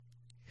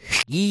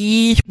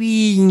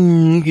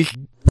Evening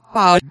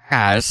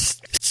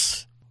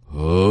podcasts.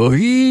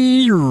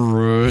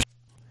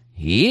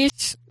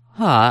 It's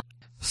hot,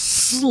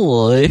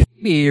 slippery,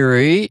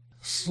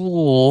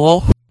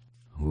 slow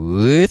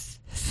with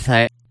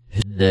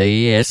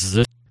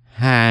this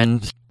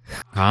and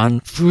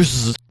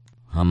confused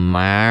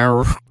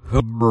America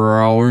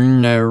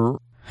Brauner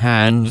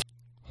and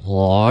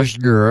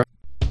Lodger.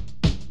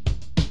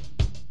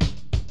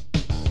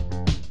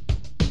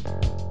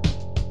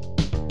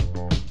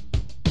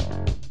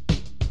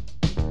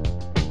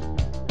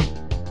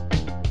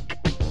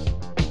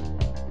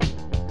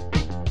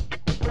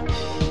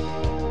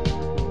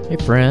 Hey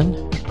friend,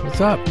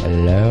 what's up?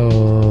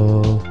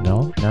 Hello?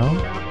 No?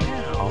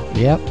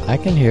 Yep, I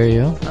can hear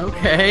you.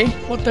 Okay.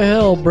 What the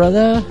hell,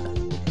 brother?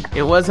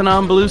 It wasn't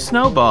on Blue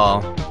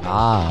Snowball.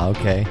 Ah,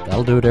 okay.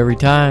 That'll do it every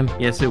time.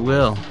 Yes, it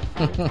will.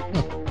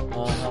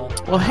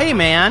 Well, hey,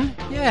 man.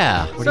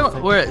 Yeah.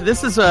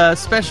 This is a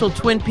special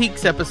Twin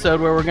Peaks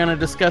episode where we're going to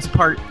discuss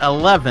part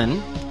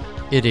 11.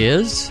 It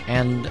is,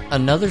 and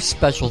another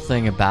special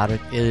thing about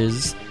it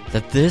is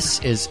that this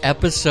is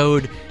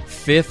episode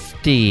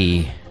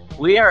 50.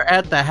 We are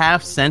at the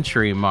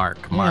half-century mark.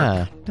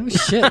 Yeah, no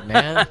shit,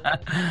 man.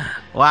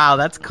 Wow,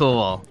 that's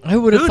cool.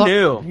 Who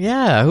knew?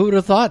 Yeah, who would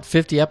have thought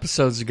 50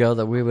 episodes ago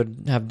that we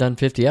would have done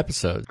 50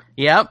 episodes?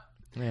 Yep.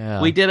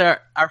 Yeah. We did our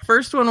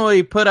first one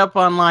we put up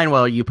online.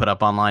 Well, you put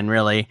up online,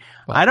 really.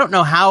 Well, I don't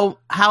know how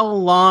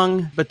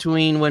long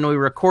between when we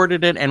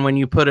recorded it and when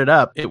you put it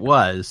up it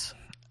was.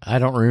 I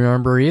don't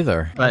remember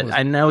either. But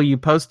I know you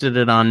posted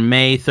it on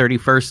May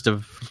 31st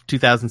of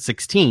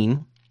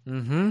 2016.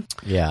 Mm-hmm.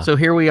 Yeah. So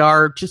here we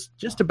are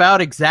just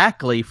about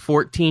exactly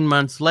 14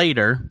 months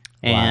later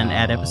and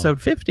at episode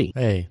 50.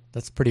 Hey,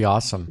 that's pretty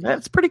awesome.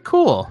 That's pretty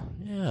cool.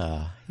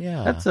 Yeah.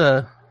 That's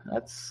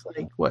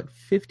like, what,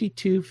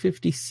 52,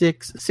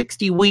 56,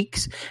 60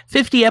 weeks,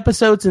 50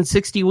 episodes in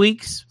 60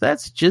 weeks.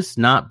 That's just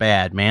not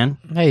bad, man.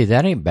 Hey,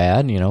 that ain't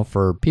bad,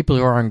 for people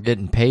who aren't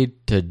getting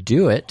paid to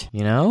do it,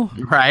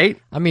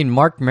 Right? I mean,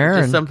 Mark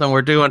Maron. Just something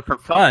we're doing for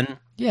fun.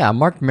 Yeah,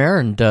 Mark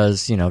Maron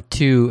does,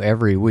 2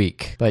 every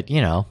week. But,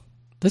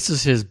 this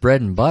is his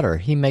bread and butter.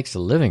 He makes a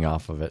living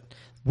off of it.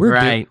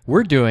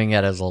 We're doing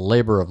it as a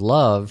labor of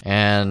love.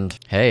 And,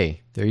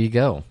 hey, there you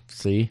go.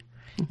 See?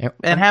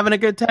 And having a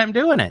good time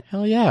doing it.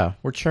 Hell yeah.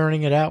 We're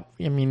churning it out.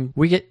 I mean,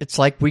 we get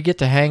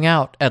to hang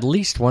out at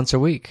least once a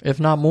week, if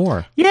not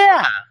more.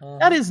 Yeah,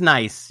 that is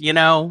nice.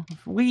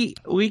 We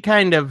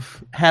kind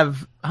of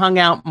have hung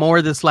out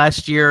more this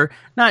last year,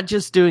 not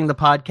just doing the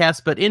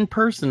podcast, but in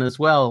person as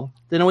well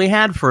than we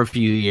had for a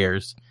few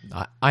years.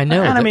 I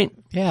know. And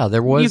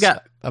there was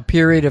a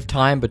period of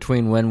time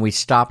between when we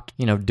stopped,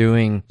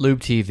 doing Lube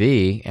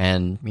TV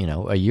and,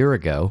 a year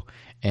ago.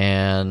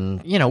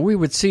 And, we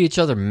would see each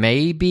other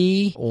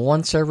maybe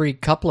once every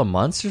couple of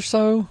months or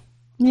so.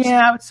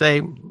 Yeah, I would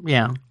say,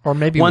 yeah. Or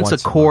maybe once a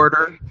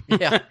quarter.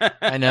 Yeah,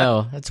 I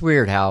know. It's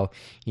weird how,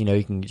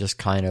 you can just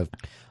kind of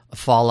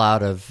fall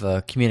out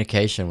of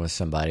communication with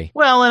somebody.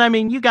 Well, and I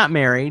mean, you got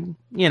married,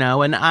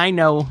 and I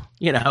know,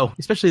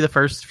 especially the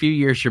first few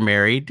years you're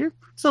married.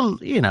 So,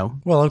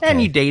 well, okay.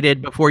 And you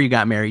dated before you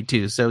got married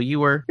too. So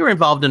you were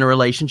involved in a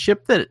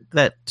relationship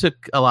that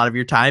took a lot of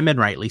your time, and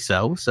rightly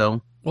so.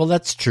 So. Well,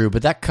 that's true,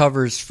 but that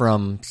covers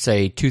from,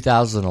 say,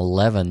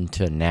 2011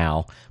 to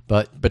now.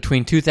 But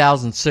between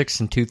 2006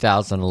 and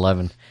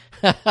 2011,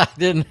 I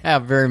didn't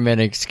have very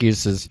many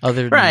excuses.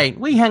 Right.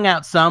 We hung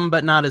out some,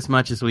 but not as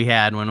much as we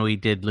had when we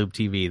did Lube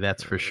TV,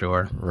 that's for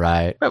sure.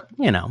 Right. But,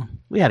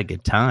 we had a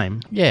good time.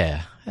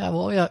 Yeah.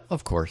 Well, yeah,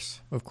 of course.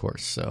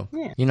 So,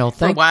 yeah.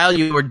 For a while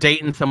you were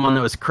dating someone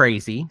that was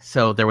crazy,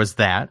 so there was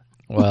that.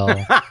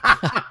 Well...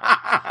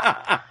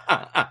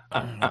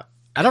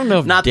 I don't know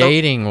if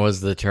dating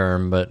was the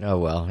term, but oh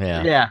well,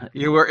 yeah. Yeah,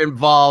 you were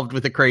involved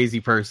with a crazy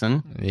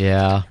person.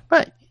 Yeah.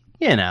 But,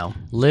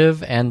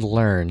 live and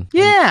learn.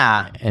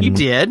 Yeah, and you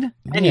did.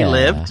 And you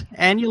lived,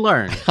 and you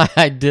learned.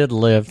 I did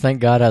live.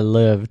 Thank God I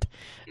lived.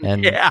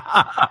 And, yeah.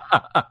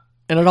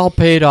 And it all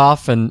paid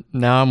off, and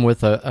now I'm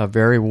with a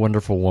very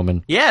wonderful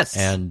woman. Yes.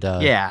 And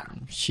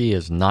she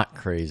is not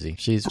crazy.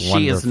 She's wonderful.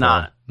 She is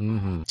not.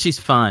 Mm-hmm. She's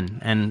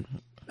fun and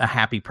a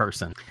happy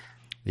person.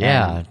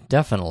 Yeah,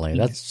 definitely.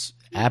 That's...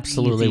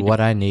 absolutely what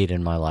I need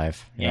in my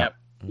life. Yep.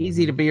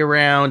 Easy to be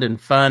around and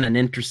fun and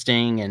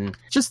interesting and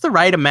just the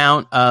right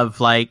amount of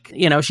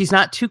she's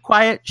not too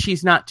quiet.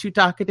 She's not too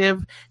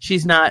talkative.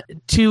 She's not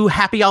too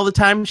happy all the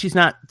time. She's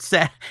not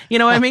sad. You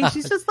know what I mean?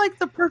 She's just like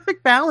the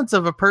perfect balance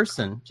of a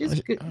person.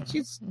 She's good.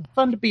 She's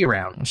fun to be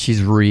around.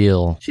 She's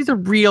real. She's a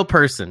real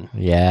person.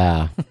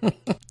 Yeah.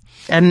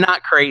 And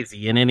not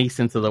crazy in any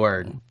sense of the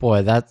word.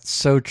 Boy, that's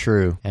so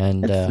true.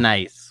 And it's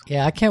nice.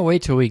 Yeah, I can't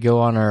wait till we go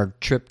on our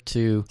trip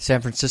to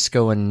San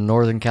Francisco and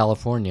Northern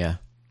California.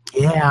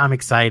 Yeah, I'm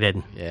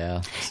excited.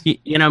 Yeah.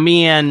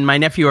 Me and my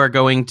nephew are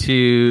going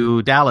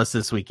to Dallas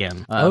this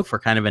weekend for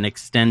kind of an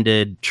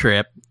extended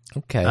trip.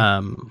 Okay.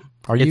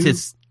 It's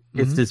his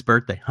It's his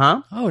birthday,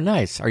 huh? Oh,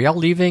 nice. Are y'all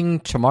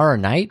leaving tomorrow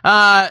night?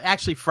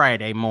 Actually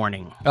Friday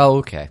morning. Oh,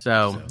 okay.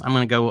 So I'm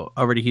going to go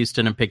over to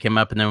Houston and pick him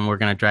up, and then we're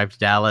going to drive to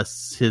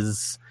Dallas.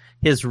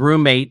 His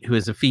roommate, who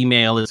is a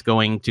female, is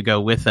going to go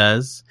with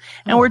us.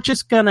 And we're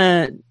just going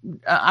to...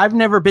 I've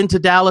never been to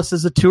Dallas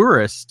as a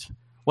tourist.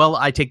 Well,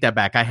 I take that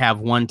back. I have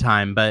one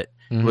time, but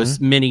it was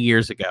many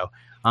years ago.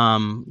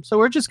 So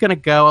we're just going to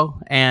go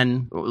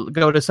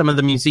to some of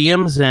the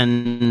museums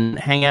and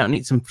hang out and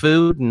eat some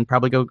food and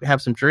probably go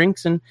have some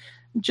drinks and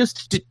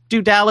just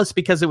do Dallas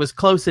because it was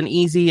close and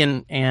easy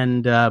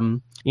and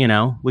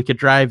we could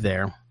drive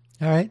there.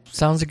 All right.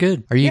 Sounds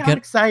good. I'm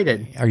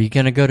excited. Are you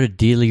going to go to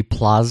Dealey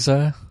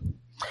Plaza?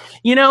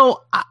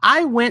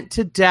 I went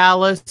to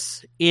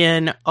Dallas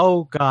in,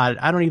 oh God,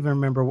 I don't even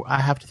remember. I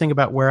have to think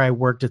about where I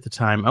worked at the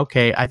time.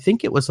 Okay, I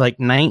think it was like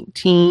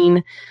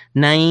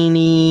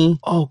 1990.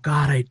 Oh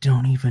God, I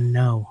don't even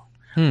know.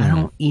 I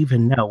don't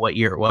even know what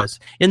year it was.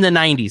 In the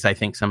 90s, I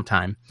think,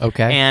 sometime.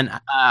 Okay. And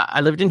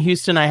I lived in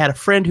Houston. I had a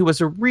friend who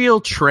was a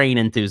real train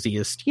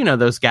enthusiast. You know,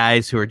 those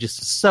guys who are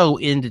just so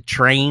into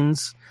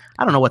trains.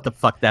 I don't know what the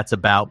fuck that's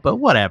about, but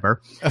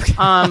whatever. Okay.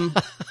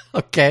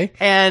 Okay.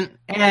 And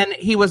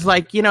he was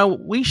like,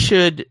 we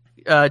should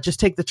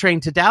just take the train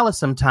to Dallas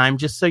sometime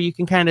just so you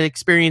can kind of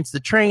experience the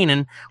train,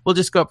 and we'll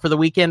just go up for the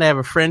weekend. I have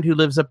a friend who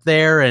lives up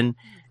there, and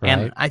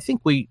I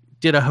think we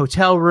did a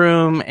hotel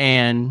room,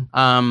 and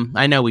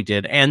I know we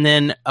did. And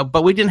then,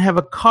 but we didn't have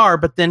a car,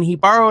 but then he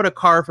borrowed a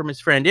car from his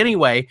friend.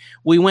 Anyway,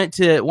 we went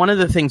to, one of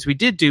the things we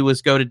did do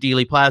was go to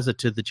Dealey Plaza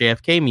to the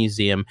JFK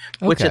Museum,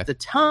 which at the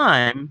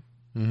time...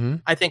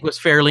 I think was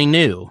fairly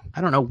new.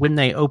 I don't know when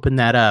they opened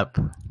that up.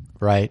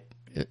 Right.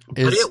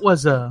 But it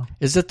was a...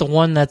 Is it the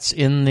one that's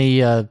in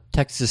the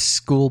Texas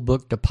School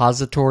Book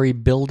Depository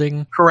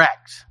building?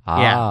 Correct.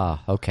 Yeah.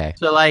 Okay.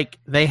 So,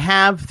 they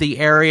have the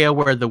area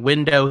where the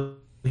window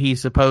he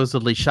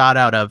supposedly shot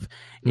out of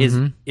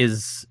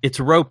is it's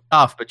roped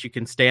off, but you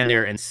can stand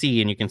there and see,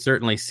 and you can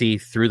certainly see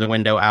through the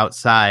window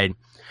outside.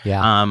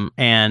 Yeah.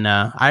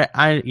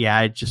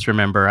 I just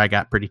remember I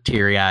got pretty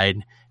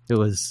teary-eyed. It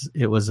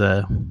was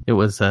a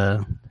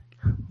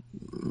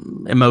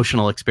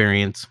emotional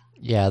experience.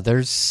 Yeah,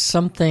 there's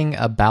something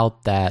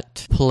about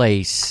that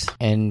place,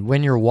 and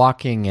when you're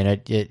walking in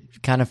it, it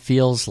kind of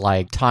feels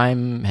like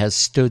time has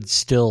stood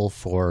still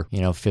for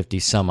 50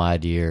 some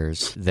odd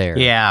years there.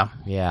 Yeah.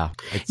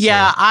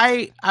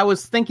 I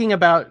was thinking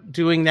about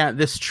doing that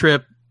this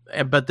trip,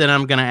 but then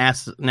I'm going to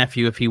ask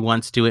nephew if he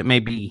wants to. It may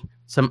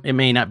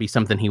not be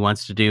something he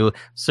wants to do.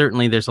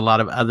 Certainly, there's a lot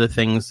of other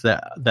things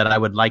that I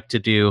would like to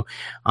do.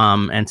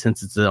 And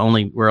since we're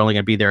only going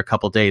to be there a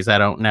couple days, I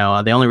don't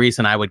know. The only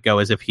reason I would go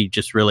is if he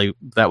just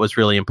that was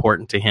really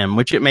important to him,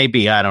 which it may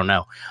be. I don't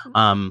know.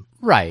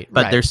 Right.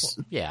 But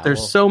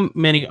there's so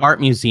many art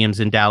museums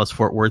in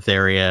Dallas-Fort Worth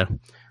area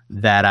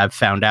that I've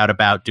found out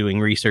about doing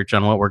research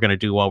on what we're going to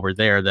do while we're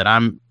there, that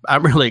I'm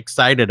really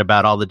excited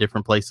about all the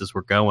different places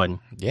we're going.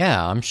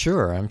 Yeah, I'm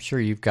sure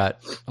you've got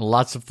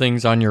lots of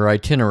things on your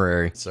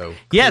itinerary. So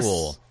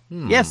cool.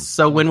 Yes.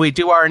 So when we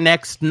do our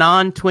next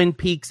non-Twin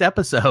Peaks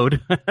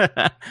episode,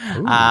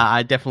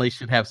 I definitely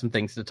should have some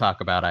things to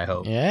talk about, I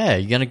hope. Yeah,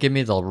 you're going to give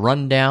me the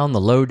rundown,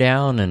 the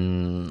lowdown,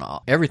 and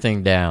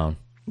everything down.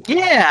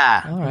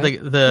 Yeah. All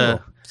right. Cool.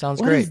 Sounds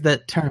great. What is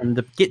that term?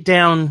 The get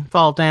down,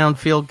 fall down,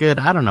 feel good.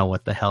 I don't know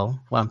what the hell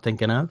I'm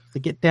thinking of. The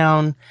get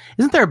down.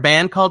 Isn't there a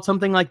band called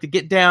something like the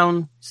Get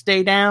Down,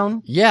 Stay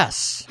Down?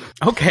 Yes.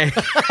 Okay.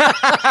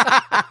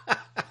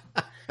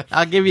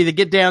 I'll give you the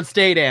Get Down,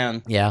 Stay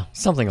Down. Yeah,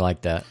 something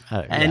like that.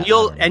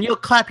 You'll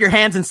clap your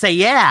hands and say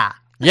yeah.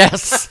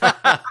 Yes.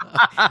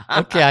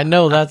 Okay, I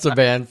know that's a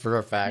band for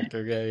a fact.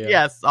 Okay. Yeah.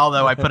 Yes,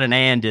 although I put an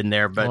and in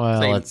there,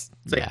 but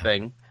same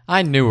thing.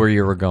 I knew where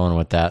you were going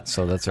with that,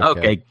 so that's okay.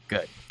 Okay,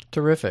 good.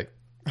 Terrific.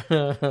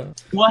 Well,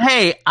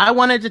 hey, I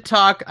wanted to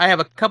talk. I have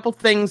a couple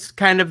things,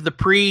 kind of the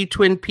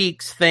pre-Twin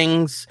Peaks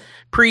things,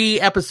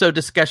 pre-episode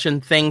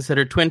discussion things that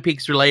are Twin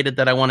Peaks related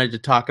that I wanted to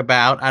talk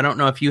about. I don't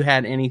know if you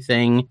had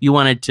anything you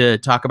wanted to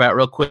talk about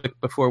real quick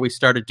before we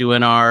started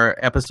doing our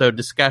episode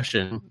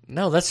discussion.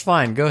 No, that's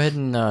fine. Go ahead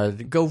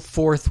and go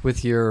forth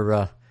with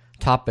your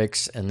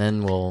topics, and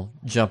then we'll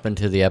jump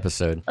into the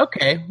episode.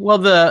 Okay. Well,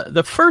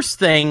 the first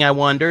thing I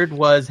wondered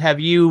was, have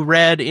you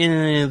read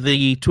in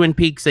the Twin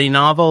Peaks a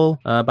novel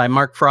by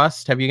Mark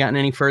Frost? Have you gotten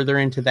any further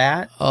into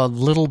that? A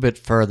little bit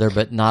further,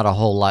 but not a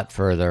whole lot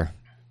further.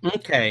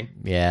 Okay.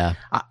 Yeah.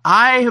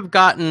 I have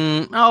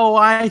gotten,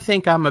 I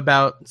think I'm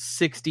about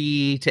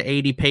 60 to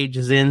 80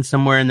 pages in,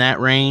 somewhere in that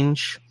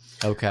range.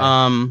 Okay.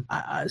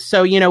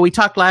 So, we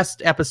talked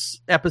last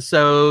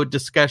episode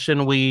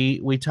discussion.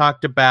 We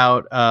talked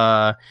about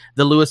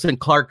the Lewis and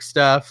Clark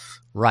stuff.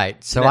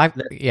 Right. So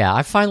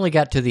I finally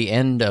got to the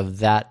end of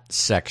that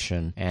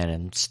section and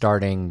am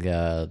starting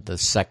the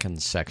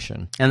second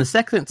section. And the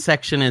second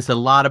section is a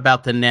lot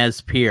about the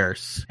Nez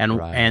Perce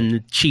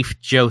and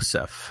Chief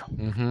Joseph.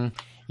 Mm-hmm.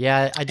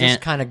 Yeah, I just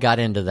kind of got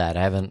into that.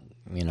 I haven't,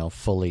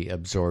 fully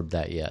absorbed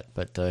that yet.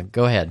 But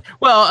go ahead.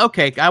 Well,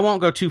 okay. I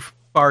won't go too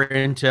far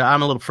into.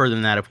 I'm a little further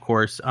than that, of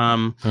course.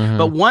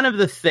 But one of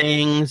the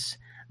things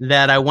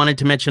that I wanted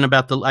to mention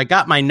about I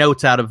got my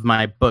notes out of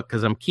my book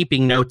because I'm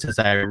keeping notes as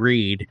I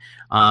read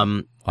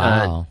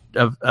Wow.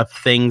 of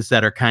things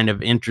that are kind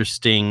of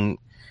interesting.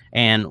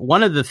 And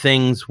one of the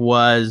things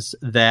was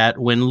that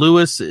when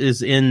Lewis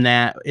is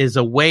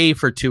away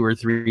for 2 or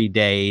 3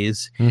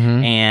 days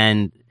Mm-hmm.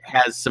 and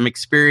has some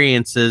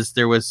experiences,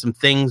 there was some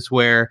things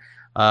where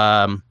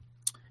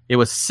it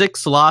was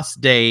 6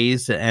 lost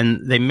days, and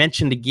they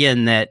mentioned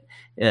again that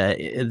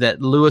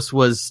Lewis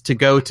was to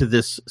go to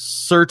this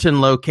certain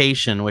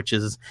location, which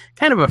is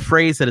kind of a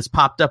phrase that has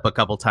popped up a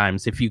couple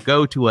times. If you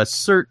go to a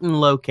certain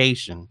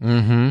location,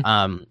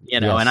 Mm-hmm.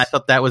 Yes. And I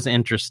thought that was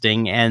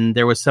interesting. And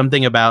there was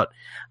something about,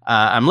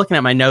 I'm looking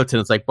at my notes and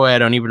it's like, boy, I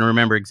don't even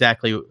remember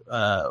exactly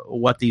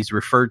what these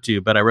referred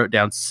to, but I wrote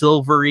down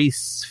silvery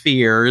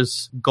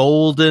spheres,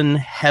 golden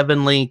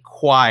heavenly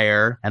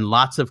choir, and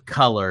lots of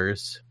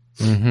colors.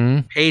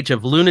 Mm-hmm. Page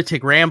of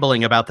lunatic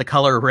rambling about the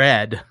color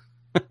red.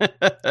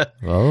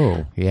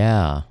 Oh,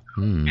 yeah.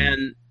 Hmm.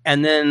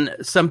 And then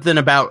something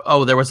about,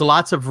 there was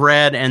lots of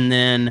red, and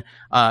then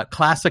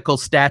classical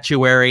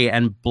statuary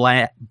and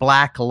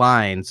black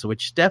lines,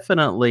 which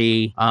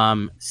definitely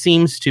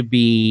seems to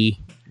be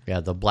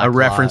The Black a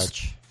reference.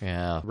 Lodge.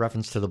 Yeah,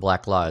 reference to the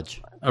Black Lodge.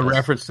 A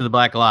reference to the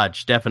Black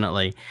Lodge,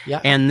 definitely.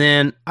 Yeah. And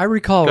then I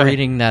recall Go ahead.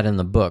 reading that in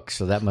the book,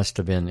 so that must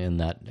have been in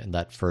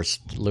that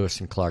first Lewis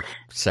and Clark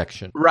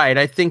section. right,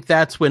 I think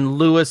that's when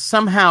Lewis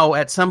somehow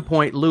at some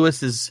point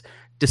Lewis is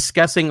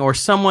discussing, or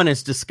someone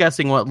is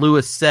discussing what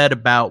Lewis said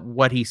about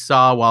what he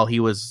saw while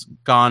he was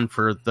gone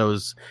for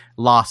those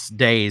lost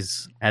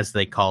days, as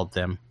they called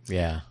them.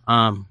 Yeah.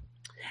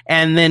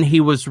 And then he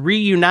was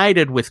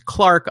reunited with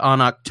Clark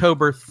on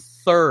October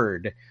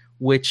 3rd,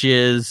 which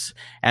is,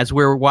 as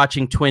we're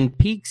watching Twin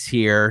Peaks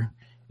here,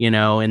 in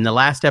the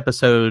last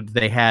episode,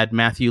 they had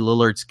Matthew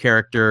Lillard's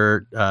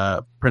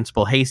character,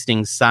 Principal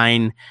Hastings,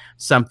 sign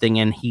something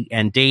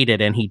and date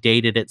it, and he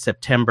dated it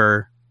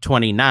September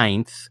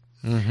 29th.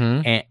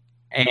 Mm-hmm.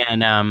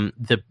 And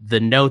the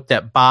note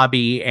that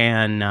Bobby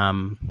and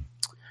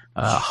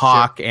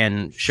Hawk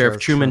and Sheriff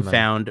Truman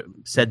found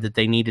said that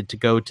they needed to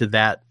go to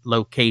that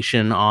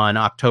location on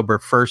October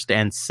 1st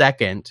and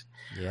 2nd.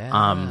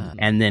 Yeah.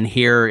 And then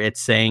here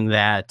it's saying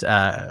that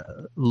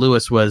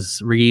Lewis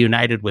was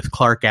reunited with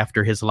Clark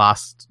after his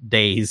lost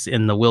days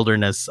in the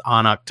wilderness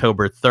on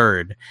October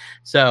 3rd.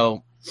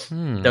 So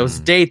those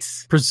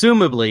dates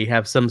presumably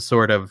have some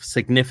sort of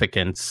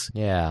significance.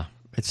 Yeah.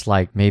 It's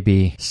like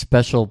maybe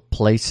special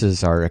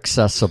places are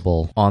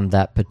accessible on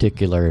that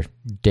particular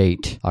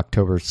date,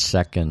 October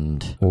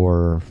 2nd,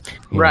 or...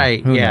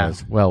 Right, who yeah.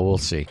 knows? Well, we'll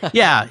see.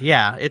 Yeah.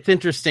 It's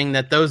interesting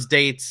that those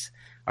dates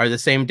are the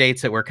same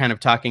dates that we're kind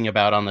of talking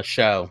about on the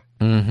show.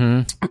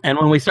 Mm-hmm. And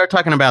when we start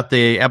talking about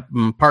the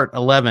part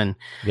 11,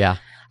 Yeah.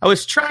 I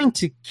was trying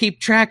to keep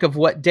track of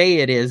what day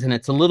it is, and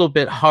it's a little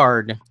bit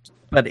hard,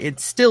 but it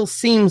still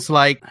seems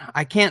like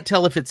I can't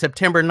tell if it's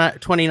September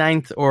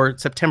 29th or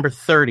September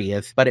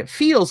 30th, but it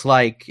feels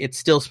like it's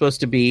still supposed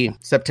to be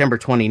September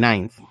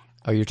 29th.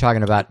 Oh, you're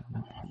talking about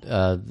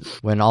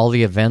when all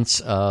the events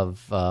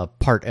of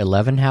part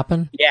 11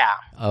 happen? Yeah.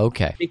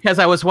 Okay. Because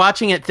I was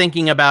watching it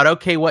thinking about,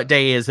 okay, what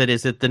day is it?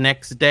 Is it the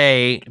next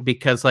day?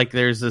 Because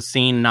there's a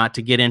scene, not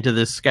to get into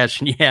this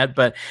discussion yet,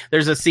 but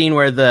there's a scene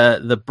where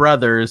the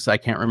brothers, I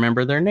can't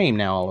remember their name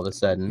now all of a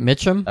sudden.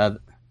 Mitchum?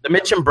 The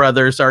Mitchum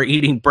brothers are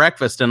eating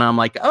breakfast, and I'm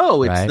like,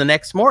 oh, it's Right. the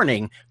next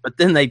morning. But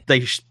then they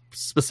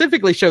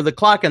specifically show the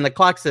clock, and the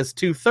clock says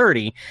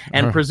 2:30,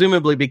 and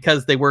presumably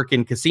because they work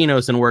in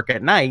casinos and work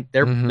at night,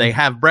 they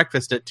have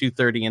breakfast at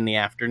 2:30 in the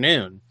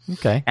afternoon.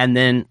 Okay. And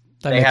then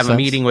That they makes have a sense.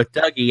 meeting with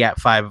Dougie at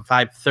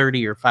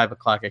 5:30 or 5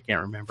 o'clock. I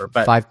can't remember.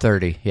 But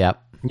 5:30, yep.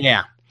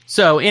 yeah.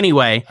 So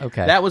anyway,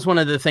 Okay. that was one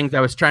of the things I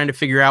was trying to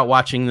figure out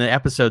watching the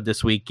episode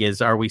this week is,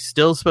 are we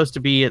still supposed to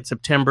be at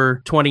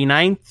September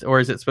 29th, or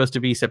is it supposed to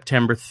be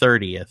September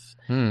 30th?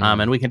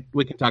 And we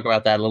can talk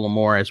about that a little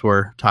more as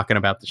we're talking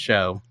about the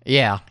show.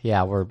 Yeah,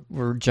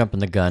 we're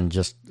jumping the gun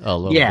just a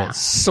little bit,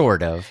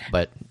 sort of,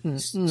 but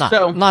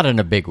not in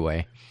a big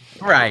way.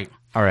 Right.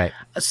 All right.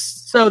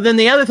 So then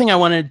the other thing I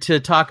wanted to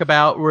talk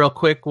about real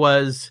quick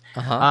was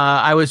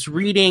I was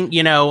reading,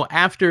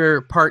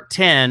 after part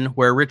 10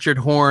 where Richard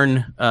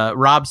Horne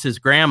robs his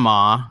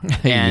grandma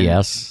and,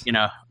 Yes.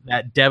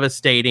 that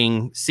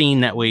devastating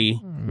scene that we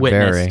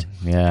witnessed.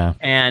 Very, yeah.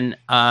 And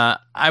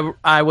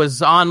I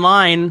was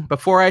online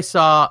before I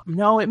saw,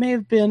 it may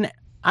have been,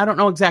 I don't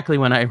know exactly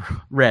when I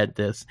read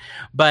this,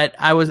 but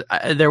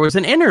there was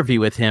an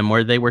interview with him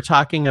where they were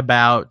talking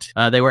about,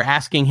 they were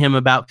asking him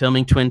about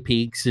filming Twin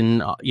Peaks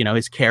and,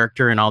 his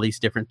character and all these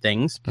different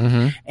things.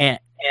 Mm-hmm.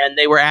 And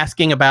they were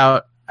asking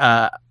about,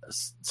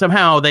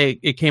 somehow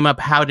it came up,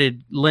 how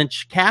did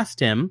Lynch cast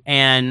him?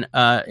 And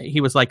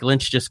he was like,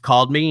 Lynch just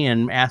called me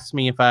and asked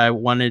me if I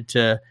wanted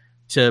to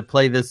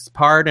play this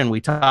part, and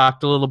we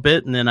talked a little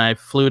bit, and then I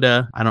flew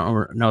to, I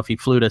don't know if he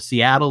flew to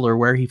Seattle or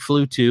where he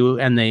flew to,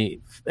 and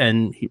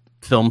he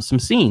filmed some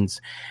scenes,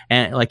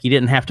 and he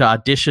didn't have to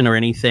audition or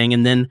anything.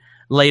 And then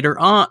later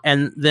on,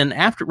 and then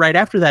right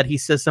after that, he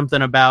says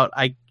something about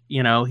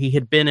he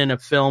had been in a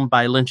film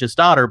by Lynch's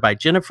daughter, by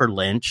Jennifer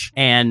Lynch,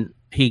 and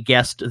he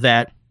guessed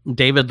that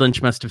David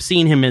Lynch must have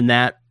seen him in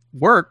that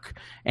work,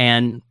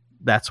 and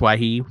that's why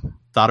he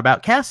thought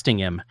about casting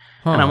him.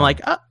 And I'm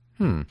like,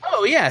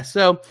 oh yeah.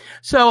 So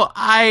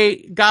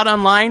I got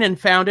online and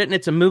found it, and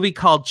it's a movie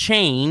called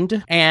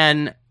Chained,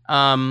 and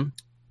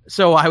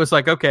so I was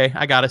like, okay,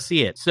 I got to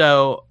see it.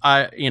 So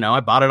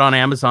I bought it on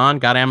Amazon,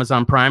 got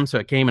Amazon Prime, so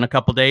it came in a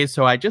couple days.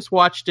 So I just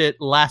watched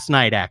it last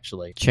night,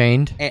 actually.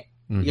 Chained?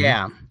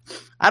 Yeah.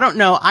 I don't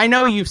know. I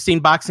know you've seen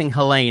Boxing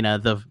Helena,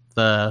 the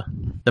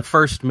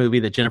first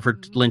movie that Jennifer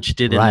Lynch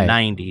did in the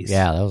 90s.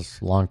 Yeah, that was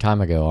a long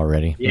time ago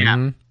already. Yeah.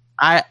 Mm-hmm.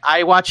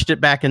 I watched it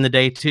back in the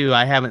day too.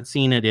 I haven't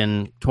seen it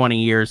in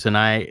 20 years, and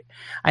I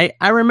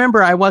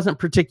remember I wasn't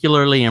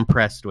particularly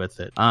impressed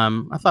with it.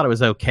 I thought it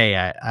was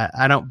okay.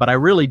 But I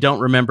really don't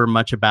remember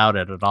much about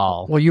it at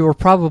all. Well, you were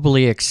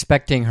probably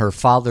expecting her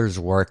father's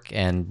work,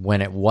 and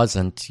when it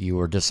wasn't, you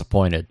were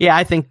disappointed. Yeah,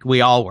 I think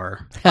we all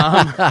were.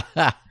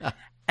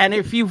 And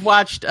if you've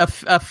watched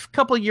a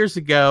couple of years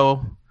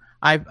ago,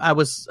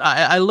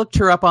 I looked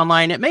her up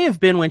online. It may have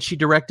been when she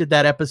directed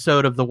that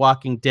episode of The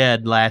Walking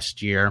Dead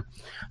last year.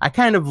 I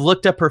kind of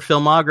looked up her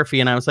filmography,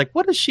 and I was like,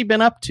 what has she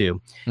been up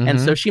to? Mm-hmm. And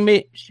so she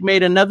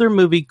made another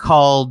movie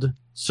called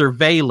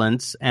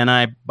Surveillance, and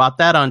I bought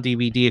that on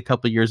DVD a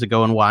couple of years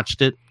ago and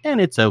watched it,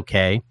 and it's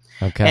okay.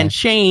 And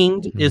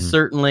Chained is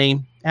certainly,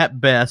 at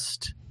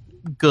best,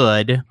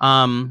 good.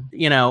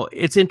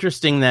 It's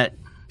interesting that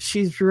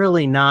she's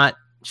really not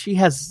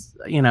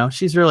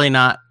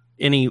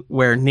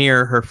anywhere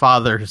near her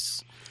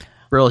father's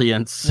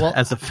brilliance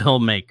as a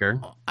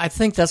filmmaker. I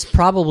think that's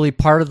probably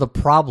part of the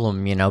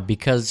problem,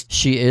 because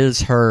she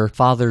is her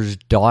father's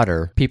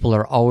daughter. People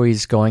are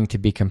always going to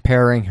be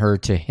comparing her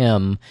to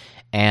him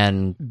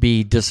and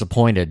be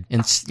disappointed.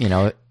 And,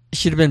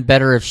 she'd have been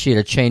better if she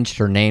had changed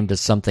her name to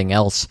something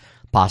else,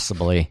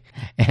 possibly.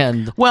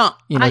 And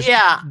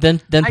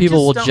then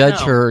people will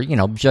judge her,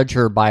 judge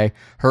her by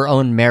her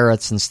own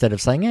merits instead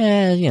of saying,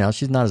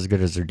 she's not as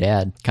good as her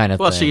dad, kind of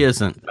thing. Well, she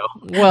isn't.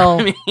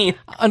 Well,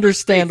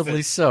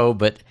 understandably so,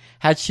 but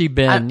had she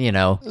been, something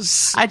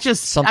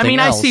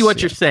else, I see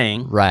what you're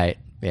saying. Right.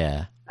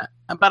 Yeah.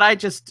 But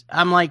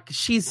I'm like,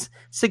 she's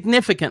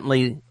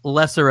significantly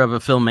lesser of a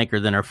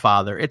filmmaker than her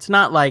father. It's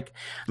not like,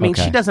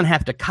 she doesn't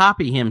have to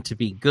copy him to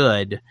be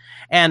good.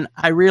 And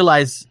I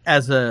realize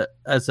as a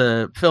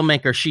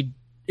filmmaker, she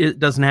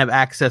doesn't have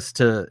access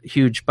to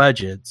huge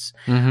budgets.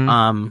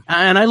 Mm-hmm.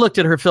 And I looked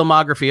at her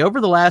filmography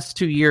over the last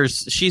 2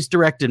 years. She's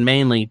directed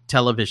mainly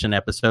television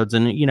episodes,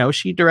 and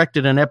she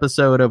directed an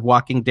episode of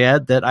Walking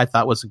Dead that I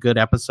thought was a good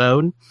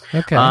episode.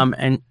 Okay.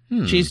 And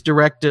she's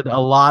directed a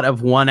lot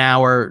of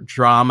 1-hour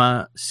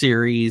drama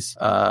series,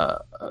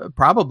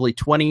 probably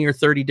 20 or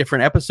 30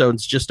 different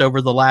episodes just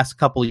over the last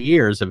couple of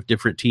years of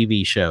different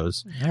TV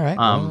shows. All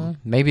right.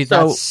 Maybe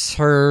that's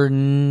her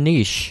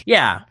niche.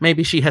 Yeah.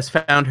 Maybe she has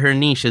found her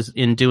niche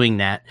in doing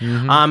that.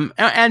 Mm-hmm.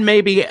 And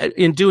maybe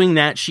in doing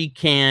that, she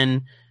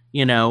can,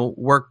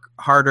 work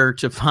harder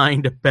to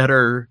find a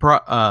better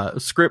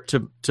script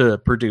to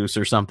produce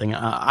or something.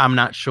 I'm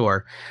not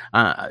sure.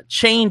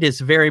 Chained is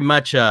very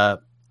much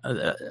a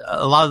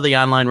lot of the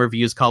online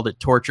reviews called it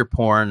torture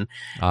porn.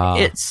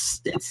 It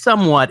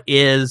somewhat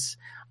is.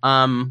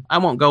 I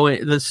won't go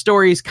in. The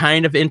story's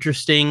kind of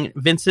interesting.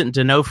 Vincent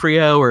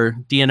D'Onofrio, or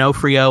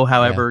D'Onofrio,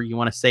 however you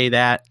want to say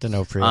that.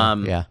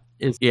 D'Onofrio,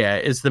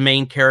 is the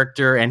main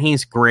character, and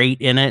he's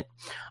great in it.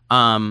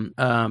 And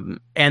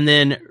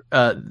then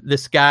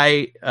this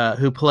guy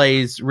who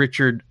plays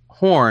Richard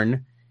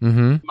Horn,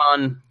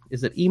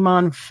 is it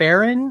Eamon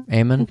Farron?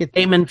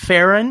 Eamon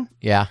Farron?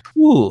 Yeah.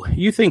 Ooh,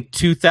 you think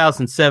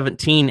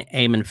 2017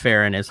 Eamon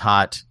Farron is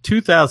hot.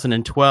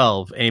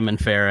 2012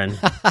 Eamon Farron.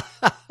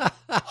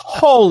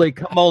 Holy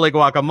camole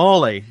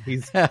guacamole.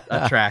 He's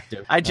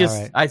attractive.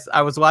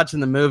 I was watching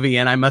the movie,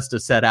 and I must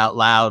have said out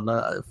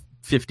loud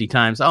 50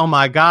 times, "Oh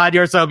my God,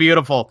 you're so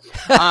beautiful."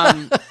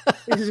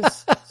 He's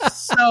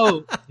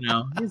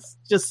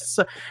just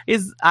so,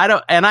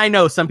 I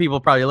know some people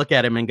probably look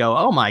at him and go,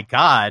 "Oh my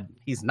God,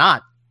 he's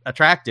not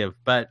attractive,"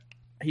 but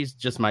he's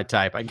just my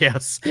type, I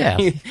guess. Yeah.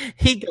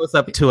 He goes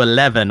up to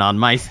 11 on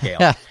my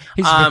scale.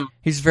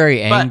 He's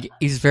very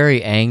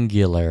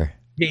angular.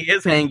 He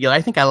is angular.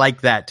 I think I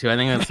like that too. I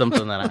think that's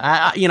something that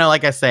I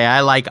like I say,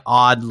 I like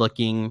odd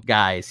looking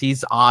guys.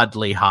 He's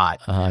oddly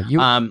hot.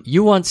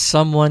 You want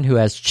someone who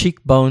has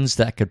cheekbones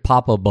that could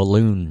pop a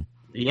balloon.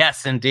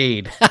 Yes,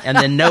 indeed. And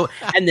then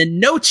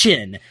no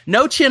chin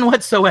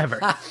whatsoever.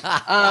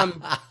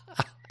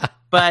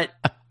 But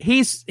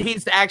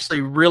he's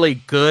actually really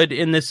good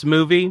in this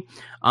movie.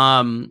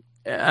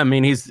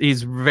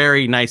 He's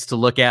very nice to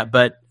look at,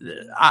 but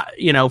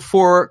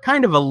for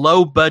kind of a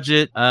low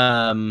budget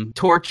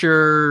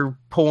torture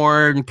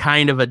porn,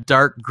 kind of a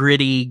dark,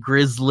 gritty,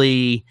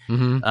 grisly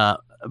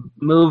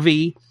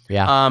movie.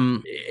 Yeah.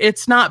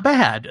 It's not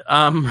bad.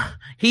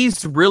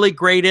 He's really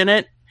great in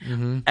it.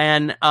 Mm-hmm.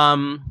 And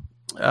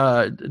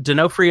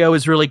D'Onofrio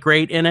is really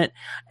great in it.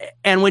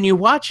 And when you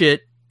watch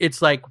it,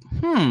 it's like,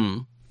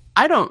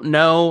 I don't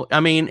know.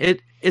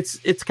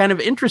 it's kind of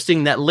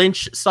interesting that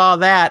Lynch saw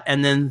that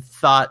and then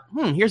thought,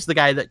 here's the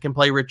guy that can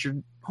play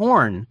Richard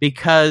Horn,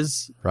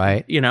 because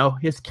right,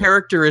 his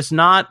character is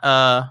not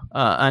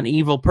an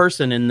evil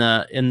person in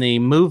the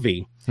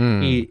movie.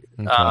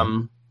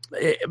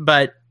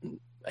 But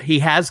he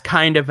has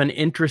kind of an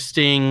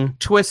interesting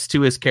twist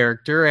to his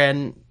character,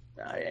 and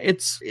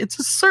it's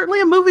certainly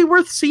a movie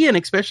worth seeing,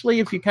 especially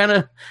if you kind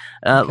of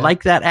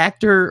like that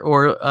actor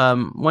or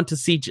want to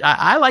see.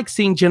 I like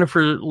seeing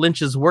Jennifer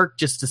Lynch's work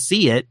just to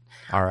see it.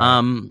 All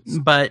right.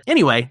 But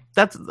anyway,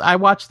 I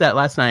watched that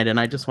last night, and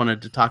I just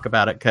wanted to talk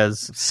about it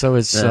because. So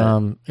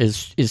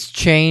is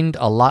Chained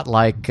a lot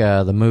like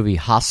the movie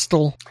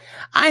Hostel?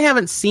 I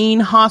haven't seen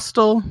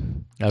Hostel.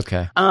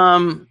 Okay.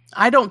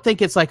 I don't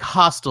think it's like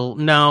Hostel.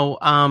 No.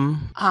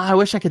 I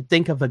wish I could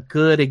think of a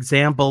good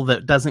example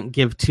that doesn't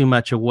give too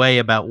much away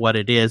about what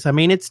it is. I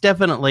mean, it's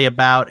definitely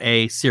about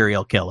a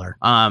serial killer.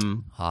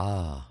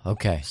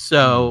 Okay.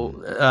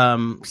 So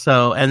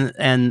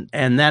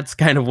that's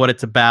kind of what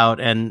it's about.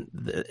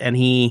 And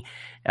he,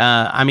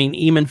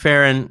 Eamon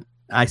Farron,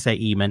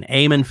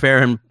 Eamon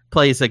Farron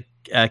plays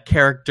a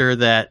character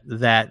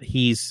that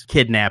he's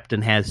kidnapped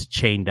and has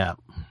chained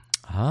up.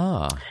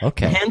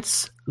 Okay.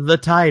 Hence the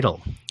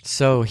title.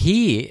 So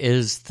he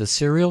is the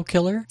serial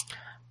killer?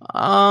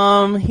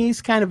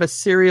 He's kind of a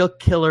serial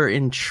killer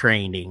in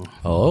training.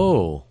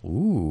 Oh,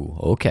 ooh,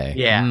 okay.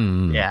 Yeah,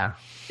 yeah.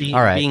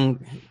 All right.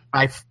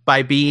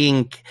 By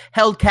being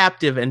held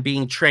captive and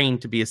being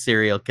trained to be a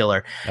serial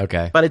killer.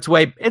 Okay. But it's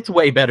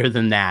way better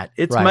than that.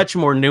 It's much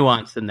more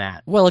nuanced than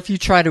that. Well, if you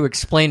try to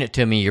explain it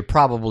to me, you're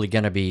probably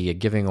going to be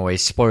giving away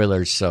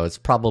spoilers, so it's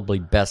probably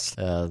best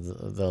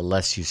the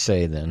less you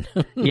say then.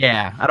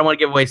 Yeah, I don't want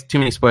to give away too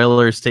many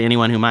spoilers to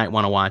anyone who might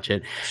want to watch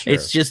it. Sure.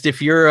 It's just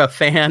if you're a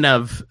fan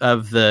of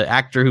the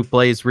actor who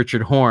plays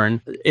Richard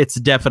Horn, it's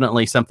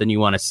definitely something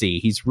you want to see.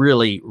 He's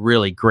really,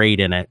 really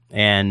great in it,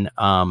 and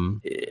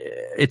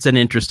it's an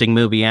interesting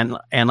movie.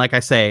 And like I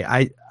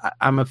say,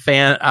 I'm a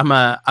fan.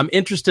 I'm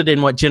interested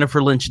in what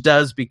Jennifer Lynch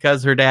does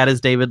because her dad is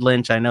David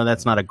Lynch. I know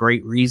that's not a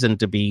great reason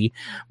to be,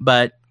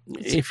 but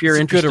if you're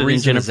interested in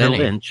Jennifer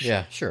Lynch,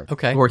 yeah, sure,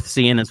 okay, worth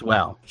seeing as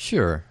well.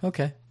 Sure,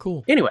 okay,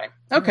 cool. Anyway,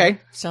 okay,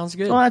 sounds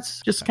good. Well,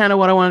 that's just kind of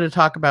what I wanted to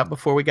talk about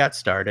before we got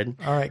started.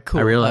 All right, cool.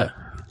 I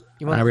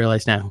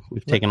realize now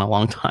we've taken a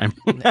long time.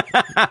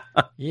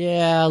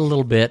 Yeah, a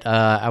little bit.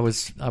 I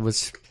was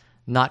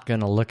not going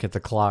to look at the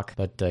clock,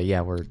 but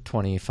yeah, we're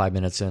 25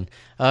 minutes in.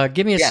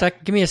 Give me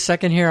a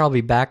second here. I'll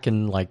be back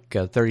in like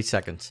 30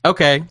 seconds.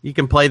 Okay, you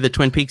can play the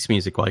Twin Peaks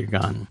music while you're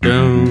gone.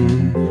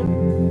 Dun,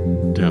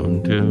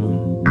 dun,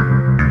 dun,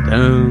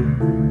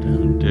 dun,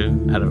 dun,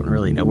 dun. I don't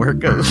really know where it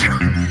goes.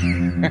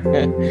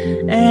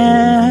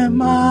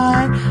 Am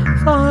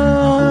I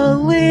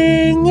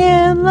falling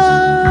in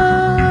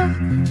love?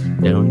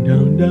 Dun,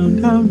 dun, dun,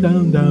 dun,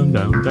 dun, dun,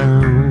 dun,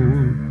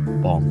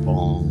 dun. Bong,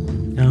 bong.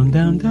 Down,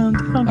 down, down,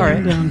 down, all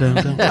right. down, down,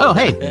 down, down. Oh,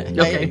 hey.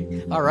 Okay.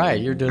 Hey. All right.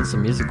 You're doing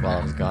some music while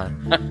I was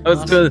gone. I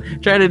was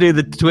trying to do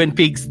the Twin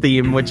Peaks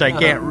theme, which I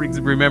can't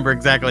remember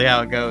exactly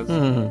how it goes.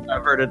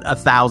 I've heard it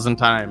 1,000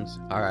 times.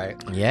 All right.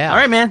 Yeah. All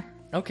right, man.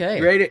 Okay.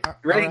 You ready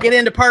to get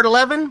into part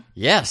 11?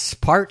 Yes.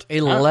 Part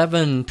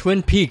 11,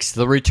 Twin Peaks,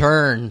 The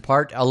Return,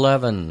 part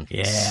 11.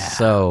 Yeah.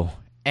 So...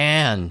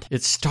 And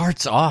it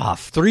starts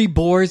off. 3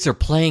 boys are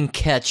playing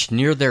catch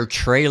near their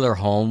trailer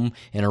home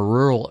in a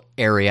rural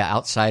area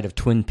outside of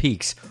Twin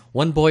Peaks.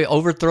 One boy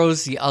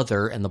overthrows the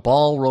other, and the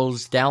ball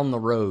rolls down the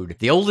road.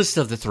 The oldest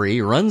of the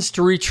 3 runs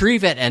to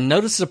retrieve it and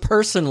notices a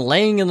person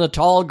laying in the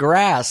tall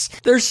grass.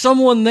 There's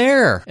someone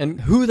there.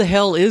 And who the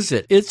hell is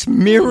it? It's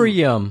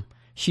Miriam.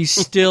 She's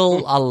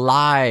still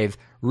alive.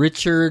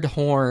 Richard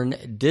Horn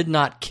did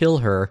not kill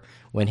her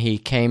when he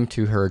came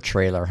to her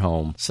trailer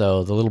home.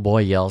 So the little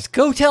boy yells,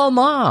 "Go tell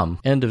Mom!"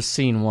 End of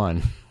scene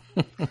 1.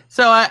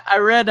 So I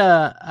read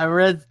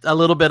a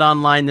little bit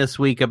online this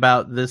week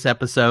about this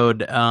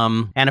episode,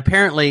 and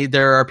apparently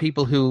there are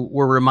people who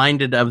were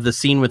reminded of the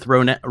scene with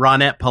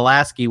Ronette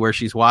Pulaski where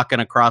she's walking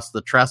across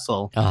the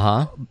trestle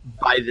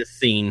by this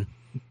scene.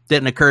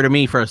 Didn't occur to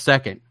me for a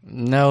second.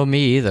 No,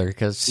 me either,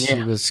 because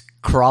she was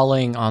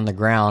crawling on the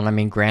ground. I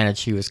mean, granted,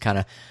 she was kind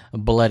of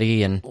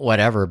bloody and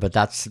whatever, but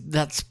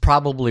that's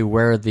probably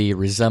where the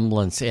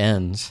resemblance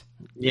ends.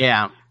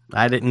 Yeah,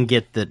 I didn't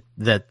get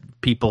that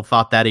people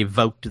thought that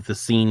evoked the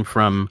scene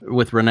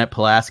with Ronette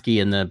Pulaski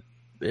in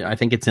I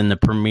think it's in the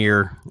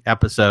premiere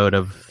episode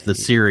of the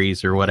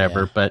series or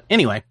whatever. Yeah. But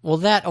anyway, well,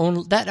 that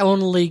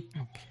only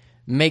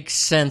makes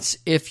sense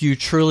if you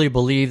truly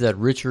believe that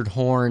Richard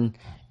Horn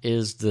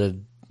is the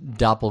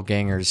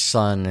doppelganger's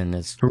son and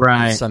is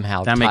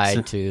somehow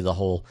tied to the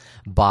whole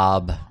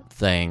Bob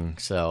thing.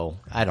 So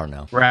I don't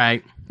know.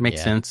 Right.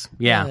 Makes sense.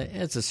 Yeah.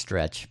 It's a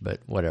stretch, but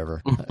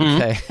whatever.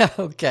 Okay.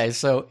 Okay.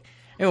 So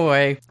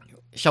anyway,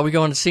 shall we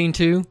go into scene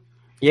 2?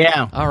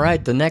 Yeah. All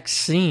right. The next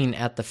scene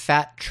at the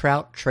Fat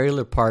Trout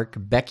Trailer Park,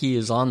 Becky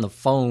is on the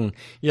phone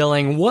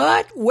yelling,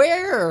 "What?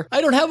 Where?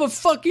 I don't have a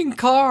fucking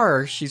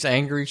car." She's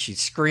angry.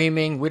 She's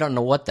screaming. We don't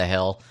know what the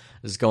hell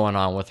is going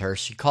on with her.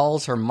 She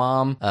calls her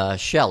mom,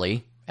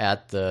 Shelley,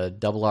 at the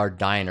Double R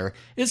Diner.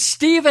 It's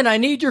Steven, I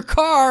need your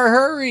car,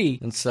 hurry!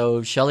 And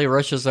so Shelley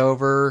rushes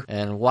over,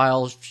 and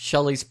while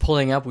Shelley's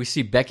pulling up, we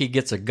see Becky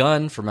gets a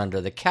gun from under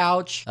the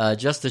couch.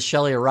 Just as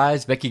Shelley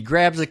arrives, Becky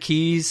grabs the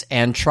keys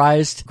and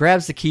tries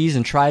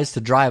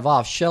to drive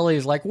off. Shelley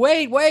is like,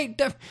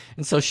 wait!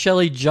 And so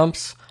Shelley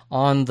jumps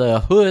on the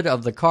hood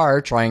of the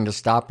car trying to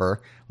stop her,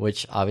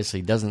 which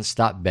obviously doesn't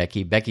stop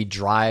Becky. Becky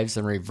drives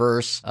in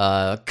reverse,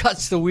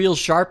 cuts the wheel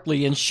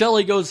sharply, and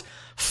Shelley goes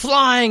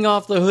flying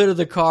off the hood of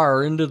the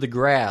car into the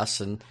grass,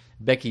 and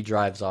Becky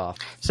drives off.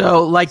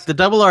 So, like, the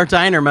Double R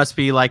Diner must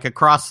be, like,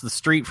 across the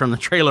street from the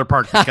trailer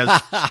park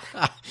because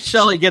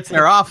Shelley gets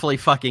there awfully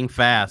fucking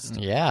fast.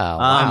 Yeah,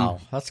 wow.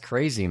 That's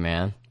crazy,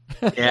 man.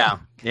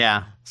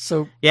 Yeah.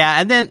 So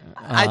yeah, and then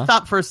I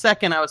thought for a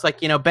second, I was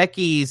like,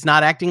 Becky's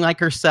not acting like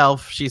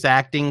herself. She's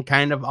acting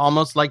kind of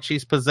almost like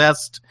she's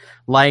possessed,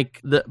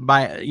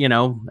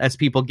 as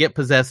people get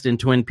possessed in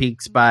Twin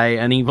Peaks by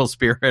an evil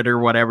spirit or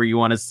whatever you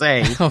want to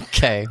say.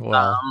 Okay,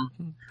 well,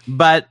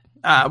 but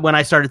when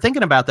I started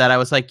thinking about that, I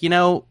was like,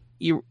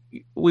 we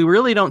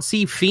really don't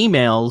see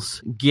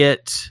females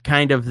get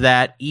kind of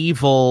that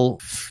evil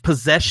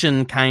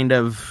possession kind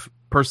of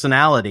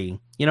personality.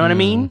 You know what I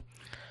mean?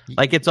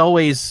 Like, it's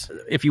always,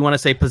 if you want to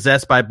say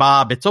possessed by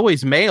Bob, it's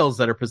always males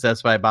that are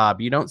possessed by Bob.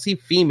 You don't see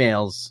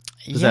females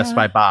possessed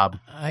by Bob.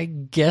 I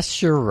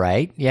guess you're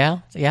right. Yeah,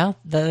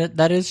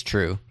 that is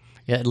true.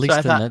 Yeah, at least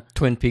in the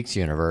Twin Peaks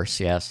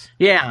universe, yes.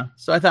 Yeah,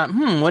 so I thought,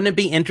 wouldn't it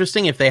be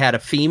interesting if they had a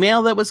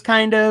female that was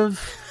kind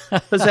of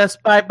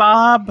possessed by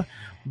Bob?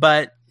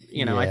 But,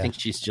 I think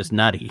she's just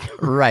nutty.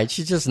 Right,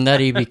 she's just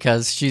nutty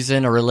because she's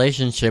in a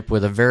relationship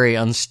with a very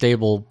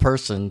unstable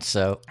person,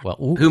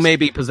 who may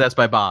be possessed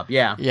by Bob,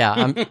 yeah.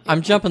 Yeah,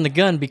 I'm jumping the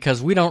gun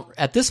because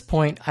at this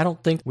point, I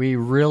don't think we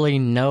really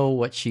know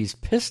what she's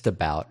pissed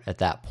about at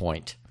that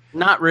point.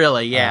 Not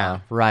really, yeah.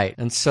 Right.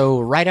 And so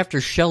right after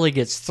Shelley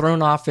gets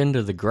thrown off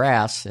into the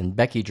grass and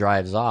Becky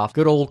drives off,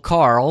 good old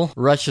Carl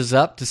rushes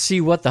up to see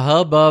what the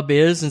hubbub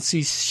is and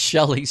sees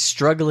Shelley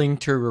struggling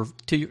to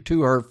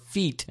her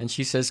feet. And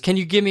she says, "Can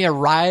you give me a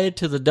ride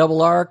to the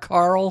Double R,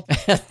 Carl?"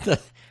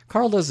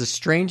 Carl does the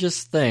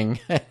strangest thing.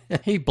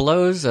 He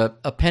blows a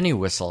penny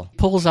whistle.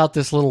 Pulls out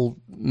this little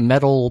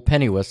metal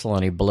penny whistle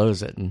and he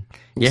blows it. And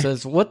he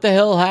says, "What the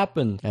hell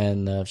happened?"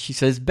 And she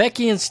says,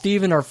 "Becky and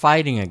Steven are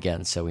fighting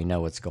again." So we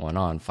know what's going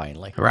on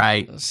finally.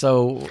 Right.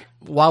 So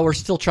while we're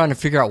still trying to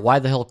figure out why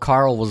the hell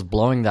Carl was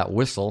blowing that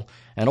whistle,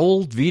 an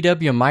old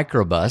VW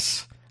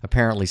microbus,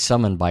 apparently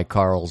summoned by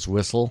Carl's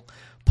whistle,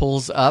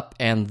 pulls up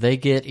and they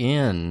get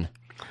in.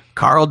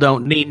 Carl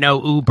don't need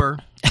no Uber.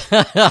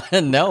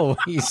 No,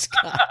 he's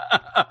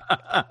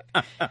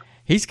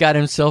got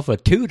himself a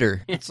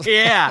tutor.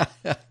 Yeah.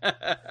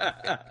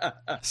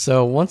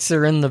 So once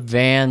they're in the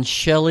van,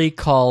 Shelley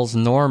calls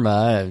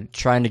Norma,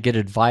 trying to get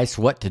advice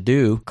what to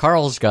do.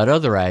 Carl's got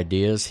other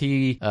ideas.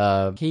 He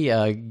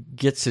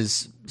gets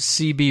his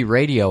CB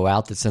radio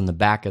out that's in the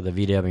back of the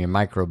VW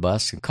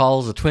microbus and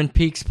calls the Twin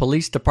Peaks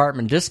Police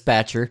Department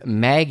dispatcher,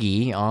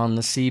 Maggie, on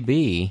the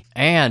CB.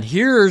 And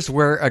here's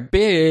where a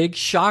big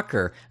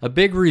shocker, a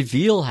big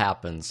reveal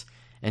happens.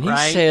 And he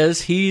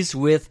says he's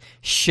with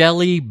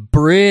Shelley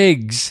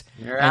Briggs.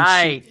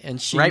 Right.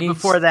 And she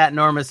before that,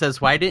 Norma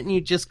says, "Why didn't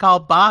you just call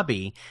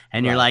Bobby?"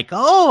 And you're like,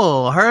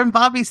 oh, her and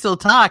Bobby still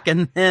talk.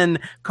 And then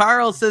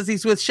Carl says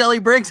he's with Shelley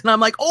Briggs. And I'm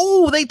like,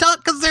 oh, they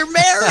talk because they're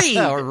married.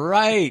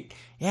 Right.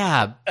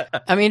 Yeah.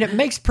 I mean, it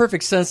makes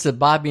perfect sense that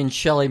Bobby and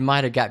Shelley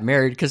might have got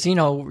married because,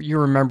 you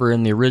remember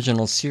in the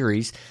original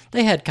series,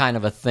 they had kind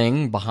of a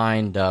thing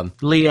behind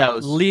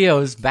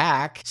Leo's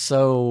back.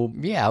 So,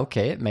 yeah,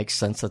 okay, it makes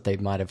sense that they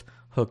might have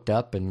hooked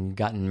up and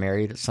gotten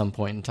married at some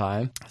point in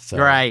time. So,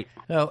 right.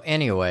 So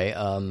anyway,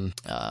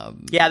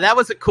 yeah, that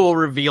was a cool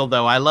reveal,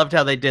 though. I loved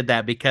how they did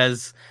that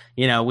because,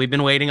 we've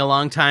been waiting a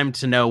long time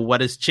to know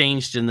what has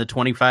changed in the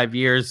 25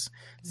 years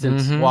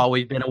since while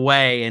we've been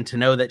away, and to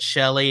know that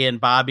Shelley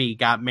and Bobby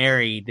got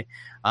married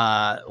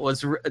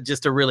was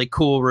just a really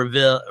cool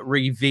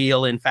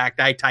reveal. In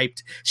fact, I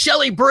typed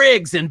Shelley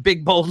Briggs in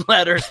big bold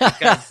letters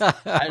because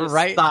I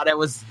just thought it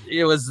was.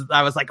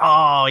 I was like,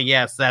 oh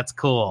yes, that's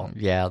cool.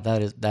 Yeah,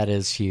 that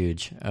is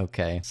huge.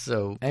 Okay,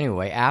 so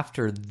anyway,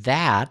 after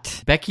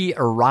that, Becky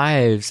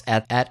arrives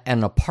at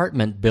an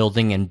apartment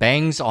building and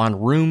bangs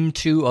on room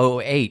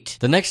 208.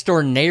 The next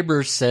door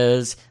neighbor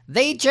says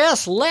they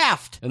just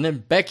left, and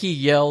then Becky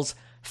yells,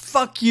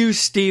 "Fuck you,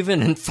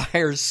 Steven," and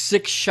fires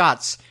 6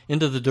 shots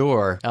into the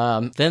door.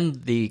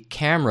 Then the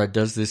camera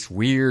does this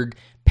weird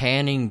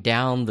panning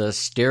down the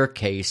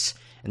staircase,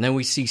 and then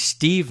we see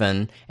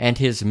Steven and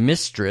his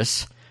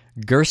mistress,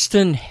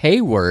 Kirsten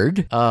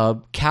Hayward,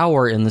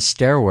 cower in the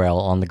stairwell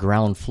on the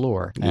ground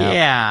floor.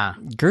 Yeah.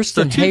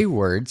 Kirsten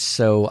Hayward,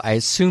 so I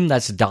assume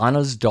that's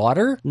Donna's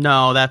daughter?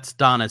 No, that's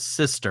Donna's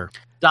sister.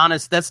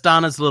 That's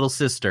Donna's little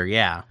sister,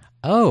 yeah.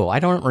 Oh, I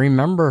don't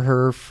remember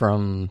her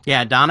from...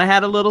 Yeah, Donna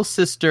had a little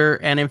sister,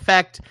 and in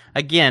fact,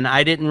 again,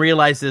 I didn't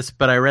realize this,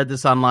 but I read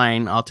this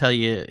online. I'll tell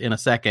you in a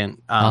second.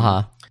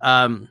 But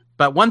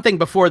But one thing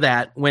before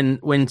that,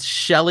 when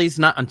Shelley's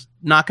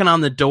knocking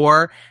on the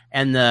door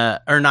and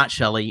not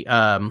Shelley,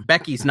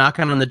 Becky's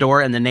knocking on the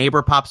door and the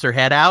neighbor pops her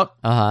head out.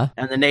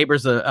 And the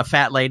neighbor's a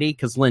fat lady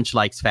because Lynch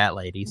likes fat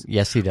ladies.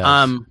 Yes, he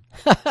does.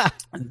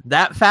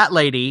 That fat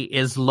lady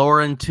is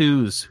Lauren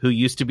Tews, who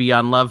used to be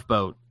on Love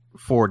Boat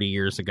 40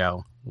 years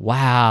ago.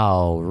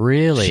 Wow,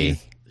 really?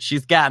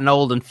 She's gotten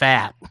old and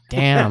fat.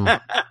 Damn.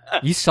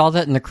 You saw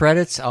that in the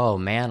credits? Oh,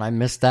 man, I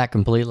missed that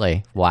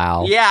completely.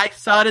 Wow. Yeah, I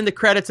saw it in the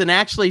credits, and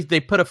actually they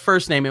put a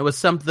first name. It was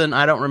something,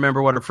 I don't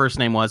remember what her first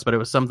name was, but it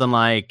was something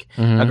like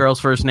a girl's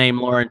first name,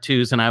 Lauren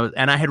Tews, and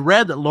I had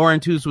read that Lauren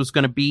Tews was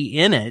going to be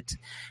in it,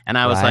 and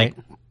I was like,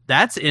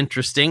 that's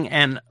interesting,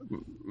 and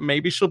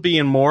maybe she'll be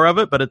in more of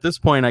it, but at this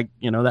point,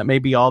 that may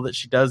be all that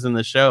she does in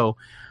the show.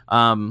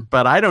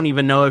 But I don't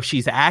even know if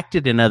she's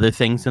acted in other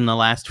things in the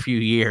last few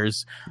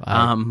years.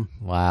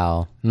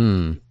 Wow.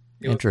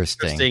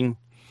 Interesting.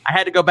 I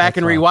had to go back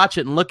and rewatch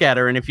it and look at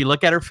her, and if you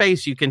look at her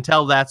face, you can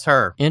tell that's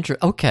her.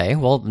 Okay,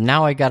 well,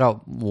 now I gotta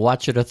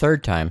watch it a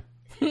third time.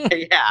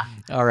 Yeah.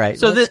 All right,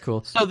 so that's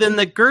cool. So then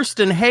the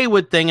Kirsten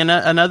Haywood thing, and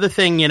another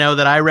thing,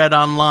 that I read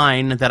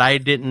online that I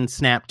didn't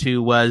snap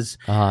to was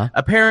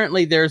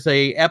apparently there's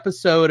a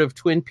episode of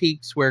Twin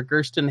Peaks where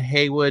Kirsten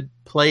Haywood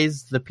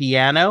plays the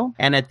piano,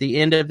 and at the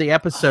end of the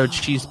episode,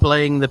 she's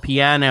playing the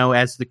piano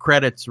as the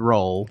credits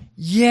roll.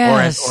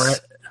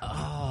 Yes.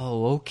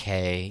 Oh,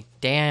 okay.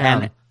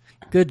 Damn.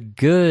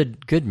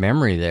 Good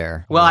memory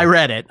there. Well, I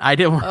read it. I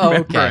didn't remember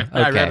it. Okay.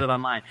 I read it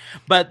online.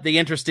 But the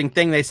interesting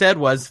thing they said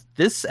was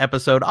this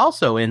episode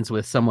also ends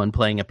with someone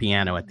playing a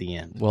piano at the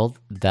end. Well,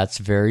 that's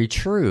very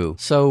true.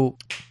 So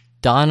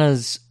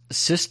Donna's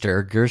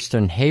sister,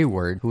 Kirsten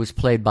Hayward, who was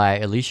played by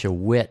Alicia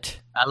Witt.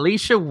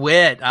 Alicia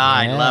Witt.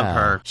 I love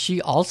her.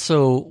 She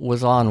also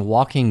was on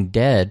Walking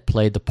Dead,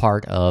 played the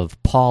part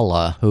of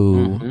Paula,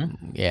 who,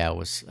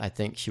 I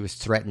think she was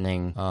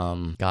threatening,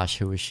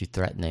 who was she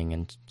threatening?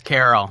 And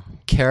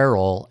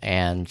Carol,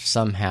 and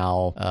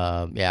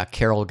somehow,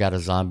 Carol got a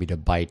zombie to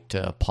bite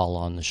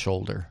Paula on the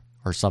shoulder.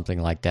 Or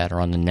something like that, or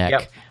on the neck.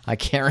 Yep. I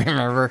can't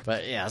remember,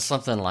 but yeah,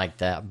 something like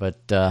that.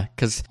 But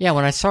because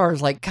when I saw her, I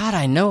was like, God,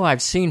 I know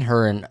I've seen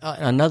her in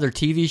another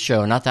TV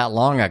show not that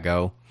long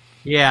ago.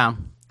 Yeah.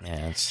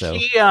 And so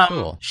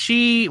cool.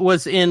 She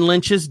was in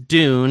Lynch's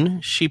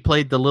Dune. She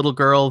played the little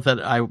girl that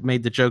I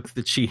made the joke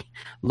that she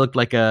looked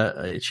like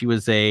she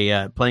was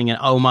playing an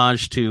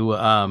homage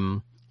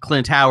to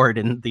Clint Howard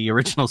in the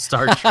original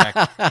Star Trek.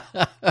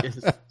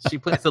 She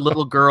plays a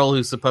little girl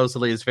who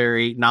supposedly is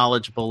very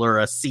knowledgeable or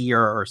a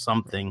seer or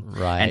something.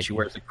 Right. And she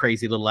wears a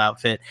crazy little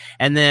outfit.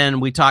 And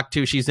then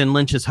she's in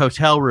Lynch's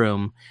hotel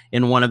room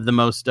in one of the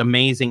most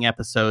amazing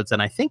episodes.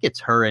 And I think it's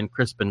her and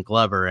Crispin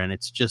Glover. And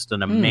it's just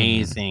an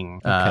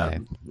amazing,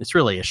 it's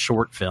really a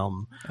short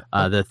film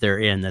that they're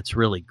in that's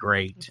really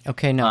great.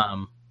 Okay,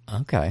 now.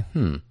 Okay.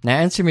 Now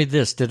answer me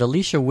this. Did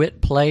Alicia Witt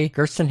play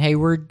Kirsten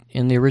Hayward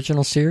in the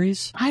original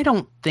series? I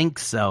don't think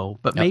so,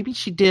 but maybe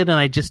she did and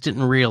I just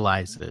didn't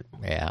realize it.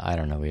 Yeah, I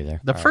don't know either.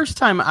 The first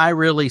time I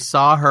really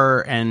saw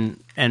her and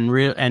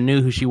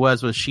knew who she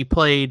was she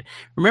played,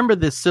 remember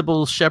the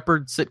Sybil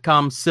Shepherd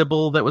sitcom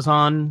Sybil that was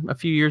on a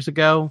few years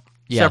ago?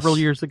 Yes. Several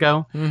years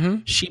ago.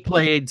 Mm-hmm. She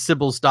played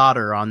Sybil's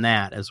daughter on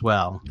that as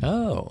well.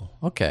 Oh,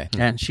 okay.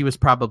 And she was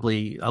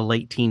probably a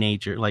late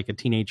teenager, like a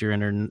teenager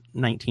in her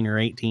 19 or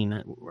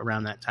 18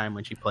 around that time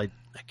when she played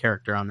a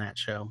character on that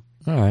show.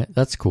 All right,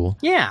 that's cool.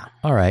 Yeah.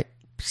 All right.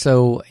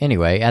 So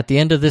anyway, at the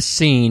end of this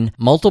scene,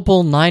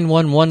 multiple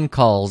 911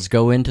 calls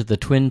go into the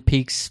Twin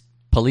Peaks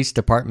Police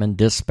Department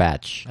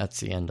dispatch. That's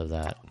the end of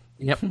that.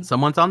 Yep,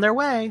 someone's on their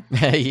way.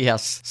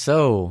 Yes.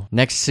 So,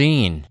 next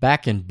scene.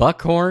 Back in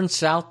Buckhorn,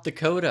 South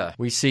Dakota,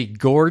 we see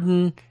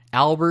Gordon,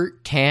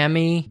 Albert,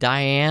 Tammy,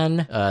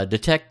 Diane,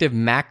 Detective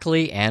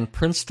Mackley, and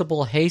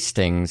Principal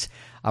Hastings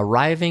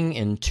arriving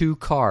in two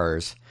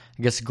cars.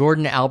 I guess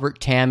Gordon, Albert,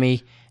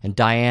 Tammy, and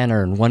Diane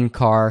are in one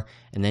car,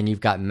 and then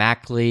you've got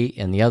Mackley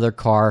in the other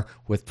car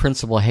with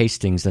Principal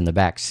Hastings in the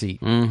back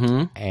seat.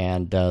 Mm-hmm.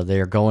 And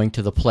they're going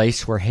to the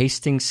place where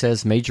Hastings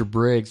says Major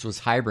Briggs was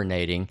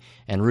hibernating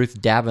and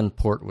Ruth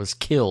Davenport was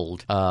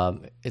killed.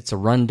 It's a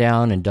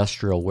rundown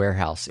industrial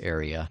warehouse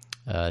area.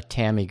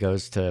 Tammy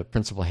goes to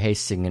Principal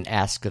Hastings and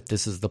asks if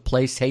this is the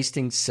place.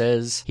 Hastings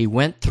says he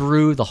went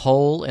through the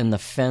hole in the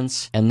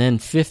fence and then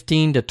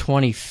 15 to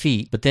 20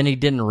 feet, but then he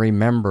didn't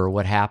remember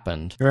what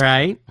happened.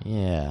 Right.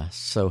 Yeah,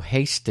 so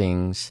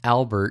Hastings,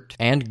 Albert,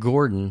 and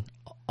Gordon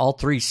all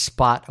three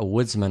spot a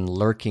woodsman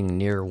lurking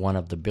near one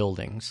of the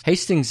buildings.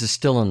 Hastings is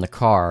still in the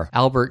car.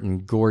 Albert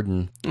and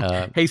Gordon...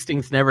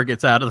 Hastings never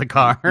gets out of the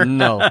car.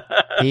 No,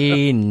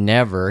 he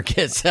never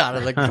gets out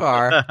of the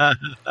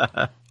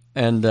car.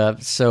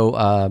 And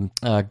so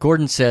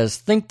Gordon says,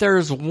 think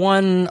there's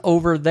one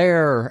over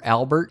there,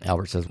 Albert.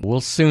 Albert says,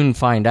 we'll soon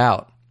find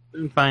out.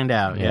 Soon find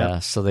out, yeah.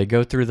 So they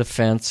go through the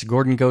fence.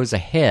 Gordon goes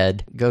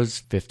ahead, goes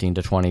 15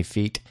 to 20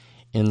 feet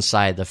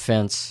inside the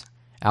fence.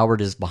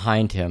 Albert is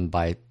behind him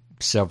by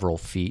several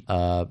feet.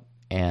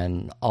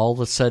 and all of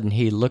a sudden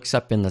he looks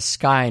up in the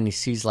sky and he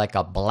sees like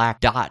a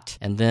black dot,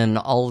 and then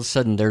all of a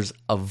sudden there's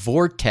a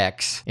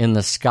vortex in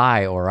the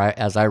sky, or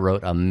as I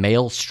wrote, a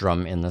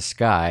maelstrom in the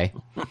sky.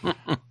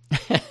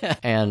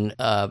 And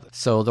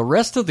so the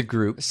rest of the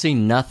group see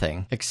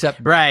nothing,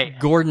 except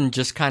Gordon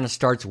just kind of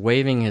starts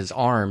waving his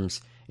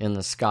arms in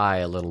the sky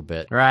a little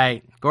bit.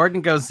 Right.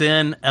 Gordon goes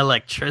in,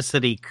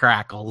 electricity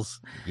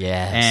crackles.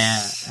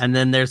 Yes. And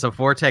then there's a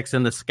vortex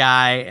in the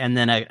sky, and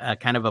then a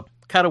kind of a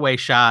cutaway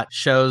shot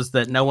shows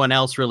that no one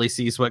else really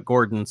sees what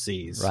Gordon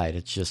sees. Right.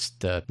 It's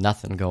just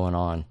nothing going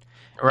on.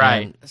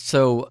 Right. And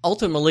so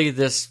ultimately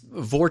this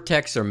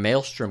vortex or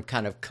maelstrom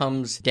kind of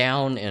comes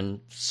down and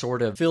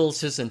sort of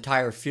fills his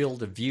entire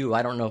field of view.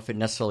 I don't know if it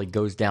necessarily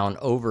goes down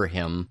over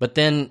him, but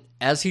then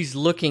as he's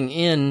looking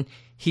in,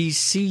 he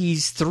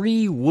sees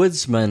 3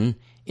 woodsmen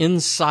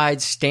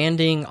inside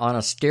standing on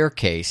a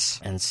staircase.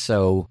 And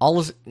so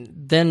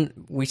then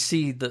we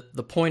see the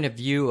point of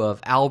view of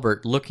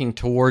Albert looking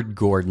toward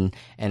Gordon,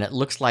 and it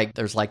looks like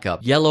there's like a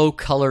yellow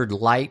colored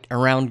light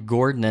around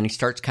Gordon, and he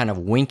starts kind of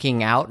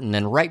winking out, and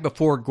then right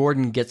before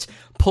Gordon gets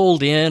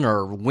pulled in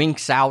or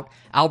winks out,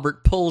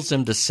 Albert pulls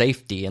him to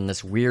safety in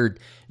this weird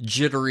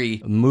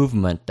jittery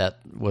movement that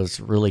was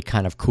really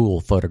kind of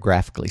cool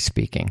photographically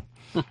speaking.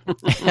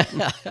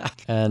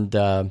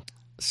 And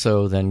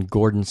so then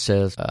Gordon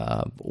says,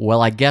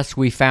 well, I guess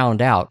we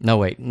found out. No,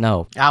 wait,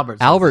 no.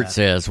 Albert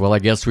says, well, I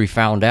guess we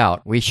found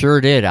out. We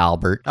sure did,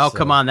 Albert. Oh, so,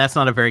 come on. That's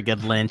not a very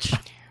good Lynch.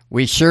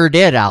 We sure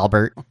did,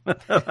 Albert.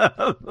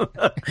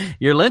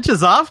 Your Lynch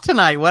is off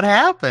tonight. What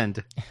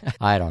happened?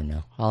 I don't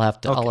know. I'll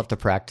have to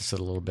practice it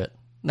a little bit.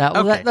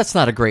 Now, that's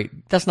not a great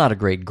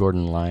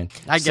Gordon line.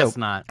 I guess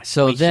not.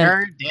 So we then,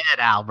 sure did,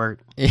 Albert.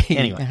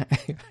 Anyway.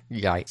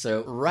 Yeah.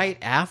 So right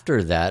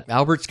after that,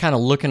 Albert's kind of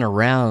looking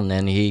around,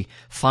 and he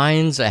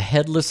finds a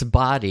headless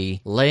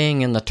body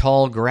laying in the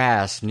tall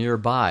grass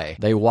nearby.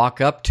 They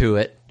walk up to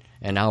it,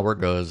 and Albert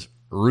goes,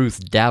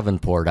 Ruth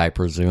Davenport, I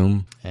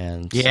presume.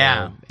 And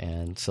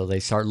so they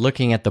start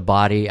looking at the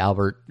body.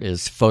 Albert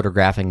is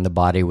photographing the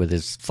body with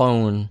his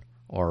phone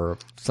or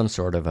some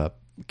sort of a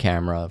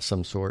camera of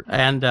some sort.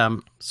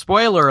 And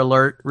spoiler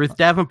alert, Ruth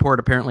Davenport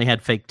apparently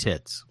had fake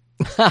tits.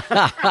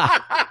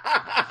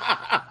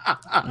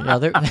 Yeah,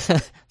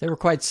 they were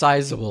quite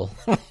sizable.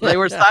 They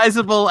were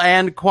sizable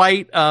and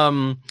quite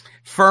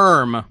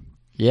firm.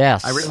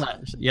 Yes. I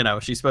realized,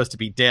 she's supposed to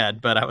be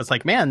dead, but I was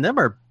like, man, them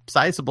are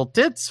sizable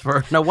tits.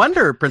 For no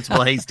wonder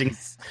Principal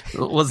Hastings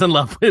was in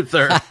love with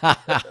her.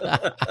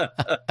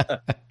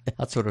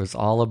 That's what it was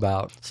all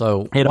about.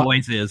 So it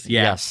always is.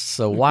 Yeah. Yes.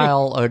 So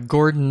while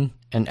Gordon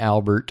and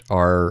Albert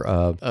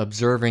are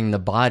observing the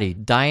body,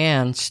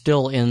 Diane,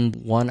 still in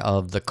one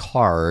of the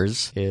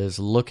cars, is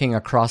looking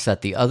across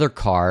at the other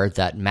car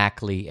that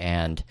Mackley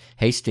and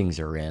Hastings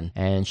are in,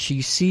 and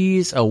she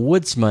sees a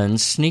woodsman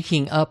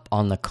sneaking up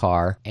on the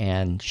car,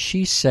 and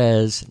she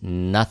says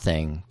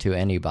nothing to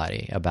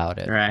anybody about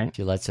it. Right.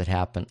 She lets it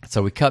happen.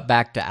 So we cut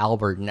back to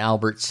Albert, and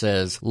Albert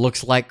says,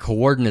 looks like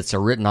coordinates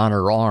are written on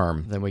her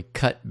arm. Then we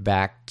cut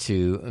back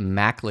to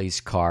Mackley's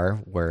car,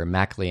 where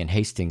Mackley and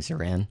Hastings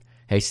are in.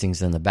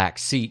 Hastings in the back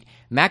seat.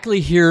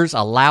 Mackley hears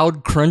a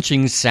loud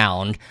crunching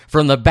sound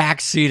from the back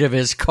seat of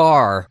his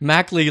car.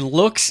 Mackley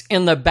looks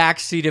in the back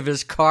seat of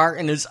his car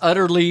and is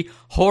utterly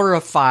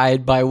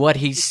horrified by what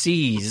he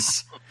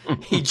sees.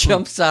 He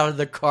jumps out of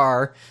the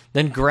car,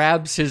 then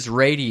grabs his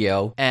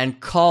radio and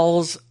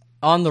calls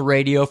on the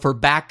radio for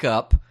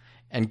backup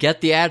and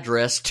get the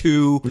address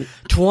to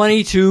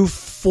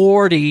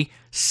 2240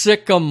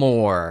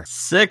 Sycamore.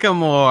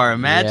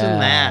 Imagine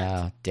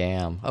that.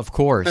 Damn. Of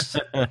course.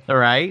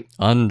 Right?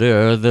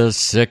 Under the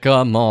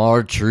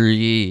sycamore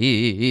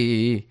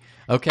tree.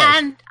 Okay.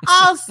 And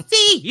I'll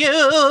see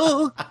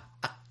you.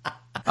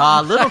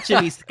 Little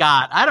Jimmy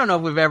Scott. I don't know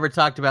if we've ever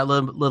talked about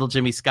little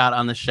Jimmy Scott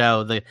on the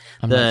show.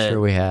 I'm not sure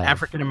we have.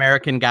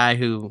 African-American guy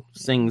who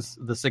sings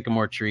the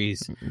Sycamore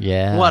Trees.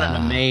 Yeah. What an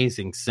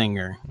amazing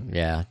singer.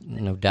 Yeah,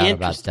 no doubt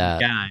about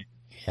that. Guy.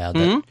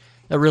 Yeah,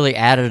 that really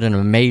added an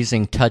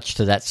amazing touch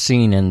to that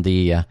scene in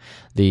the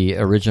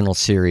original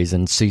series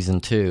in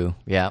season 2.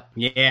 Yeah.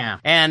 Yeah.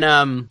 And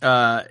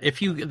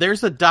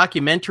there's a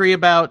documentary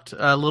about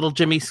little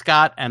Jimmy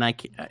Scott, and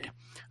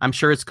I'm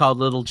sure it's called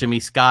Little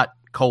Jimmy Scott :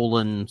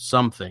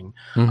 something.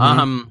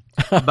 Mm-hmm.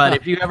 But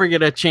if you ever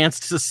get a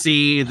chance to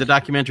see the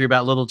documentary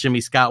about little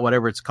Jimmy Scott,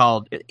 whatever it's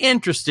called, an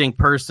interesting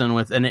person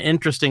with an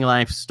interesting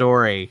life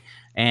story.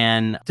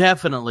 And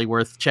definitely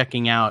worth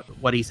checking out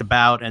what he's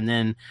about. And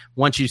then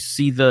once you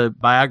see the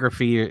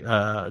biography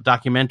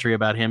documentary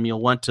about him, you'll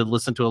want to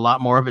listen to a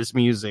lot more of his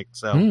music.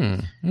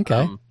 So,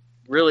 okay.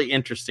 Really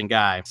interesting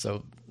guy.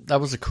 So that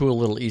was a cool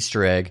little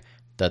Easter egg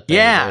that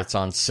it's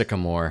on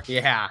Sycamore.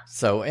 Yeah.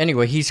 So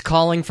anyway, he's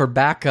calling for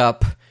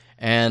backup,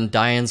 and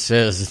Diane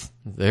says,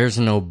 there's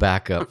no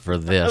backup for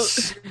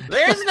this.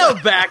 There's no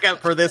backup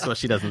for this. Well,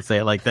 she doesn't say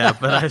it like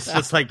that, but I was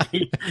just like,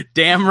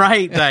 damn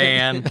right,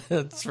 Diane.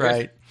 That's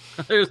right.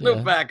 There's no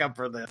backup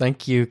for this.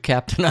 Thank you,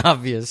 Captain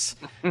Obvious.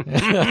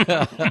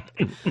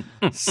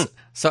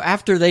 So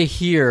after they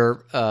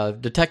hear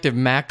Detective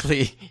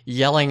Mackley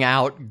yelling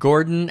out,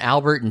 Gordon,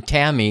 Albert, and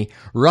Tammy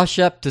rush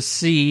up to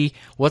see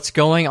what's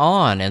going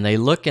on, and they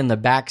look in the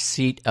back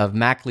seat of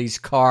Mackley's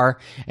car,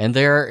 and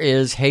there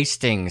is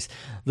Hastings.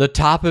 The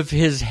top of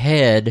his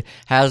head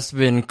has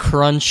been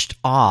crunched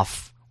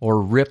off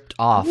or ripped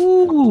off.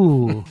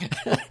 Ooh.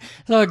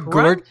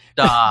 Crunched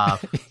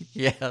off.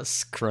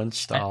 Yes,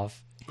 crunched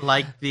off.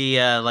 Like the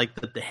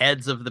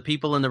heads of the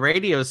people in the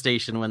radio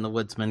station when the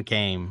woodsman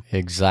came.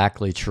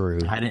 Exactly true.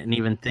 I didn't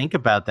even think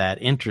about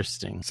that.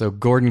 Interesting. So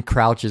Gordon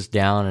crouches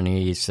down and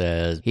he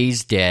says,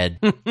 he's dead.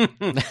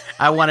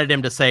 I wanted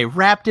him to say,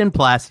 wrapped in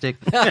plastic.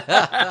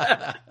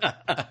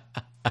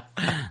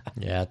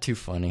 Yeah, too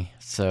funny.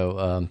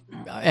 So,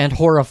 and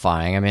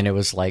horrifying. I mean, it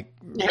was like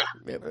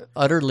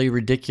utterly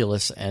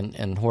ridiculous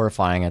and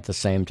horrifying at the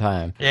same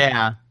time.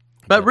 Yeah.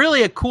 But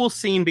really a cool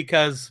scene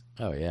because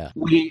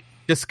we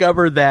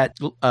discover that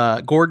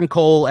Gordon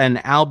Cole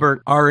and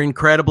Albert are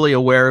incredibly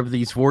aware of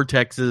these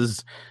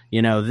vortexes.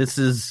 You know, this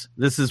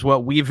is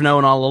what we've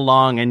known all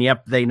along, and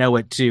yep, they know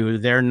it too.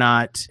 They're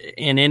not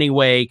in any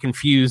way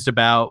confused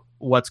about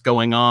what's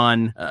going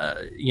on.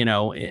 You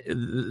know,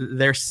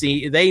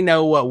 they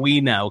know what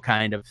we know,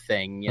 kind of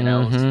thing. You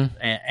know,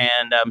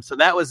 and so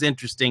that was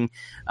interesting.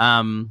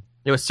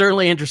 It was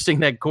certainly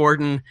interesting that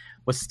Gordon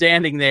was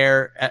standing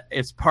there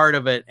as part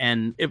of it,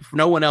 and if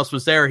no one else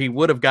was there, he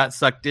would have got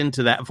sucked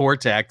into that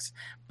vortex,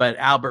 but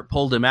Albert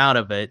pulled him out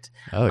of it.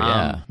 Oh,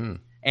 yeah.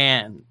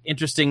 And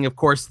interesting, of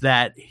course,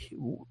 that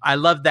I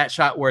loved that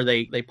shot where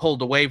they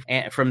pulled away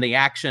from the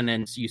action,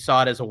 and you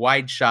saw it as a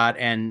wide shot,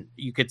 and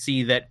you could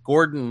see that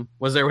Gordon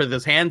was there with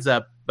his hands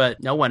up,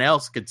 but no one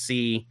else could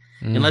see,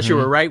 unless you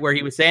were right where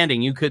he was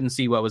standing, you couldn't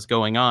see what was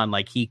going on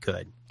like he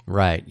could.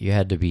 Right. You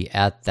had to be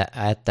at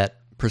that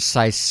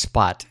precise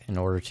spot in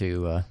order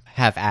to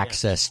have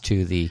access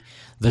to the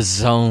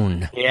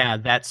zone. Yeah,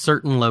 that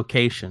certain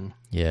location.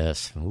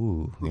 Yes.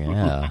 Ooh,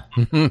 yeah.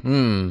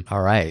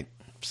 All right.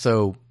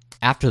 So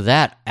after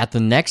that, at the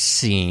next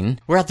scene,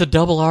 we're at the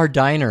Double R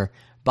Diner.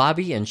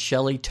 Bobby and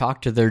Shelley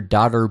talk to their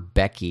daughter,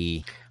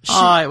 Becky.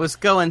 It was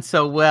going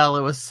so well.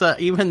 It was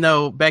even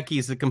though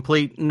Becky's a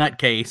complete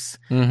nutcase.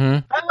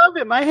 I love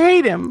him. I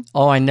hate him.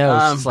 Oh, I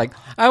know. She's like,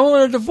 I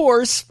want a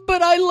divorce,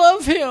 but I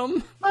love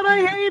him. But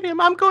I hate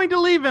him. I'm going to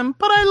leave him,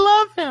 but I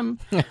love him.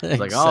 It's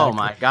like, oh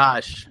my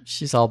gosh.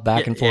 She's all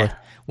back and forth. Yeah.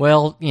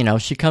 Well, you know,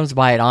 she comes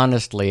by it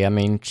honestly. I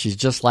mean, she's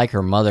just like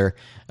her mother,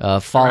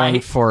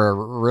 falling for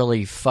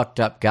really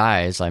fucked up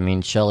guys. I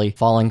mean, Shelley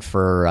falling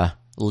for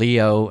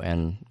Leo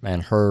and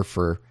her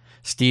for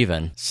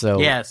Steven. So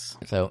yes.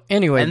 So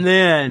anyway, and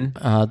then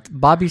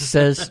Bobby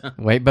says,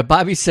 but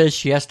Bobby says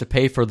she has to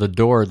pay for the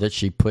door that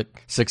she put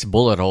 6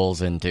 bullet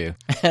holes into,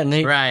 and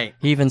he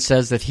even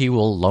says that he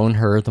will loan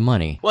her the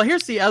money. Well,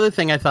 here's the other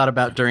thing I thought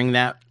about during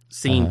that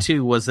scene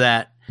too was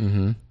that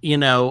you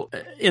know,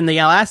 in the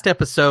last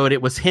episode,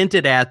 it was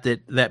hinted at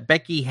that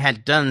Becky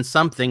had done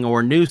something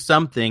or knew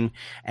something,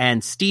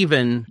 and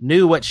Steven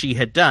knew what she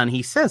had done.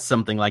 He says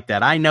something like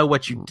that. I know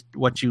what you.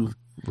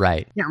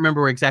 Right. I can't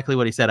remember exactly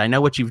what he said. I know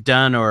what you've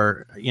done,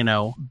 or, you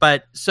know,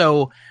 but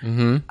so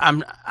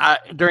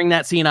during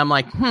that scene, I'm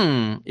like,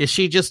 is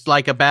she just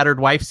like a battered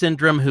wife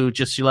syndrome who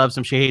just, she loves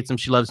him, she hates him,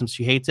 she loves him,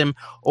 she hates him?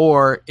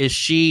 Or is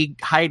she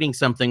hiding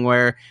something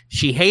where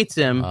she hates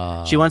him,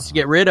 she wants to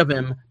get rid of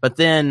him, but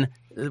then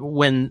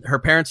when her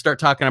parents start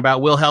talking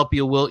about, we'll help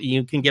you,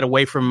 you can get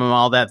away from him,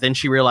 all that, then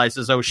she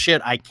realizes, oh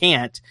shit, I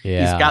can't.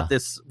 Yeah. He's got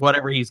this,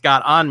 whatever he's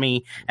got on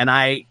me, and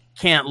I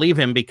can't leave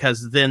him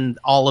because then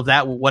all of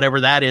that,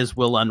 whatever that is,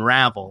 will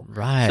unravel.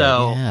 Right.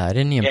 So, yeah, I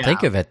didn't even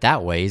think of it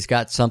that way. He's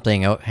got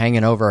something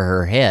hanging over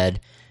her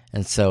head,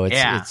 and so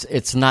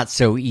it's not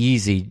so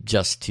easy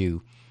just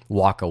to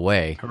walk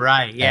away.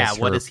 Right. Yeah.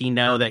 What does he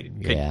know that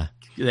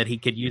that he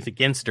could use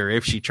against her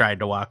if she tried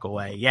to walk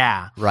away?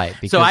 Yeah. Right.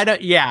 Because, so I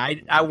don't. Yeah.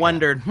 I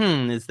wondered.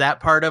 Is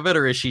that part of it,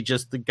 or is she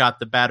just got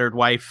the battered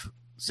wife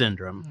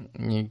syndrome?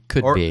 It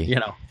could be. You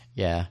know.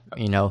 Yeah.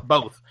 You know.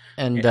 Both.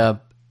 And.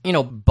 You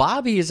know,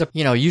 Bobby is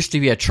used to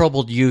be a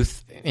troubled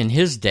youth in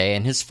his day,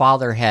 and his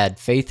father had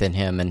faith in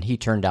him, and he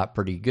turned out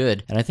pretty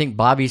good. And I think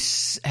Bobby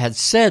had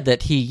said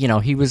that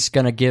he was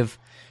going to give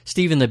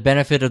Steven the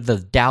benefit of the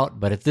doubt,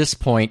 but at this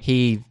point,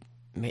 he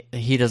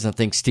doesn't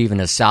think Steven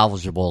is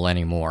salvageable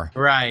anymore.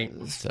 Right.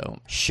 So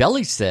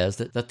Shelley says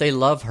that they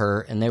love her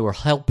and they will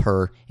help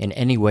her in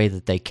any way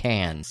that they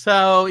can.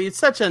 So it's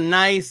such a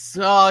nice,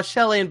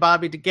 Shelley and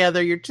Bobby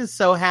together. You're just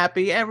so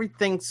happy.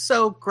 Everything's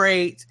so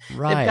great.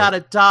 Right. They've got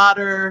a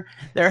daughter.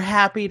 They're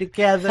happy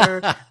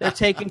together. They're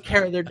taking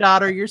care of their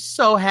daughter. You're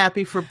so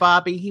happy for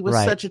Bobby. He was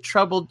such a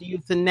troubled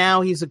youth, and now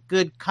he's a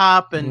good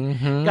cop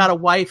and got a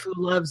wife who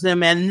loves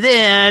him. And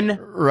then...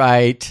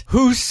 Right.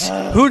 Who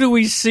do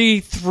we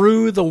see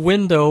through the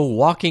window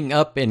walking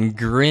up and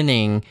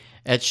grinning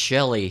at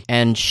Shelley?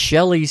 And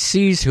Shelley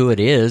sees who it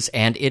is,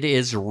 and it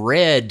is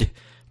Red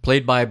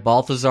played by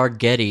Balthazar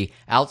Getty,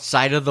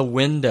 outside of the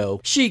window.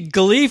 She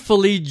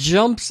gleefully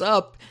jumps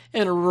up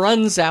and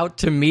runs out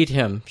to meet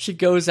him. She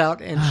goes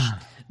out and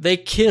they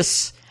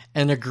kiss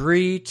and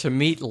agree to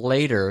meet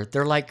later.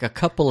 They're like a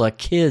couple of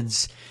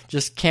kids,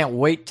 just can't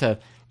wait to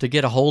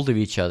get a hold of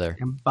each other.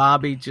 And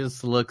Bobby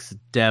just looks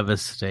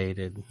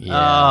devastated. Yeah.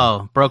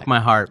 Oh, broke my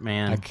heart,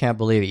 man. I can't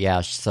believe it.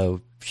 Yeah,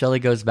 so Shelley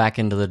goes back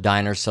into the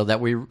diner so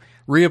that we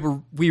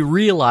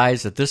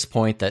realize at this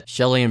point that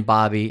Shelley and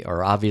Bobby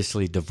are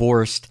obviously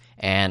divorced,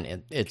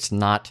 and it's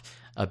not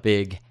a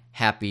big,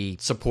 happy,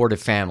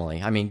 supportive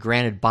family. I mean,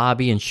 granted,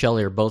 Bobby and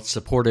Shelley are both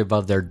supportive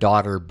of their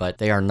daughter, but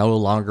they are no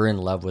longer in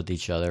love with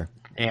each other.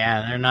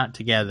 Yeah, they're not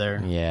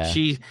together. Yeah.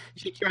 She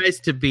tries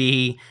to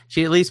be,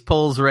 she at least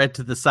pulls Red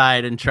to the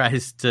side and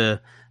tries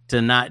to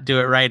not do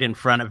it right in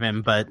front of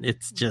him, but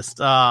it's just,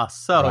 so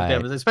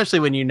devastating, especially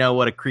when you know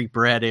what a creep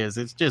Red is.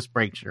 It just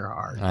breaks your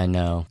heart. I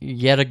know.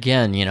 Yet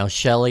again,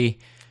 Shelley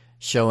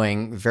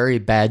showing very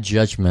bad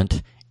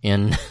judgment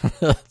in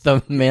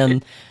the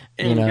men.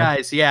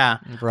 Guys, yeah.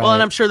 Right. Well,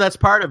 and I'm sure that's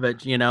part of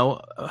it,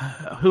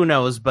 who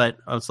knows, but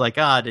I was like,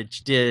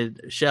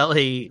 did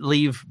Shelley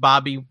leave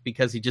Bobby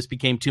because he just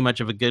became too much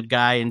of a good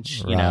guy? And,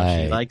 she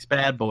likes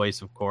bad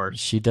boys, of course.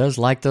 She does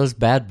like those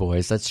bad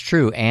boys. That's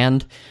true.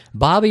 And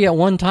Bobby at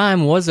one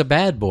time was a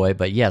bad boy,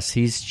 but yes,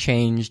 he's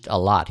changed a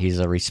lot. He's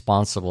a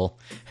responsible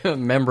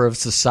member of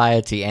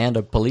society and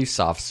a police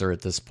officer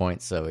at this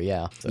point. So,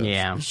 yeah.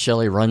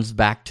 Shelley runs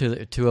back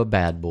to a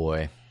bad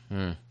boy.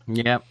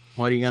 Yep.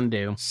 What are you going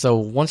to do? So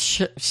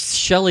once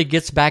Shelley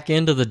gets back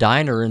into the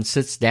diner and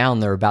sits down,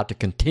 they're about to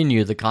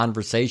continue the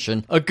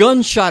conversation. A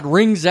gunshot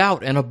rings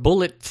out and a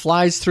bullet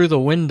flies through the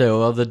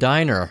window of the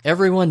diner.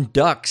 Everyone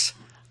ducks.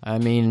 I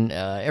mean,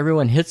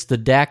 everyone hits the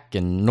deck,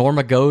 and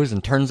Norma goes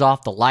and turns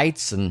off the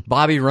lights, and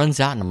Bobby runs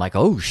out, and I'm like,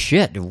 oh,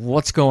 shit,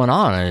 what's going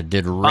on?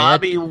 Did Red...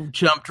 Bobby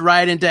jumped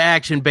right into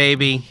action,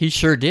 baby. He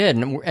sure did,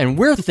 and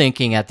we're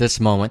thinking at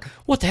this moment,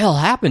 what the hell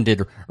happened?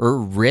 Did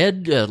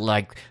Red,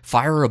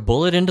 fire a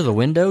bullet into the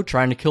window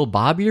trying to kill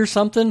Bobby or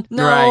something?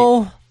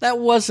 No, that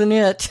wasn't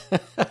it.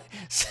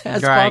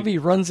 As Bobby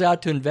runs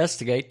out to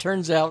investigate,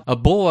 turns out a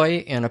boy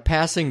in a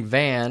passing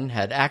van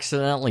had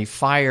accidentally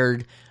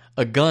fired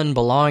a gun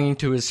belonging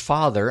to his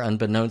father,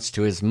 unbeknownst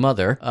to his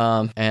mother.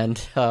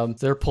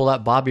 They're pulled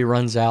out. Bobby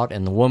runs out,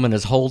 and the woman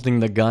is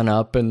holding the gun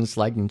up, and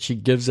and she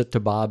gives it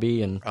to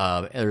Bobby, and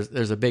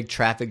there's a big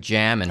traffic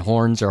jam, and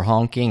horns are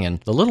honking,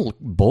 and the little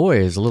boy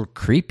is a little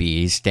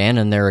creepy. He's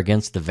standing there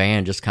against the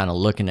van, just kind of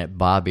looking at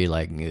Bobby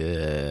like,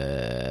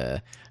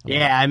 ugh.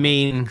 Yeah, I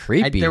mean,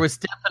 creepy. There was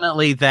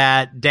definitely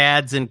that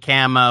dad's in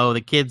camo,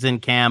 the kids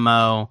in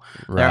camo.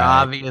 Right. They're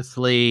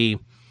obviously...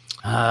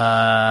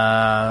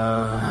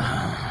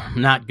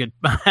 not good.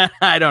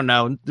 I don't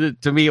know.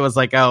 To me, it was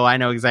like, I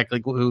know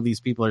exactly who these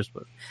people are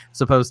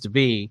supposed to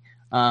be.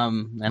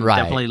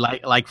 Definitely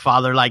like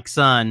father, like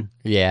son.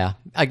 Yeah,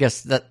 I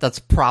guess that's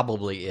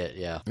probably it.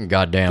 Yeah,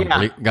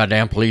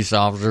 goddamn police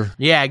officer.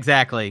 Yeah,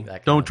 exactly.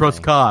 Don't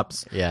trust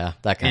cops. Yeah,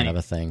 that kind of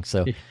a thing.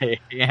 So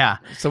yeah.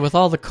 So with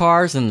all the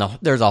cars and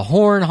there's a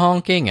horn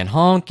honking and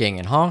honking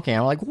and honking.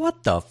 I'm like,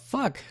 what the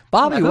fuck,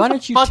 Bobby? Why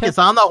don't you? Fuck is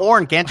on the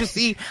horn? Can't you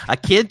see a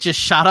kid just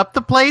shot up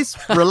the place?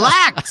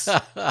 Relax.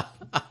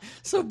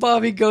 So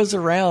Bobby goes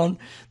around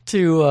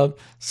to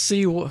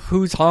see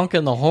who's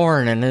honking the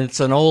horn, and it's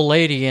an old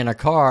lady in a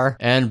car,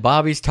 and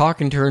Bobby's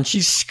talking to her, and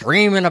she's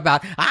screaming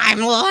about,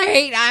 I'm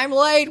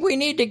late, we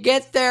need to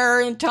get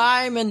there in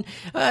time, and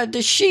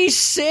she's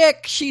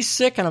sick,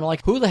 and I'm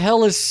like, who the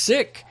hell is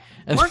sick?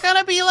 And we're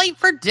gonna be late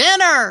for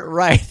dinner.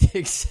 Right,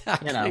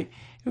 exactly.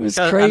 It was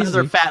crazy.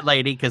 Another fat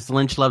lady, because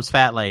Lynch loves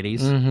fat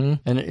ladies. Mm-hmm.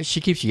 And she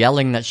keeps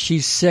yelling that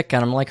she's sick,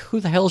 and I'm like, who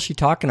the hell is she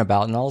talking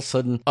about? And all of a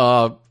sudden,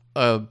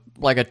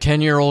 like a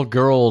 10-year-old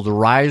girl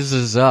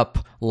rises up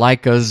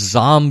like a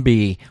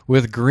zombie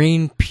with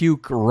green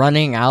puke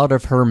running out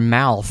of her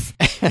mouth.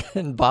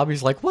 And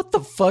Bobby's like, what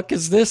the fuck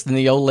is this? And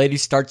the old lady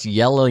starts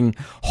yelling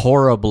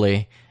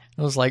horribly.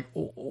 I was like,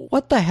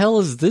 what the hell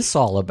is this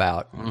all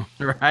about?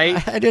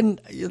 Right?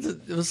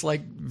 It was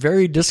like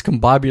very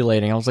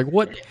discombobulating. I was like,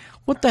 what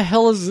the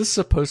hell is this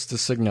supposed to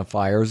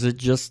signify? Or is it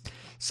just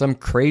some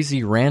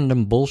crazy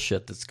random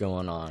bullshit that's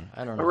going on?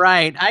 I don't know.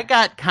 Right. I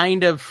got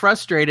kind of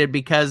frustrated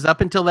because up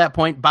until that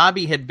point,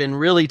 Bobby had been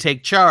really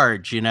take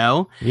charge,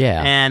 Yeah.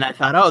 And I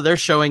thought, they're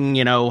showing,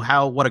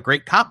 what a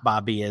great cop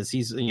Bobby is.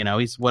 He's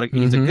he's a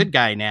good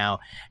guy now.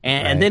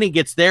 And then he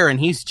gets there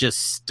and he's just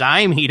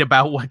stymied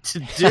about what to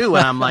do.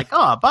 And I'm like,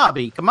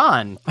 Bobby, come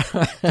on,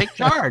 take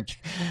charge.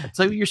 That's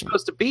who you're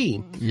supposed to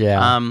be.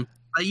 Yeah.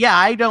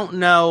 I don't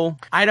know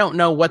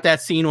what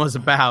that scene was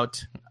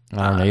about.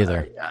 I don't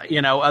either.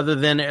 Other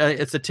than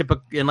it's a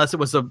typical, unless it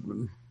was a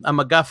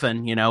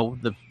MacGuffin,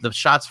 the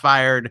shots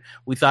fired.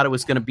 We thought it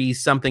was going to be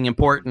something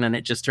important, and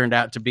it just turned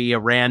out to be a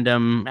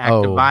random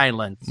act of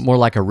violence. More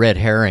like a red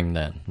herring,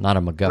 then, not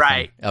a MacGuffin.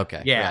 Right.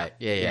 Okay. Yeah. Right.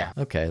 Yeah.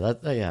 Okay.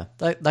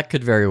 That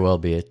could very well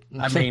be it.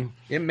 I mean,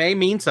 it may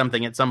mean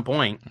something at some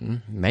point.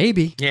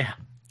 Maybe. Yeah.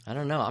 I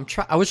don't know.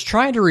 I was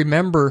trying to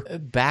remember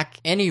back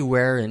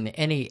anywhere in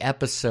any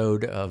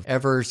episode of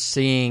ever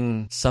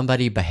seeing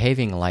somebody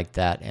behaving like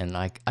that, and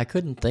I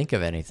couldn't think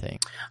of anything.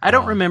 I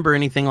don't remember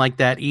anything like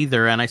that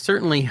either, and I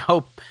certainly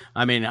hope.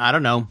 I mean, I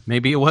don't know.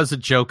 Maybe it was a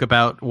joke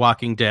about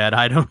Walking Dead.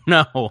 I don't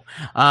know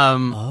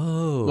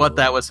what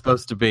that was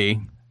supposed to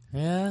be.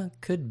 Yeah,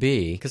 could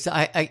be.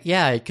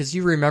 Because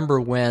you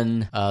remember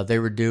when they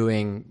were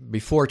doing,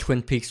 before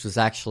Twin Peaks was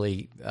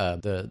actually,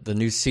 the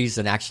new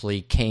season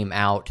actually came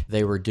out,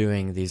 they were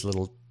doing these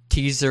little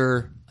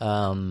teaser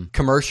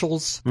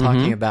commercials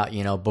talking about,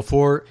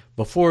 before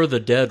the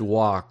dead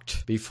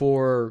walked,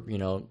 before,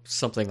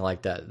 something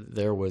like that.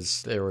 There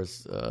was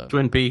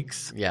Twin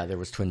Peaks. Yeah, there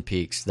was Twin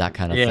Peaks, that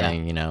kind of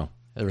thing,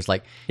 There was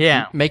like,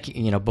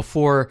 making,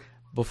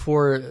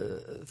 before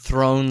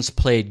Thrones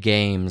played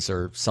games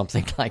or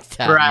something like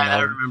that. Right,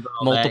 I remember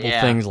all multiple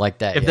that, things like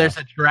that. If there's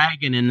a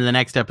dragon in the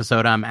next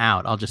episode, I'm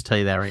out. I'll just tell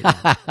you that right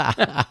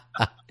now.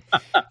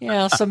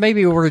 Yeah, so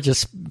maybe we're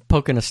just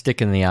poking a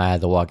stick in the eye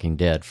of The Walking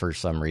Dead for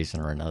some reason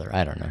or another.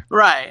 I don't know.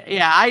 Right.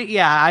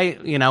 I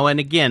and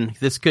again,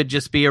 this could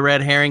just be a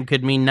red herring,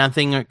 could mean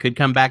nothing, or it could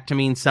come back to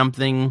mean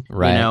something.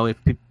 Right.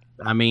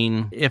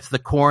 If the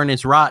corn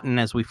is rotten,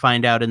 as we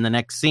find out in the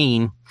next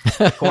scene,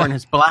 the corn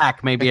is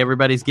black, maybe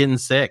everybody's getting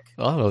sick.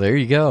 Oh, there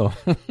you go.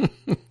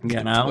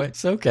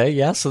 It's okay.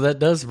 Yeah, so that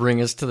does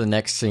bring us to the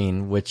next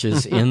scene, which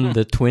is in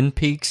the Twin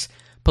Peaks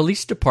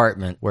Police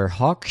Department, where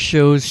Hawk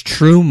shows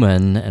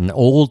Truman an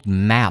old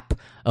map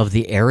of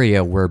the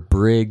area where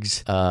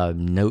Briggs'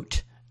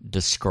 note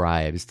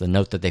describes, the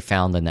note that they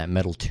found in that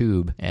metal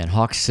tube. And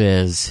Hawk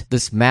says,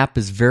 "This map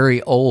is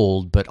very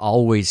old, but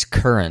always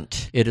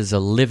current. It is a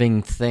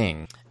living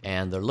thing."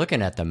 And they're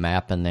looking at the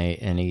map, and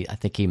I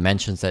think he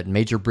mentions that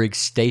Major Briggs'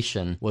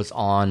 station was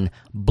on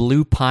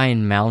Blue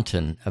Pine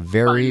Mountain, a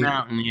very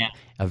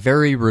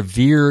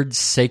revered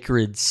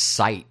sacred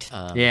site.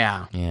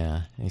 Yeah.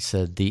 He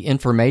said the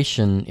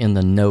information in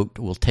the note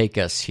will take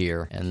us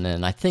here. And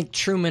then I think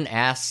Truman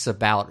asks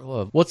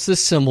about, what's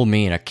this symbol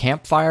mean? A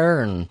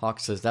campfire? And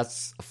Hawk says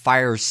that's a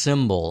fire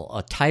symbol,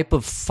 a type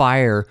of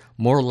fire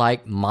more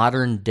like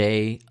modern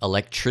day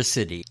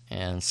electricity.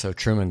 And so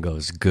Truman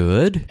goes,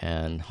 good.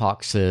 And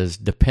Hawk says,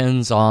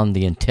 depends on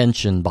the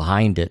intention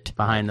behind it.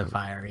 Behind the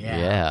fire,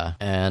 Yeah.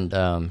 And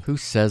who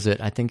says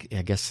it? I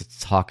guess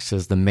it's Hawk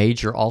says, the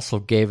Major also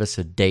gave us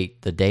a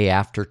date, the day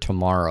after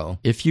tomorrow.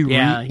 If you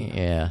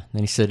Then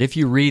he said, if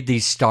you read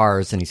these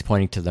stars, and he's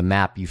pointing to the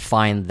map, you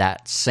find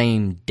that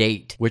same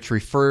date, which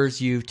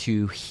refers you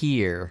to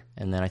here.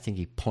 And then I think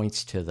he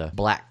points to the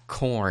black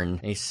corn.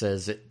 And he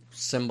says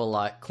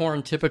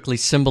corn typically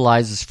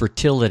symbolizes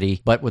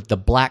fertility, but with the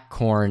black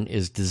corn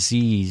is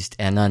diseased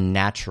and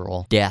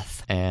unnatural,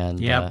 death.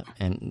 And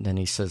and then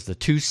he says the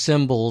two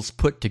symbols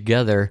put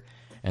together,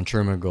 and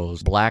Truman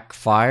goes, black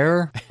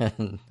fire,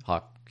 and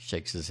Hawk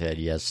shakes his head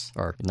yes,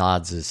 or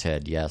nods his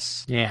head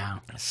yes. Yeah.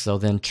 So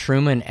then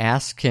Truman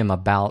asks him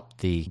about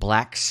the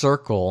black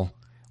circle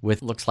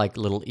with looks like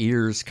little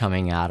ears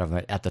coming out of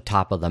it at the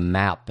top of the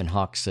map. And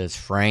Hawk says,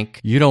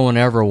 Frank, you don't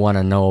ever want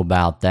to know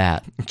about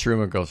that.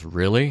 Truman goes,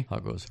 really?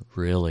 Hawk goes,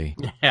 really?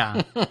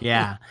 Yeah.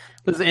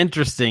 It was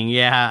interesting,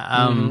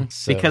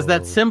 because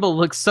that symbol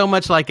looks so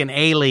much like an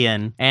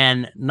alien,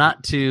 and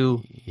not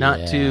to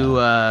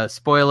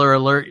spoiler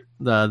alert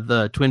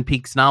the Twin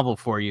Peaks novel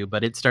for you,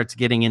 but it starts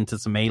getting into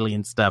some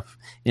alien stuff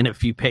in a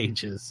few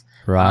pages.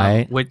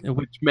 Right.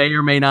 Which may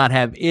or may not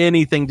have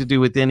anything to do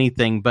with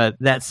anything, but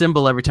that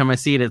symbol, every time I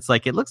see it, it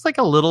looks like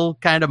a little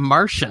kind of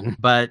Martian,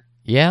 but...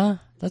 Yeah,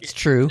 that's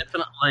true.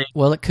 Definitely.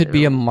 Well, it could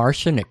be a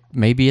Martian.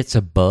 Maybe it's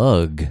a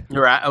bug.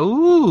 Right.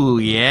 Ooh,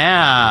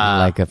 yeah.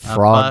 Like a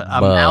frog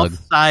bug. A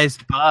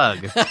mouth-sized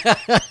bug.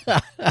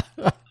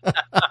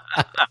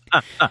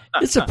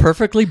 It's a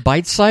perfectly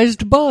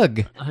bite-sized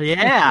bug.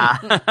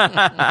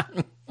 Yeah.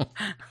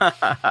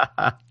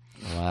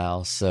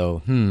 Wow,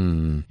 so,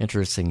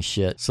 interesting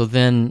shit. So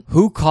then,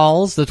 who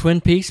calls the Twin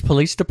Peaks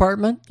Police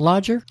Department,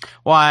 Lodger?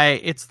 Why,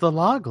 it's the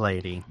log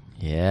lady.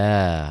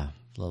 Yeah,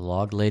 the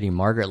log lady,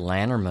 Margaret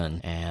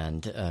Lannerman.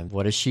 And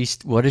what does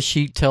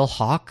she tell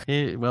Hawk?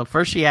 Well,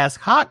 first she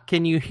asks, Hawk,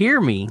 can you hear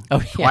me?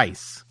 Oh,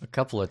 twice. A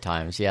couple of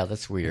times. Yeah,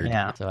 that's weird.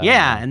 Yeah, so,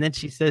 and then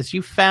she says,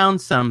 you found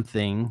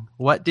something.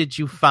 What did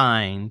you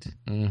find?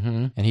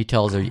 Mm-hmm. And he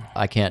tells her,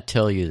 I can't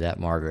tell you that,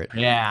 Margaret.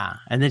 Yeah,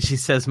 and then she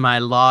says, my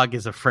log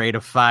is afraid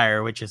of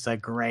fire, which is a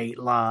great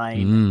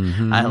line.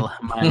 Mm-hmm.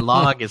 My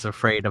log is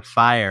afraid of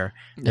fire.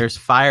 There's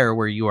fire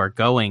where you are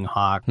going,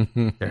 Hawk.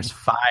 There's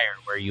fire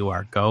where you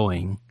are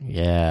going.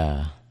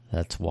 Yeah.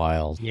 That's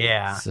wild.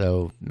 Yeah.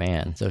 So,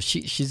 man. So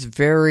she's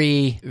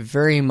very,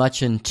 very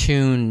much in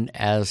tune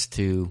as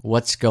to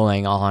what's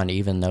going on,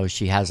 even though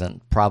she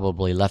hasn't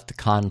probably left the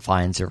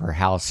confines of her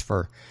house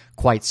for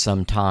quite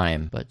some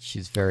time. But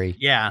she's very...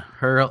 Yeah,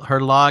 her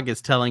log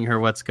is telling her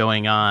what's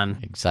going on.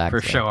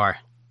 Exactly. For sure.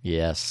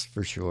 Yes,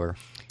 for sure.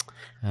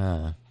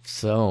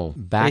 So,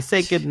 back... They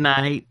say good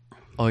night.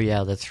 Oh,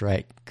 yeah, that's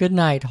right. Good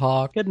night,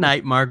 Hawk. Good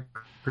night, Margaret.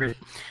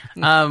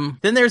 Then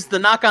there's the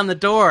knock on the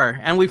door,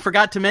 and we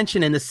forgot to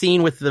mention in the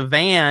scene with the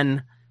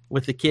van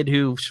with the kid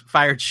who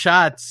fired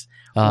shots.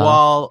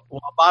 While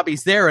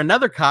Bobby's there,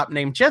 another cop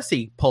named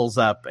Jesse pulls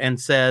up and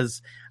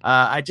says,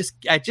 I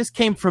just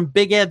came from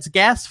Big Ed's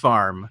gas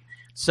farm.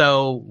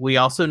 So we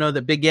also know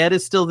that Big Ed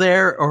is still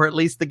there, or at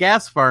least the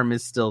gas farm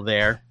is still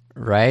there.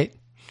 Right.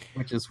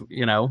 Which is,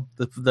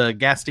 the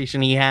gas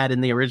station he had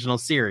in the original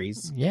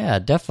series. Yeah,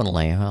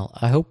 definitely. Well,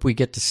 I hope we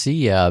get to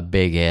see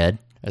Big Ed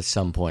at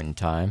some point in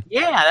time.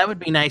 Yeah, that would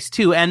be nice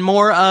too. And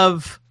more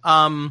of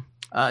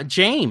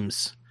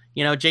James.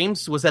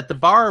 James was at the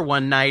bar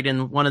one night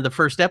in one of the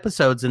first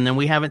episodes, and then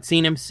we haven't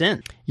seen him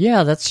since.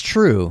 Yeah, that's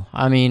true.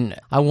 I mean,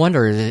 I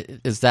wonder,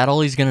 is that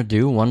all he's going to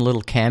do? One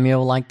little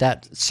cameo like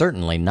that?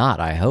 Certainly not,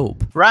 I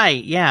hope.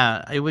 Right,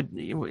 yeah.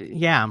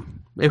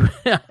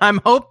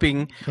 I'm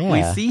hoping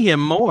we see him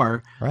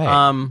more.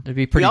 Right. It'd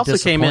be pretty He also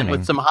came in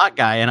with some hot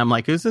guy, and I'm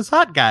like, who's this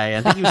hot guy?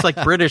 I think he was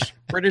like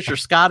British or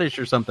Scottish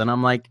or something.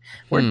 I'm like,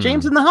 where'd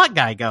James and the hot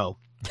guy go?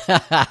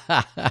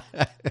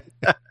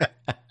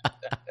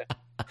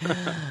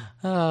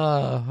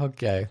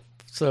 Okay.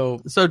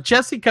 So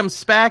Jesse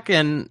comes back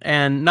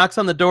and knocks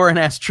on the door and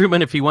asks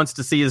Truman if he wants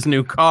to see his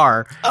new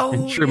car.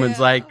 And Truman's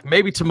like,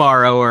 maybe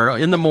tomorrow or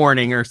in the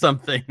morning or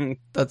something.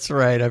 That's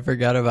right. I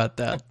forgot about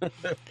that.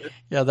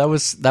 Yeah, that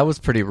was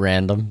pretty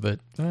random, but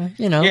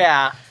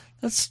Yeah.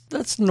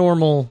 That's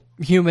normal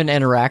human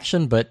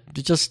interaction, but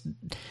it just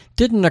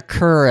didn't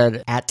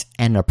occur at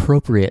an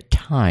appropriate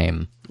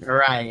time.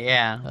 Right,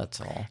 yeah. That's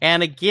all.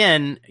 And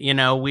again,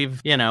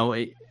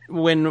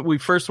 when we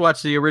first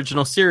watched the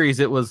original series,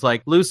 it was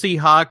like Lucy,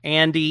 Hawk,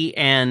 Andy,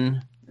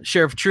 and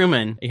Sheriff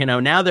Truman.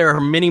 Now there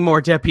are many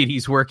more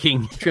deputies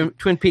working.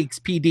 Twin Peaks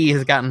PD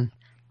has gotten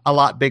a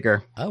lot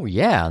bigger. Oh,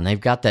 yeah, and they've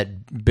got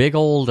that big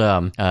old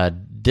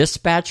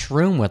dispatch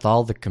room with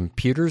all the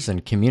computers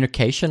and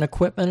communication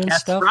equipment and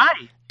stuff. That's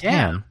right. Yeah.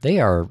 Damn, they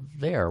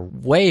are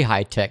way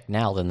high-tech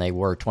now than they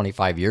were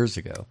 25 years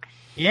ago.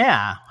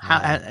 Yeah.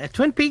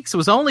 Twin Peaks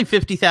was only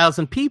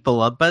 50,000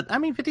 people, but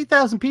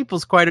 50,000 people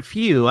is quite a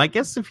few. I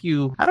guess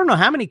I don't know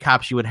how many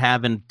cops you would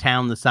have in a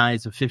town the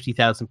size of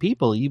 50,000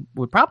 people. You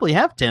would probably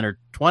have 10 or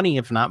 20,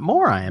 if not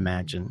more, I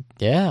imagine.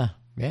 Yeah.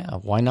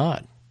 Why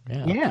not?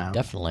 Yeah,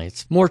 definitely.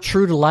 It's more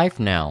true to life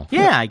now.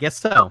 Yeah, I guess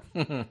so.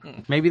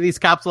 Maybe these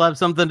cops will have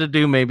something to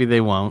do. Maybe they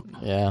won't.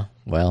 Yeah.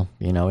 Well,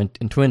 in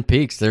Twin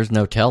Peaks, there's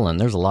no telling.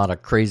 There's a lot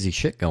of crazy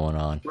shit going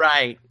on.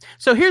 Right.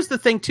 So here's the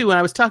thing, too. And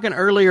I was talking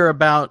earlier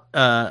about,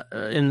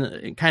 in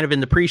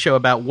the pre-show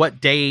about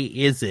what day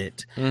is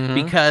it? Mm-hmm.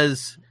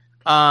 Because,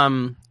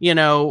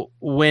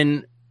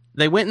 when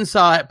they went and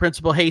saw at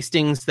Principal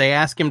Hastings, they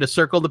asked him to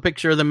circle the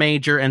picture of the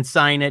major and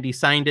sign it. He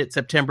signed it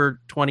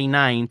September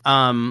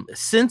 29th.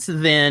 Since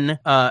then,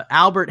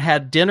 Albert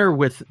had dinner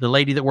with the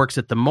lady that works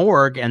at the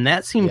morgue, and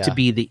that seemed to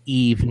be the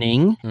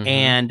evening. Mm-hmm.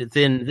 And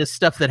then this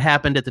stuff that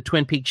happened at the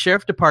Twin Peaks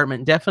Sheriff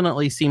Department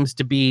definitely seems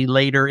to be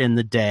later in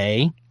the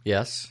day.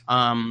 Yes.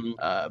 And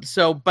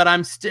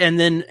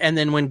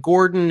then when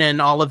Gordon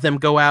and all of them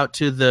go out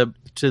to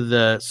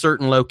the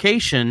certain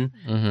location,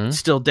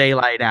 still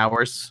daylight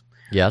hours.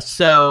 Yes.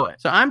 So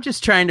I'm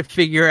just trying to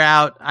figure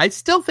out. I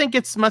still think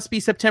it must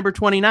be September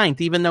 29th,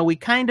 even though we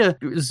kind of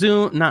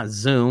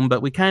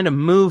but we kind of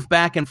move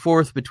back and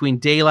forth between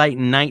daylight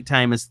and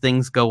nighttime as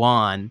things go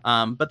on.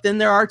 But then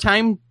there are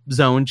time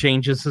zone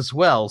changes as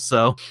well.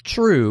 So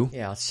true.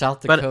 Yeah.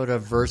 South Dakota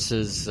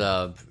versus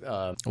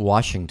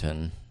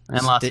Washington.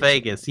 And Las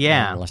Vegas.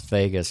 Yeah. Las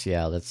Vegas.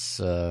 Yeah. That's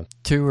 2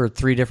 or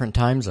 3 different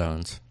time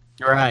zones.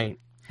 Right.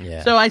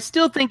 Yeah. So I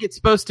still think it's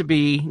supposed to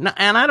be,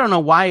 and I don't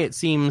know why it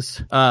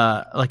seems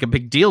like a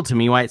big deal to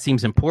me, why it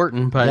seems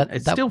important, but I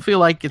still feel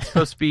like it's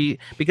supposed to be,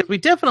 because we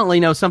definitely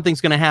know something's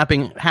going to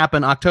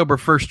happen October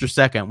 1st or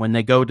 2nd when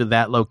they go to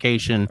that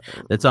location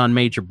that's on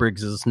Major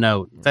Briggs's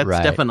note. That's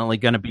definitely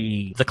going to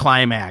be the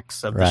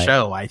climax of the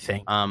show, I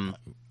think.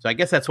 So I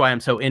guess that's why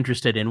I'm so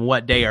interested in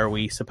what day are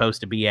we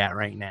supposed to be at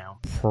right now.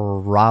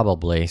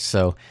 Probably.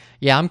 So,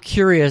 yeah, I'm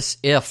curious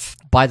if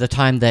by the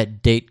time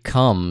that date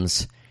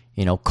comes,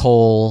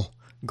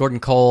 Gordon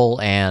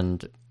Cole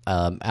and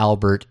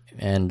Albert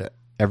and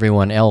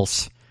everyone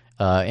else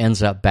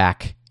ends up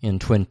back in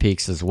Twin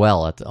Peaks as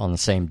well on the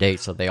same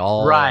date, so they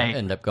all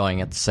end up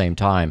going at the same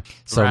time.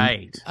 So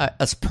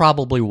that's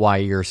probably why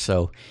you're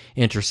so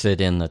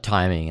interested in the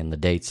timing and the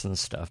dates and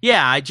stuff.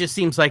 Yeah, it just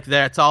seems like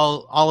that's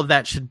all of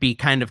that should be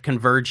kind of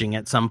converging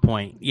at some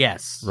point.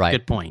 Yes,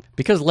 good point.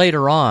 Because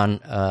later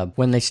on,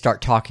 when they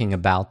start talking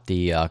about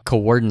the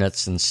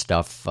coordinates and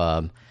stuff,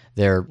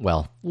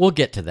 we'll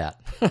get to that.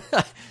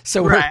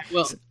 So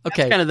that's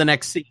kind of the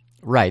next scene.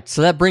 Right.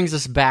 So that brings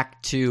us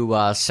back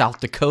to South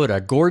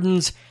Dakota.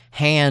 Gordon's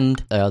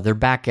hand, they're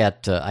back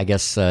at,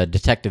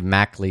 Detective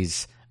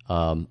Mackley's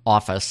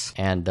office,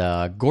 and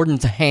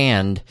Gordon's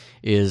hand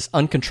is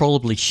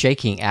uncontrollably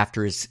shaking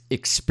after his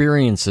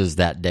experiences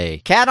that day.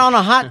 Cat on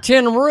a hot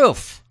tin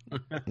roof.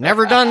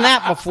 Never done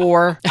that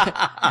before.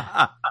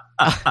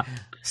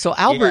 So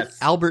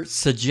Albert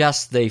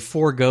suggests they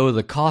forego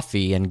the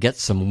coffee and get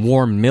some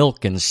warm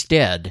milk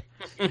instead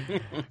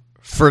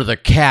for the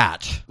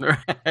cat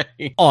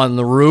on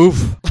the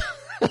roof.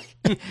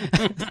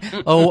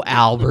 Oh,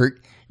 Albert,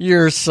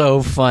 You're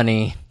so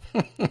funny.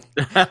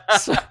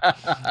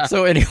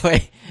 So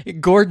anyway,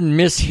 Gordon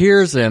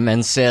mishears him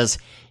and says,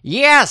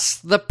 "Yes,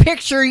 the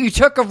picture you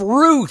took of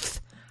Ruth.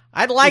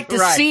 I'd like to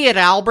see it,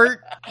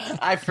 Albert."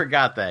 I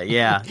forgot that.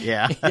 Yeah.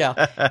 Yeah.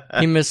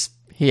 He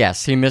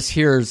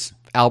mishears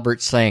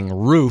Albert saying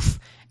Ruth,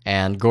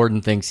 and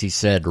Gordon thinks he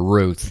said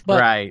Ruth.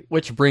 Right.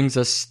 Which brings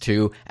us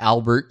to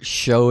Albert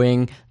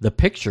showing the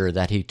picture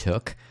that he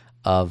took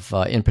of,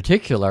 in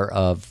particular,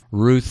 of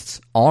Ruth's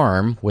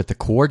arm with the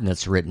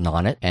coordinates written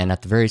on it. And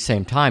at the very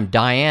same time,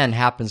 Diane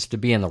happens to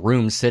be in the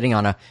room sitting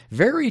on a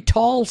very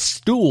tall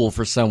stool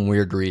for some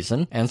weird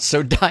reason. And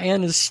so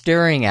Diane is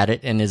staring at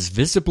it and is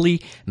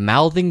visibly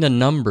mouthing the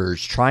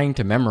numbers, trying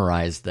to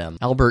memorize them.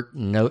 Albert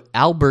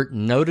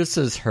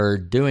notices her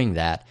doing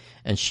that,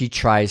 and she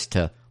tries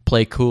to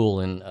play cool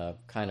and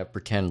kind of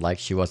pretend like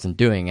she wasn't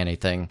doing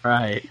anything.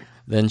 Right.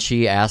 Then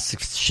she asks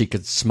if she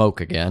could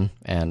smoke again,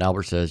 and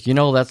Albert says, "You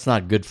know, that's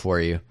not good for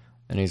you."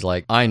 And he's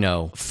like, "I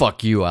know.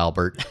 Fuck you,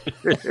 Albert."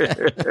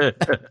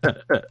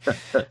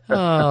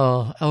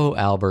 Oh,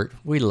 Albert.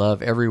 We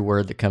love every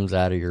word that comes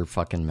out of your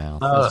fucking mouth.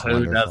 Oh, That's who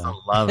wonderful.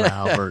 doesn't love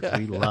Albert?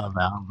 We love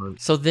Albert.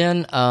 So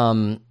then,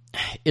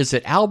 is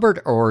it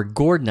Albert or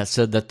Gordon that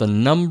said that the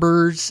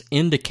numbers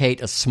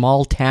indicate a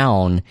small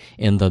town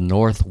in the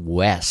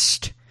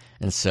Northwest?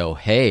 And so,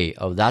 hey,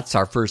 that's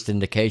our first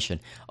indication.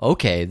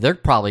 Okay, they're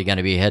probably going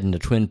to be heading to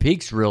Twin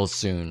Peaks real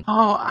soon.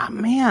 Oh,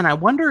 man, I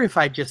wonder if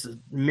I just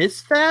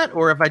missed that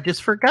or if I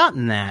just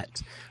forgotten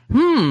that.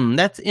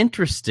 That's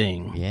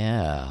interesting.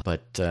 Yeah,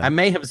 but I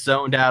may have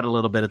zoned out a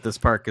little bit at this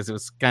part because it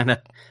was kind of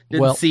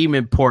didn't seem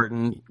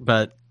important,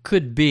 but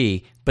could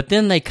be. But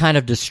then they kind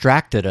of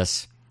distracted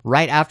us.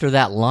 Right after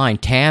that line,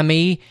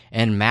 Tammy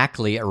and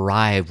Mackley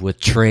arrive with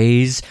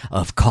trays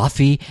of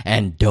coffee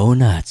and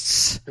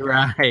donuts.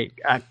 Right,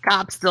 a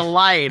cop's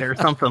delight or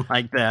something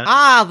like that.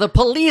 Ah, the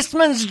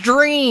policeman's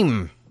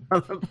dream.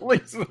 The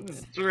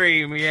policeman's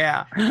dream,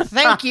 yeah.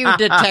 Thank you,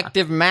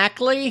 Detective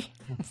Mackley.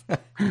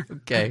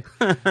 Okay.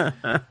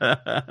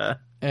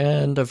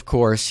 And of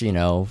course, you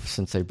know,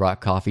 since they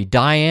brought coffee,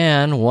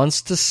 Diane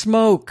wants to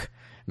smoke.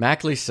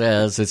 Mackley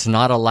says it's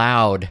not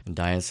allowed. And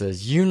Diane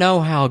says, "You know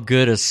how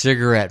good a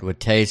cigarette would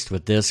taste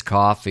with this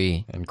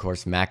coffee." And of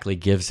course, Mackley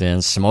gives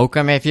in. "Smoke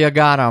 'em if you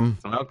got 'em."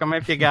 Smoke 'em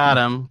if you got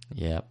 'em.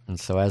 Yep. And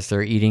so as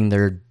they're eating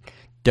their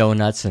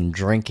donuts and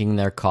drinking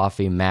their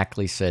coffee,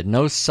 Mackley said,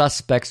 "No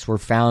suspects were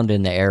found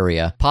in the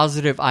area.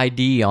 Positive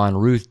ID on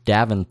Ruth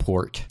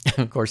Davenport."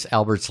 Of course,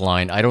 Albert's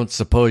line, "I don't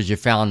suppose you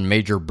found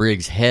Major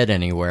Briggs' head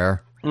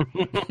anywhere."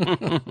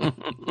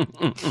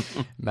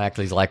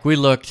 Mackley's like, "We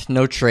looked,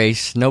 no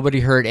trace, nobody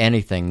heard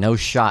anything, no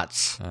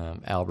shots."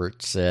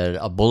 Albert said,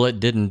 "A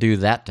bullet didn't do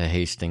that to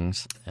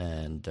Hastings."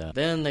 And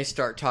then they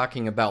start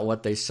talking about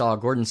what they saw.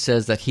 Gordon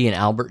says that he and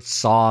Albert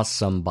saw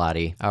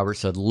somebody. Albert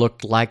said,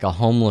 "Looked like a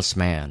homeless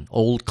man,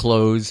 old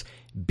clothes,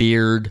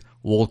 beard,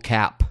 wool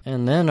cap."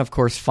 And then, of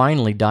course,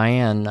 finally,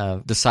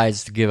 Diane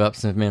decides to give up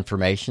some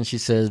information. She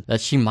says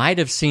that she might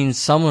have seen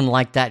someone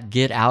like that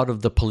get out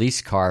of the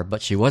police car,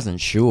 but she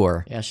wasn't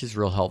sure. Yeah, she's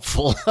real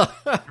helpful.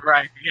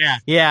 Right, yeah.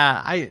 Yeah,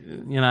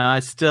 I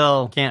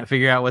still can't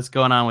figure out what's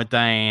going on with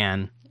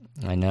Diane.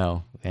 I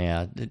know.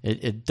 Yeah,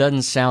 it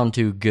doesn't sound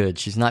too good.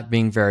 She's not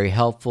being very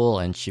helpful,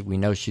 and we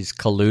know she's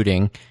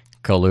colluding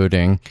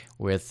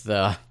with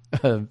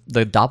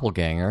the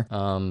doppelganger.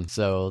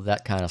 So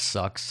that kind of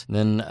sucks.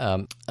 Then,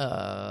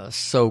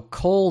 so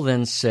Cole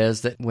then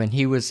says that when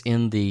he was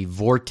in the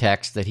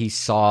vortex that he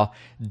saw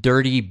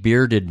dirty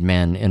bearded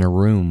men in a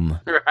room.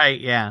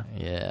 Right, yeah.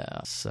 Yeah,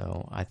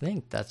 so I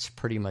think that's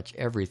pretty much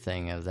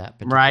everything of that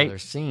particular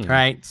scene.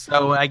 Right.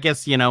 So I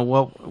guess,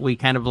 what we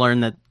kind of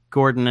learned that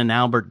Gordon and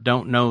Albert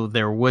don't know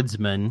they're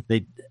woodsmen.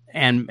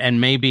 And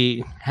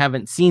maybe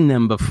haven't seen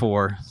them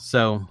before.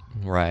 So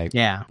right,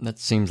 yeah, that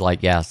seems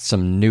like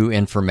some new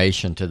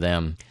information to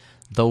them.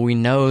 Though we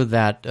know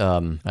that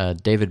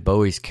David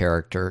Bowie's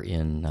character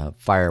in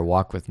Fire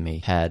Walk With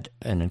Me had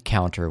an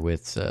encounter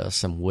with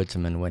some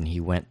woodsmen when he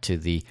went to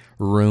the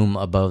room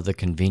above the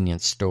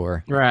convenience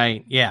store.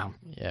 Right, yeah.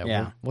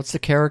 What's the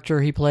character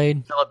he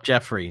played? Philip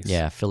Jeffries.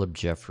 Yeah, Philip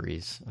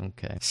Jeffries.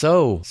 Okay.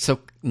 So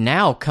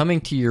now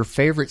coming to your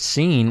favorite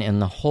scene in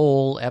the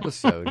whole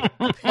episode.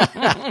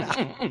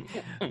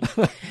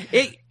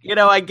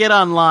 I get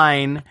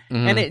online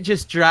and it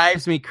just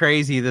drives me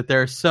crazy that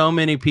there are so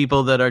many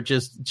people that are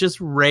just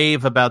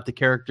rave about the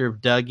character of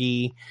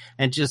Dougie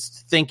and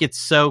just think it's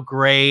so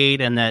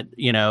great, and that,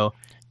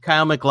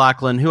 Kyle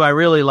MacLachlan, who I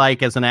really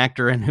like as an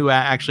actor and who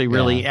actually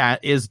really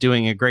is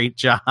doing a great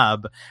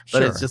job.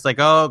 But It's just like,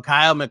 oh,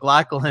 Kyle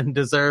MacLachlan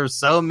deserves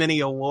so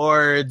many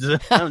awards.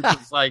 I'm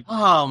just like,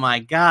 oh my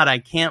God, I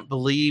can't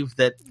believe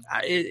that,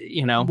 I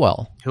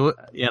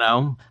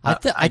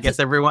guess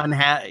everyone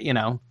has,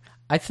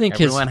 I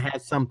think everyone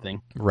has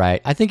something.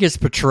 Right. I think his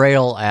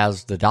portrayal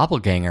as the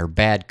doppelganger,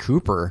 Bad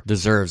Cooper,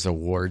 deserves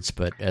awards,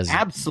 but as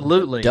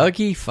absolutely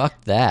Dougie, fuck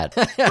that.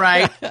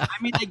 Right. I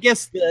mean, I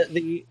guess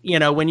the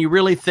when you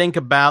really think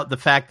about the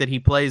fact that he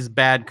plays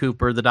Bad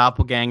Cooper, the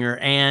doppelganger,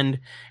 and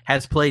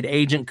has played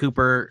Agent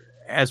Cooper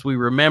as we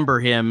remember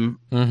him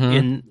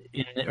in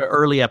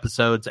early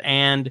episodes,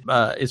 and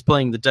is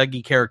playing the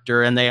Dougie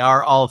character, and they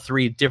are all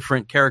three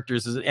different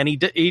characters, and he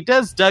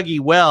does Dougie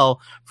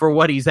well for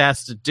what he's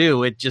asked to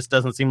do. It just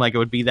doesn't seem like it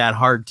would be that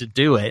hard to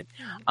do it.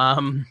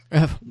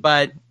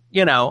 But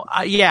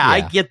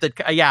I get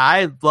that. Yeah,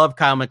 I love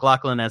Kyle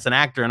MacLachlan as an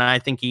actor, and I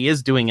think he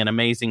is doing an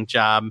amazing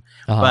job.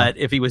 But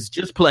if he was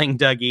just playing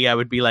Dougie, I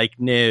would be like,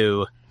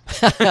 no.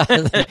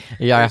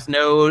 Yeah,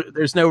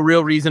 there's no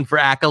real reason for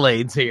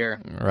accolades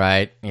here.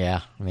 Right.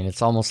 Yeah. I mean,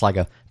 it's almost like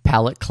a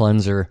palate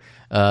cleanser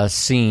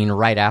scene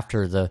right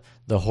after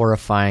the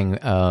horrifying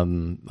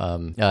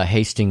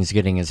Hastings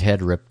getting his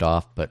head ripped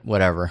off, but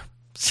whatever.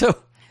 So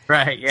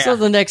right, yeah. So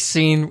the next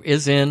scene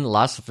is in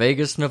Las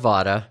Vegas,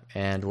 Nevada,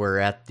 and we're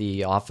at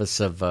the office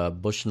of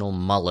Bushnell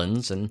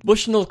Mullins, and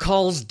Bushnell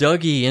calls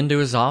Dougie into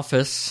his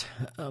office.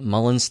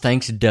 Mullins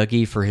thanks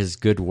Dougie for his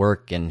good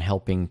work in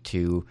helping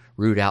to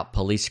root out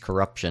police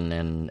corruption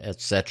and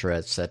et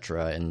cetera,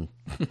 and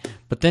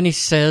but then he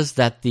says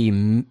that the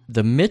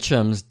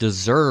Mitchums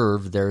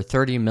deserve their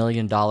 $30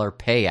 million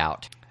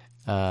payout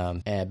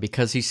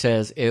because he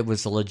says it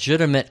was a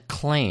legitimate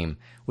claim,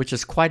 which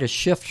is quite a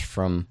shift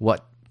from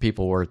what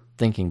people were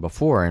thinking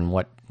before and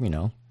what,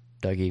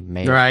 Dougie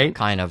may have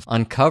kind of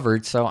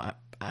uncovered. So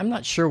I'm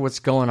not sure what's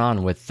going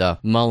on with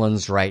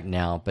Mullins right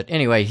now. But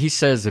anyway, he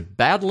says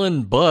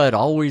Battling Bud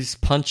always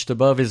punched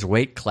above his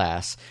weight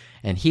class,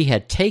 and he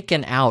had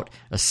taken out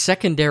a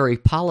secondary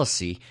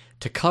policy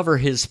to cover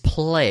his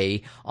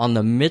play on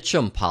the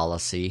Mitchum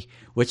policy,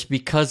 which,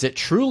 because it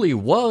truly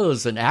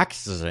was an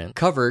accident,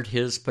 covered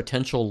his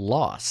potential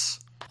loss.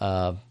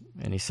 And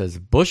he says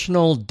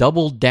Bushnell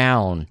doubled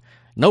down.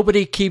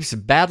 Nobody keeps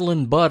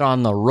Battling Bud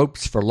on the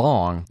ropes for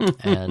long.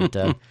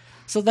 And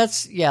so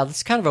that's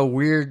kind of a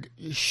weird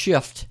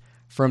shift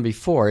from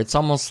before. It's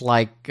almost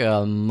like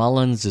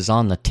Mullins is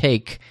on the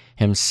take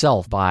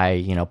himself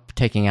by,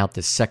 taking out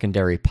this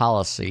secondary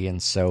policy.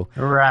 And so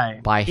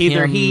by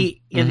either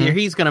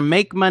he's going to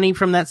make money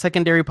from that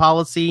secondary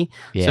policy.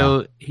 Yeah.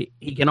 So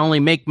he can only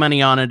make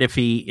money on it if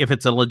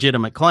it's a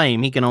legitimate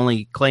claim. He can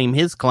only claim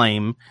his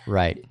claim.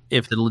 Right.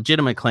 If the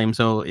legitimate claim.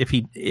 So if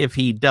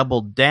he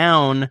doubled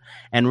down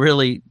and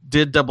really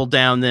did double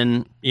down,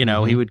 then,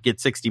 he would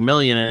get 60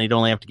 million and he'd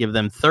only have to give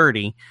them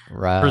 30,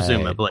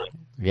 presumably.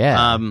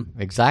 Yeah,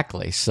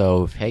 exactly.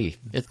 So, hey,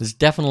 it's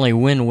definitely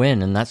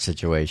win-win in that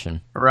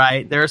situation.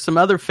 Right. There are some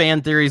other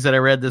fan theories that I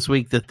read this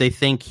week that they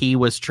think he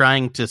was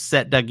trying to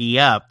set Dougie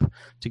up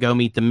to go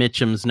meet the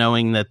Mitchums,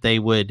 knowing that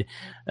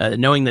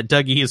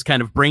Dougie is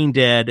kind of brain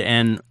dead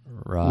and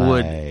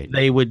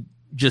they would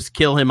just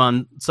kill him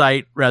on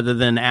sight rather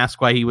than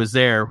ask why he was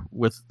there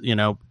with,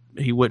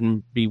 he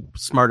wouldn't be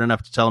smart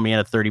enough to tell him he had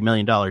a $30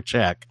 million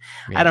check.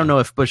 Yeah. I don't know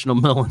if Bushnell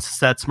Mullins is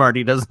that smart.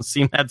 He doesn't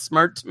seem that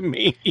smart to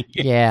me.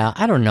 Yeah,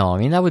 I don't know. I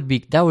mean, that would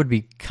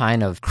be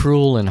kind of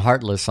cruel and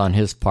heartless on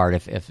his part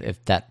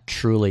if that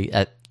truly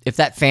if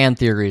that fan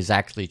theory is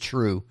actually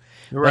true.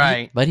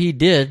 Right. But he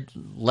did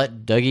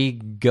let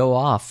Dougie go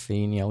off.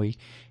 He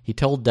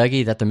told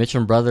Dougie that the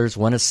Mitchum brothers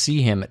want to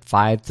see him at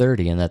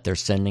 5:30 and that they're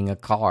sending a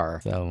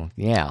car. So,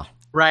 yeah.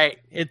 Right.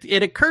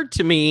 It occurred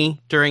to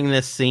me during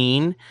this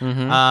scene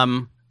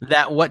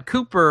that what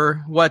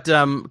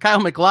Kyle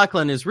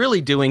MacLachlan is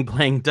really doing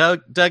playing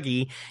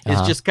Dougie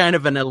is just kind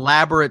of an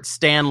elaborate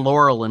Stan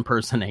Laurel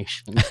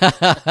impersonation.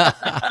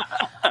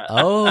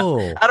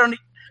 Oh. I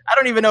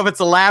don't even know if it's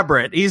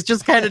elaborate. He's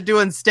just kind of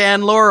doing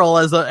Stan Laurel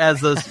as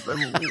a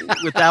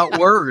without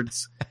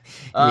words.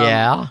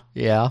 Yeah.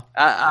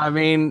 I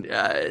mean,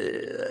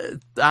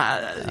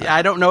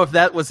 I don't know if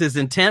that was his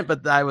intent,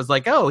 but I was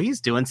like, oh,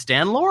 he's doing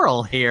Stan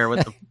Laurel here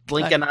with the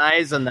blinking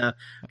eyes and the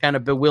kind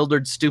of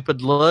bewildered,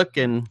 stupid look.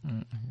 And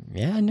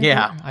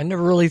I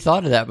never really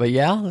thought of that, but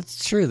yeah,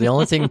 that's true. The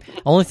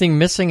only thing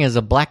missing is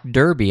a black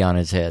derby on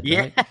his head.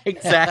 Yeah, right?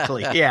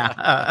 Exactly.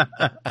 Yeah.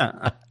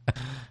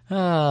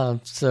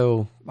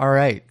 So, all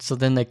right. So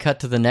then they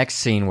cut to the next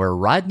scene where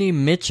Rodney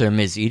Mitchum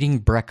is eating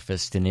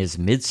breakfast in his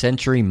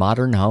mid-century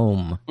modern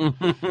home.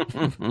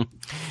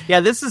 Yeah,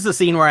 this is the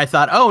scene where I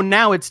thought, oh,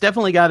 now it's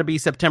definitely got to be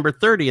September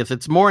 30th.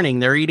 It's morning.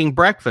 They're eating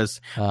breakfast.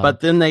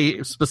 But then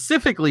they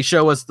specifically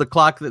show us the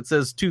clock that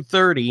says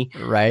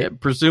 2:30, right?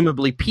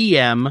 Presumably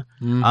PM.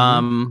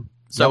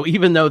 So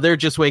even though they're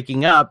just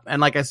waking up,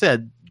 and like I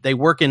said, they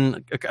work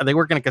in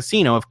a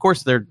casino. Of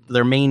course,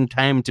 their main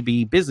time to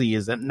be busy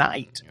is at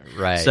night.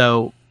 Right.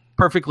 So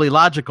perfectly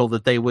logical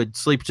that they would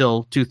sleep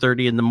till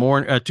 2:30 in the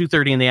morning,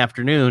 2:30 in the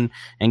afternoon,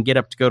 and get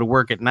up to go to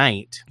work at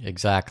night.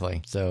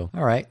 Exactly. So,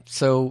 all right.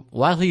 So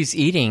while he's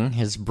eating,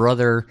 his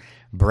brother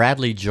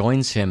Bradley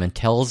joins him and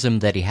tells him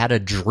that he had a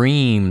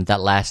dream that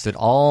lasted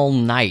all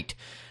night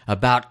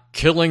about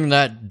killing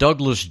that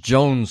Douglas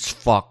Jones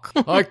fuck.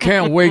 I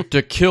can't wait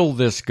to kill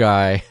this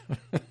guy.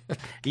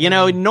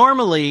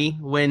 Normally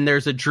when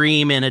there's a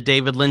dream in a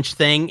David Lynch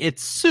thing,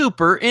 it's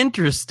super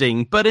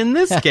interesting. But in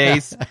this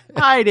case,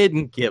 I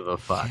didn't give a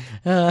fuck.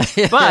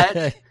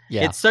 But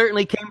it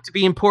certainly came to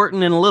be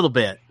important in a little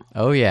bit.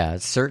 Oh yeah,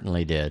 it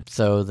certainly did.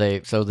 So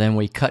then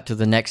we cut to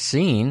the next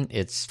scene.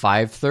 It's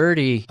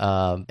 5:30.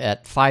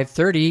 At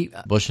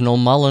 5:30, Bushnell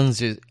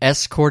Mullins is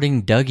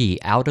escorting Dougie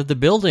out of the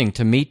building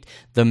to meet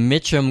the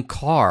Mitchum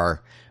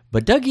car.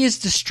 But Dougie is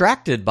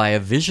distracted by a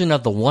vision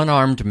of the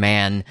one-armed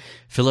man,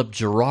 Philip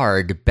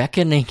Gerard,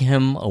 beckoning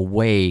him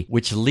away,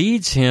 which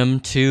leads him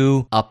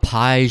to a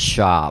pie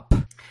shop.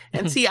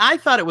 And see, I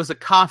thought it was a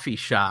coffee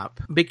shop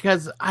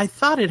because I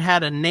thought it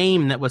had a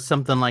name that was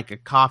something like a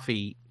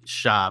coffee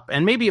shop.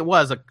 And maybe it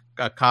was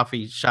a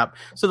coffee shop.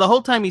 So the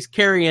whole time he's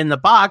carrying the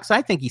box,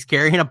 I think he's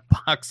carrying a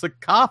box of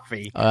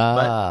coffee.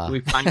 But we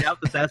find out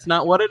that that's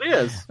not what it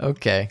is.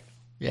 Okay.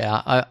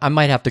 Yeah, I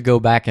might have to go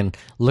back and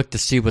look to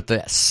see what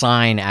the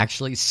sign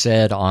actually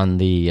said on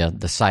the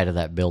side of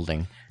that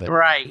building. But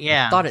right,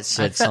 yeah. I thought it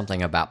said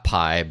something about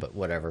pie, but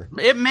whatever.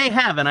 It may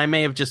have, and I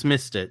may have just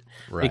missed it.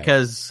 Right.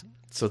 Because...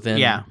 So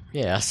then,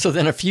 So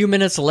then a few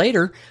minutes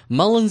later,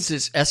 Mullins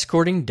is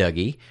escorting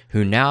Dougie,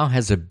 who now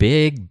has a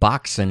big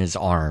box in his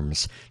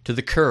arms, to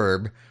the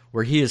curb,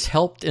 where he is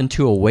helped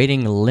into a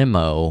waiting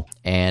limo,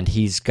 and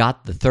he's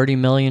got the $30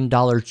 million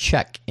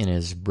check in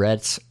his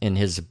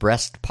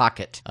breast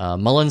pocket.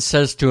 Mullins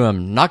says to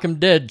him, "Knock him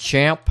dead,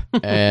 champ,"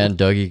 and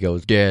Dougie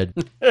goes, "Dead."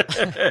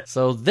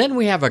 So then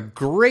we have a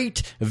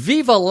great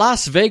Viva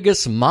Las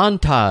Vegas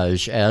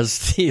montage as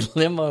the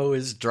limo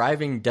is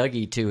driving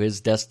Dougie to his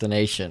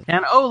destination.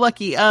 And oh,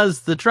 lucky us,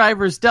 the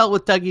driver's dealt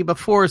with Dougie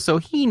before, so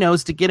he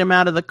knows to get him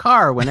out of the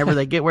car whenever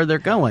they get where they're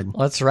going.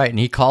 That's right, and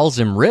he calls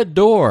him Red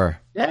Door.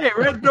 Hey,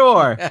 Red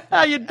Door.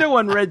 How you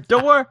doing, Red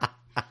Door?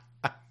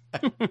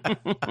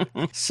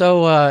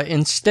 So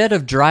instead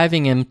of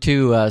driving him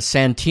to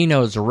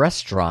Santino's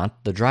restaurant,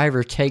 the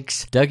driver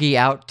takes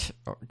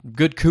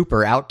Good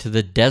Cooper out to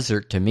the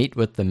desert to meet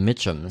with the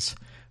Mitchums,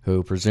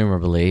 who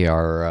presumably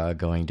are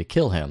going to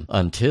kill him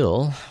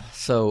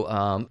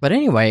but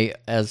anyway,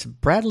 as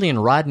Bradley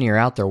and Rodney are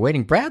out there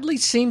waiting, Bradley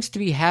seems to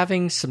be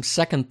having some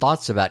second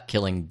thoughts about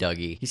killing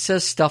Dougie. He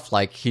says stuff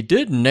like, "He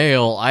did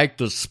nail Ike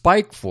the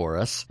Spike for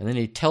us," and then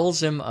he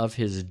tells him of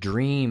his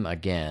dream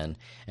again,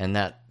 and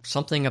that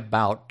something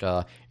about,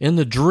 in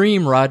the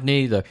dream,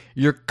 Rodney,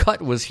 your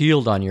cut was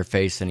healed on your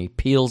face, and he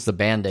peels the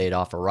Band-Aid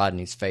off of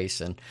Rodney's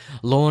face, and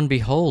lo and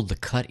behold, the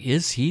cut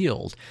is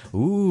healed.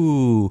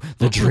 Ooh,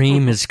 the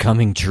dream is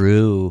coming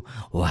true.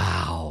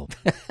 Wow.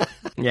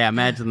 Yeah,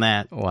 imagine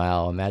that.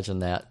 Wow, imagine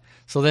that.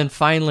 So then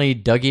finally,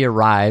 Dougie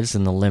arrives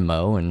in the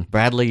limo, and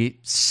Bradley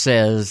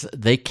says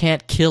they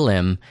can't kill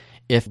him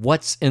if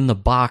what's in the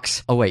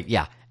box... Oh, wait,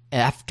 yeah.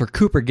 After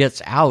Cooper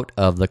gets out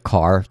of the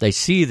car, they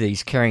see that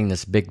he's carrying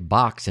this big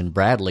box, and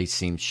Bradley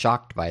seems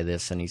shocked by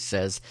this, and he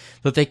says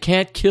that they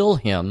can't kill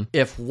him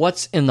if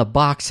what's in the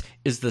box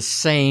is the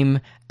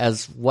same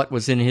as what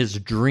was in his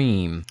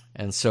dream.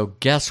 And so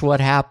guess what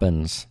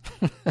happens?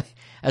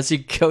 As he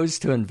goes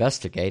to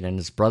investigate and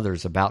his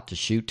brother's about to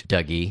shoot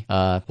Dougie,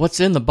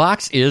 what's in the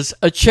box is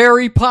a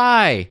cherry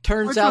pie.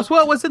 Which was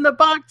what was in the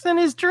box in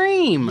his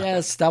dream.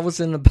 Yes, that was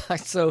in the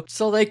box.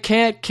 So they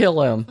can't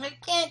kill him. They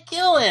can't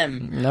kill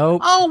him.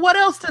 Nope. Oh, what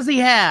else does he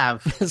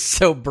have?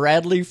 So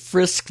Bradley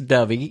frisks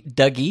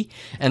Dougie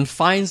and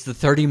finds the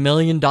 $30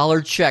 million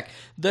check.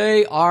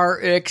 They are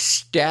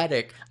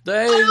ecstatic.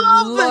 They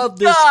love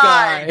this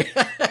guy.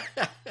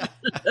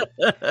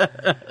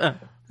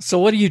 So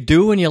what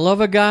do when you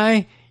love a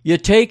guy? You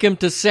take him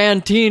to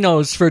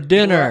Santino's for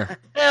dinner.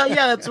 Hell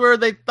yeah, that's where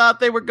they thought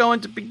they were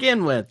going to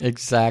begin with.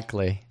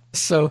 Exactly.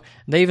 So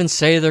they even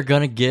say they're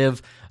going to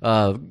give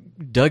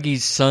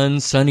Dougie's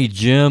son, Sonny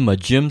Jim, a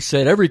gym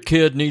set. Every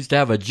kid needs to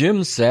have a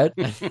gym set.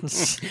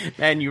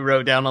 And you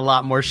wrote down a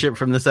lot more shit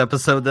from this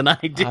episode than I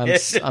did.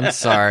 I'm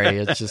sorry.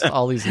 It's just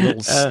all these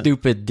little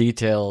stupid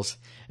details.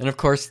 And of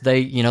course,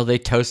 they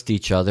toast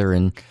each other.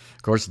 And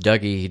of course,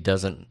 Dougie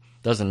doesn't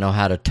know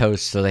how to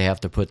toast, so they have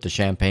to put the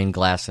champagne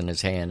glass in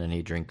his hand, and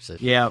he drinks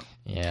it. Yep.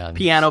 Yeah.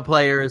 Piano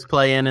player is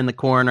playing in the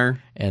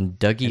corner. And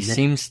Dougie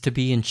seems to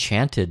be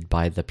enchanted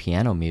by the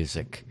piano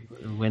music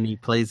when he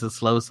plays a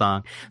slow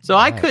song. So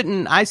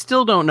right. I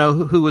still don't know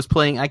who was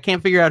playing. I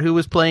can't figure out who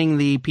was playing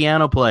the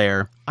piano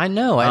player. I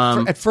know.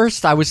 At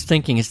first I was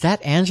thinking, is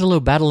that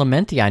Angelo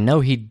Badalamenti? I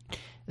know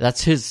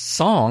that's his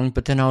song,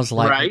 but then I was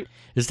like, right.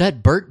 Is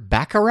that Burt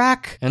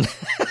Bacharach? And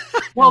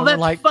well,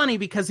 that's funny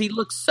because he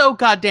looks so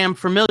goddamn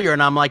familiar,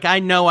 and I'm like, I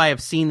know I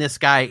have seen this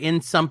guy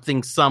in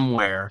something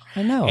somewhere.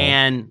 I know.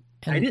 And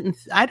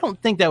I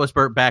don't think that was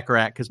Burt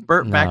Bacharach, because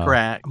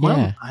Bacharach,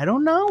 well, I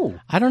don't know.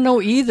 I don't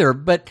know either,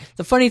 but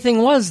the funny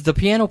thing was the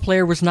piano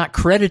player was not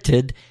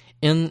credited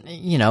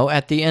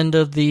at the end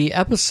of the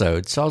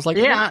episode. So I was like,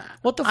 yeah,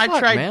 what the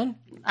fuck, man?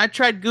 I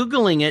tried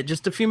Googling it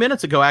just a few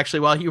minutes ago,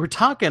 actually, while you were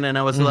talking, and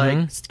I was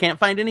like, can't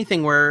find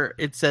anything where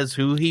it says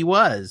who he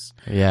was.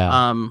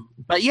 Yeah.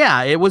 But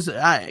yeah, it was,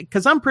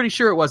 because I'm pretty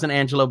sure it wasn't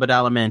Angelo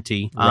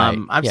Badalamenti. Right.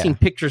 I've seen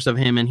pictures of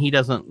him, and he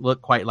doesn't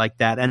look quite like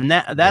that. And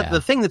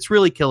the thing that's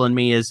really killing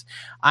me is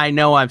I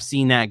know I've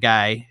seen that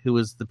guy who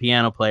was the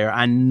piano player.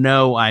 I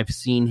know I've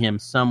seen him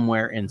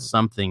somewhere in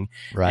something.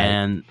 Right.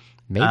 And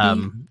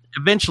maybe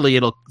eventually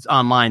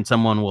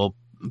someone will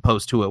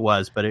post who it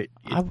was, but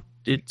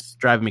it's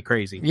driving me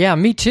crazy. Yeah,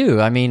 me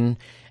too. I mean,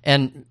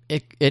 and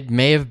it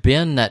may have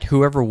been that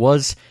whoever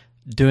was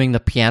doing the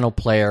piano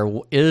player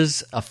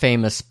is a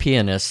famous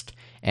pianist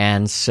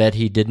and said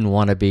he didn't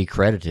want to be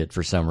credited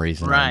for some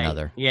reason or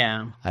another.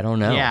 Yeah. I don't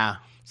know. Yeah.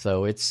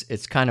 So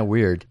it's kind of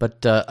weird.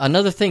 But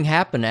another thing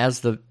happened as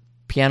the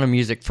piano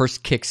music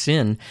first kicks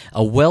in.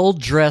 A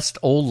well-dressed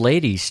old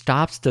lady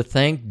stops to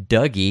thank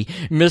Dougie,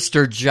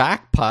 Mr.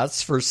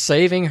 Jackpots, for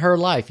saving her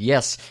life.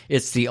 Yes,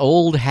 it's the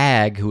old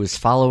hag who was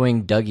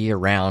following Dougie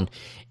around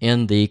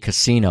in the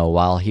casino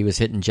while he was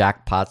hitting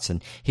jackpots,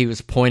 and he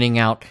was pointing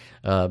out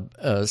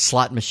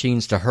slot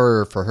machines to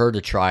her for her to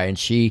try, and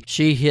she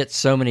hit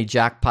so many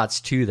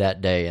jackpots too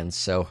that day, and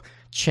so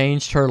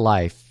changed her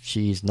life.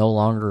 She's no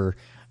longer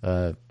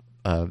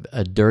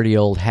a dirty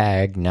old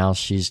hag. Now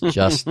she's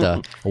just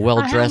a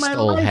well-dressed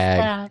old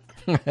hag.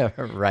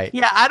 Right.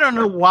 Yeah, I don't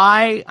know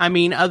why. I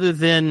mean, other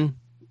than,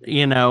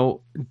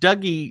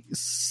 Dougie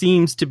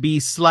seems to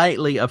be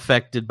slightly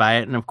affected by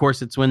it. And of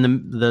course, it's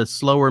when the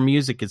slower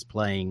music is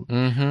playing.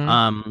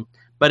 Mm-hmm.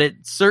 But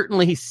it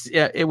certainly,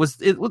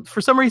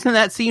 for some reason,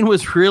 that scene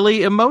was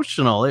really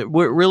emotional. It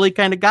really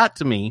kind of got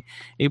to me.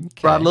 It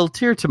brought a little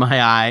tear to my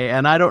eye.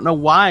 And I don't know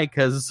why,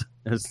 because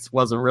this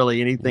wasn't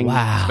really anything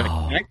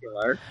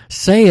spectacular.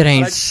 Say it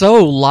ain't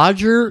so.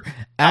 Lodger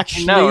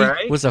actually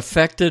right? was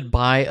affected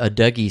by a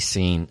Dougie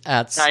scene.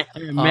 I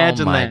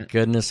imagine oh my that.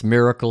 goodness,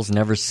 miracles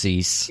never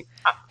cease.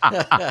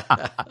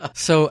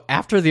 So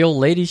after the old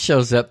lady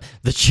shows up,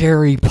 the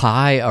cherry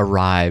pie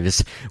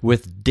arrives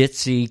with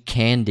ditzy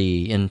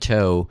Candy in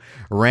tow,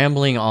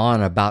 rambling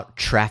on about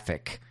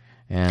traffic.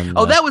 And,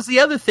 that was the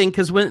other thing,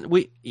 because when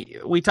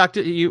we talked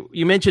to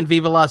you mentioned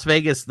Viva Las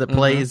Vegas that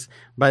plays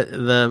by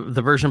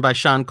the version by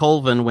Sean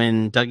Colvin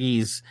when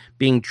Dougie's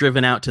being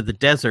driven out to the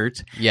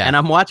desert. Yeah. And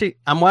I'm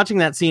watching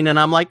that scene and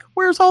I'm like,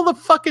 where's all the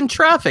fucking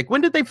traffic?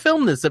 When did they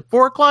film this? At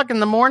 4:00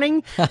 in the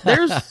morning?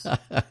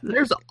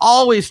 There's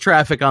always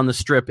traffic on the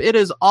strip. It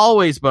is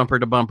always bumper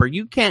to bumper.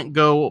 You can't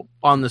go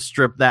on the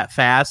strip that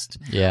fast.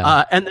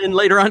 Yeah. And then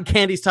later on,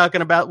 Candy's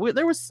talking about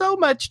there was so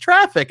much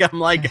traffic. I'm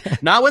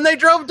like, not when they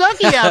drove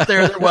Dougie out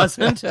there. There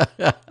wasn't.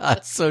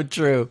 That's so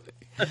true.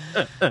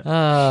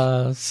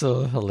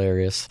 So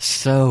hilarious.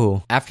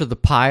 So after the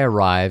pie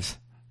arrives,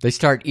 they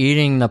start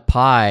eating the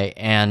pie,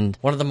 and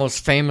one of the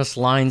most famous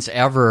lines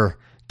ever,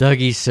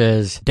 Dougie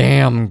says,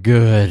 "Damn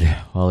good,"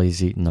 while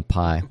he's eating the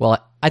pie.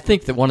 Well, I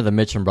think that one of the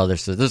Mitchum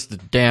brothers says, "This is the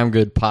damn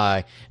good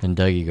pie," and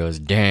Dougie goes,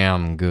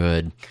 "Damn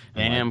good."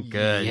 Damn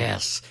good.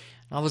 Yes.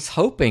 I was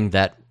hoping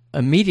that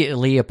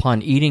immediately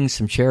upon eating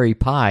some cherry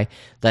pie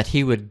that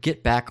he would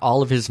get back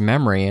all of his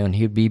memory and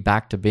he'd be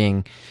back to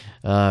being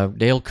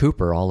Dale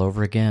Cooper all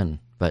over again.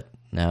 But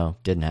no,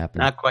 didn't happen.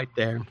 Not quite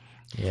there.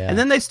 Yeah. And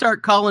then they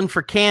start calling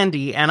for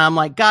Candy, and I'm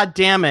like, God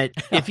damn it.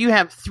 If you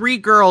have 3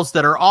 girls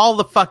that are all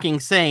the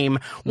fucking same,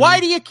 why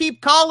do you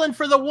keep calling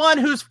for the one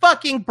who's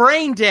fucking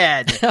brain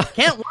dead?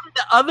 Can't one of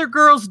the other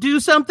girls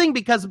do something?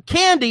 Because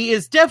Candy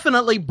is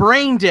definitely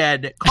brain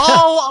dead.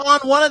 Call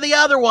on one of the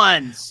other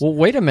ones. Well,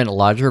 wait a minute,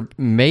 Lodger.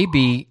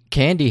 Maybe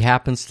Candy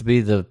happens to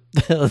be the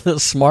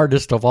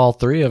smartest of all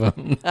 3 of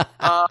them.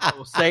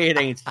 Oh, say it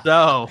ain't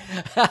so.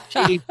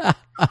 Jesus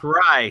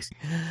Christ.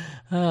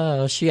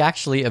 She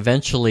actually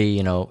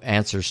eventually,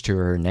 answers to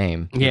her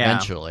name. Yeah.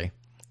 Eventually.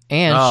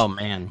 And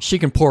man. she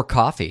can pour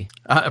coffee.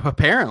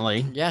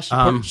 Apparently. Yeah,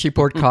 she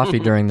poured coffee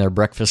during their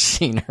breakfast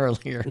scene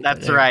earlier.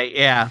 That's right,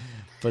 yeah.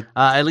 But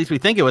at least we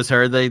think it was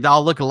her. They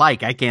all look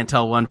alike. I can't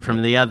tell one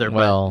from the other.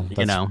 Well,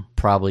 but, that's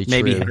probably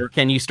true. Maybe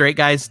can you straight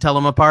guys tell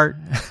them apart?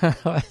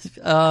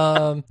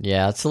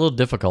 Yeah, it's a little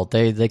difficult.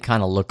 They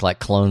kind of look like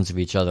clones of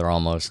each other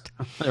almost.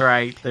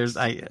 Right.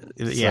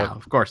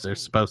 Of course they're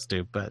supposed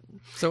to. But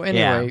so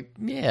anyway,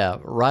 yeah,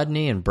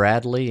 Rodney and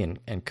Bradley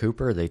and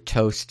Cooper, they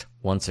toast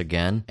once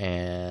again,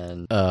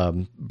 and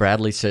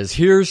Bradley says,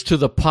 "Here's to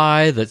the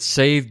pie that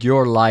saved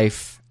your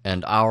life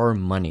and our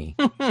money."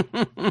 I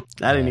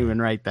didn't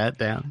even write that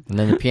down. And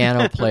then the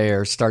piano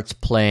player starts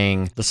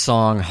playing the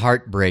song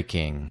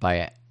 "Heartbreaking"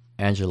 by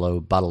Angelo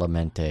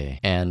Badalamenti,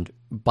 and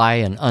by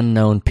an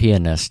unknown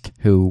pianist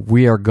who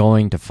we are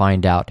going to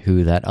find out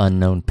who that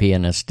unknown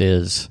pianist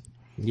is.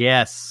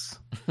 Yes.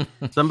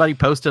 Somebody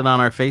posted on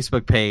our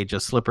Facebook page, A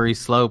Slippery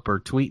Slope, or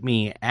tweet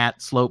me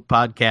at Slope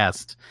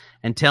Podcast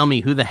and tell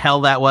me who the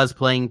hell that was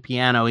playing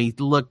piano. He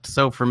looked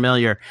so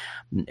familiar.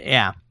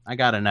 Yeah, I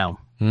got to know.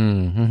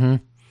 Mm-hmm.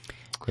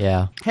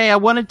 Yeah. Hey, I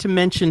wanted to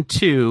mention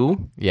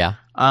too. Yeah.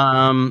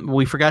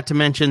 We forgot to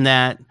mention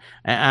that.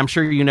 I'm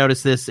sure you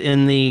noticed this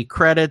in the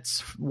credits.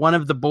 One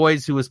of the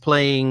boys who was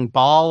playing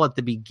ball at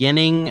the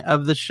beginning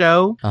of the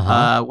show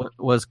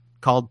was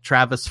called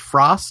Travis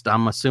Frost.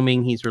 I'm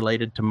assuming he's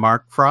related to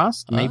Mark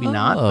Frost. Maybe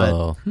not.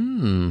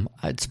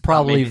 But it's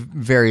probably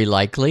very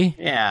likely.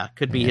 Yeah,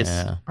 could be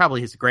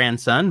probably his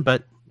grandson,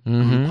 but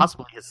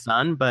possibly his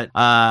son. But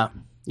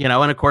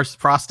and of course,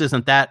 Frost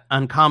isn't that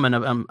uncommon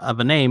of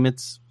a name.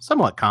 It's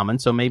somewhat common,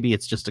 so maybe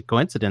it's just a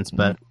coincidence,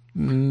 but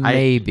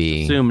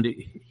maybe I assumed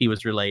he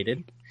was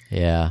related.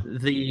 Yeah.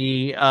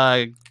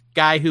 The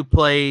guy who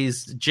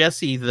plays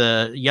Jesse,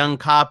 the young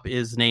cop,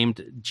 is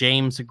named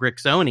James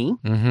Grixoni.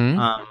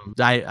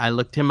 I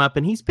looked him up,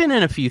 and he's been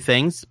in a few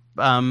things.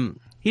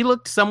 He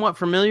looked somewhat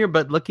familiar,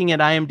 but looking at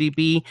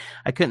IMDb,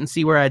 I couldn't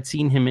see where I'd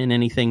seen him in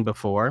anything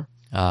before.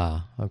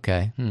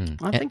 Okay.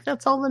 I think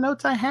that's all the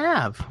notes I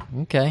have.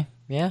 Okay.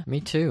 Yeah,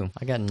 me too.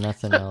 I got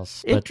nothing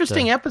else.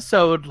 Interesting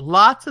episode.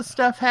 Lots of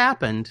stuff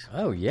happened.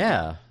 Oh,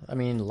 yeah. I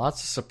mean,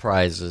 lots of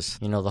surprises.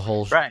 You know, the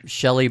whole Right.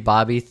 Shelley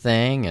Bobby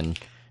thing, and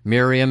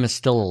Miriam is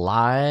still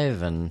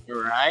alive, and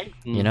Right.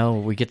 you know,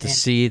 we get to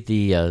see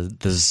the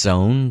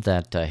zone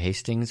that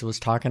Hastings was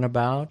talking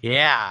about.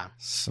 Yeah.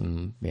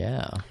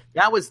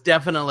 That was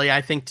definitely,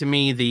 I think, to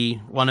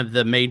me, one of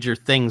the major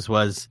things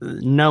was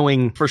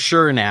knowing for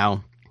sure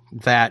now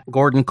that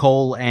Gordon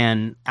Cole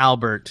and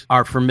Albert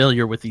are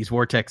familiar with these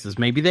vortexes.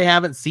 Maybe they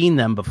haven't seen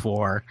them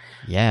before.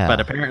 Yeah. But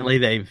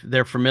apparently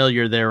they're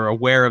familiar, they're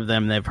aware of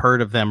them, they've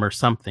heard of them or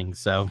something.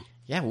 So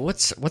yeah,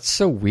 what's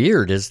so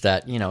weird is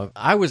that, you know,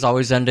 I was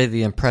always under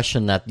the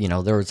impression that, you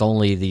know, there was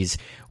only these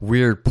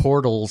weird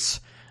portals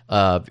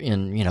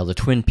in, you know, the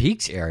Twin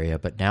Peaks area,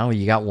 but now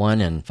you got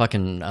one in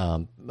fucking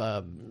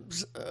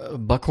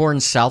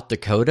Buckhorn, South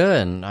Dakota,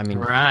 and I mean,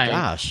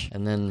 gosh.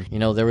 And then, you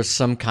know, there was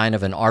some kind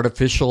of an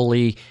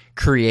artificially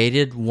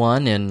created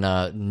one in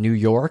New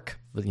York,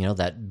 with, you know,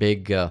 that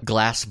big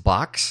glass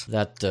box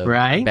that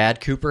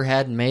Bad Cooper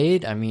had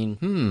made. I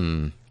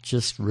mean,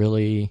 just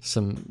really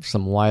some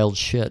wild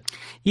shit.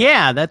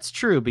 Yeah, that's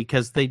true,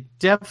 because they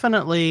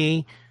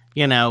definitely,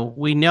 you know,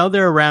 we know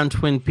they're around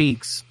Twin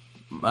Peaks,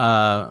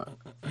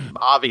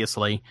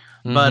 obviously,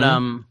 but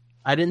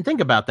I didn't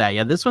think about that.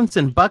 Yeah, this one's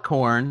in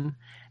Buckhorn,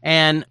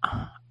 and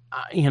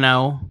you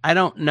know, I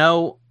don't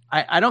know.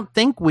 I don't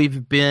think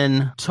we've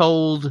been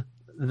told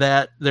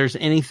that there's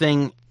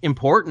anything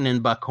important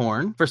in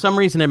Buckhorn. For some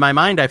reason in my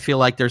mind, I feel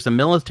like there's a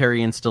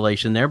military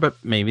installation there, but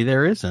maybe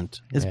there isn't.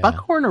 Is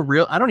Buckhorn a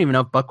real... I don't even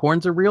know if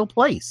Buckhorn's a real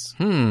place.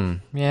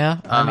 Yeah,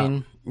 I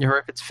mean... or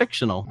if it's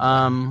fictional.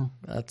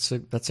 That's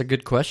a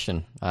good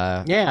question.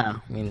 Yeah.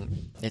 I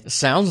mean, it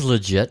sounds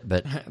legit,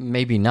 but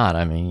maybe not.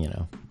 I mean, you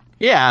know...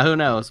 Yeah, who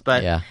knows?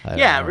 But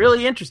yeah,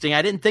 really interesting.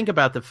 I didn't think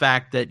about the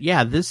fact that,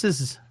 this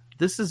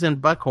is in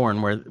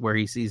Buckhorn where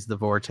he sees the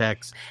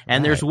vortex.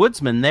 And there's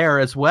woodsmen there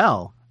as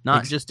well,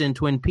 not just in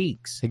Twin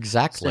Peaks.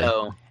 Exactly.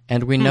 So,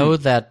 and we know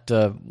that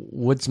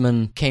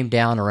woodsmen came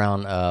down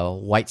around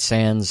White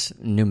Sands,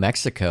 New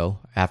Mexico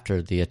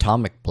after the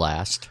atomic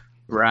blast.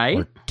 Right.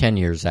 Or 10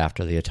 years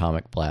after the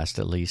atomic blast,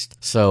 at least.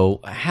 So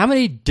how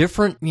many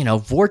different, you know,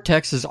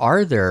 vortexes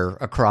are there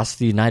across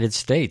the United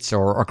States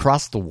or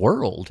across the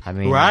world? I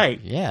mean,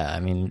 yeah, I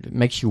mean, it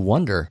makes you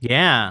wonder.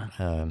 Yeah.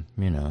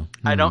 You know.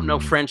 I don't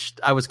know French.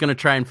 I was going to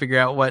try and figure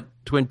out what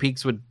Twin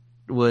Peaks would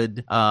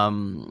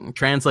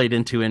translate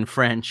into in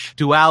French.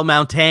 Dual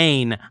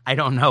Mountain. I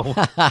don't know.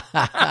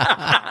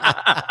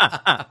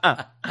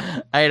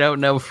 I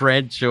don't know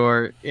French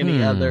or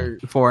any other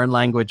foreign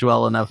language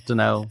well enough to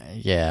know.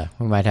 Yeah,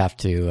 we might have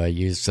to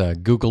use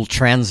Google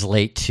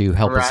Translate to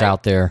help us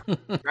out there.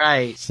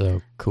 Right.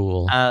 So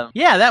cool.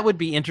 Yeah, that would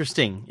be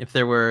interesting if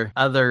there were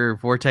other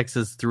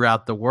vortexes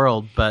throughout the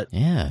world, but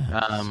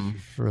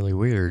it's really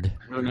weird.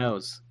 Who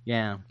knows?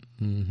 Yeah.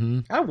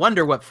 I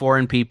wonder what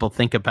foreign people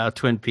think about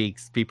Twin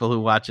Peaks, people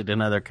who watch it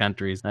in other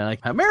countries. They're like,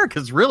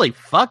 America's really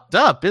fucked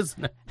up,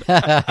 isn't it?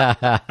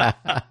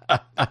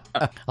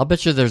 I'll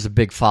bet you there's a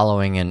big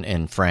following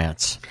in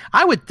France.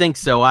 I would think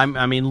so. I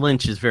mean,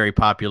 Lynch is very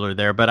popular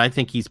there, but I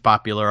think he's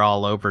popular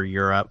all over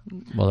Europe.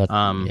 Well,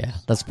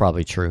 that's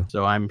probably true.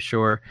 So I'm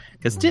sure,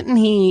 because didn't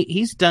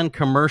he's done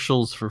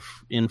commercials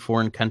in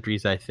foreign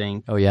countries, I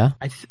think. Oh, yeah?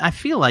 I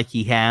feel like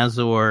he has,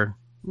 or,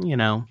 you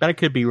know, but I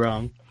could be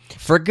wrong.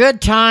 For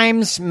good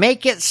times,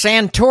 make it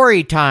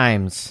Santori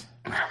times.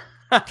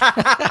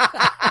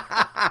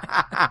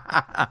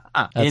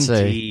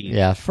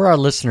 Indeed. For our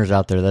listeners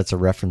out there, that's a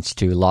reference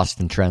to Lost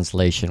in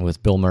Translation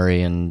with Bill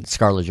Murray and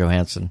Scarlett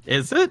Johansson.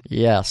 Is it?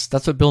 Yes,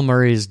 that's what Bill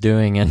Murray is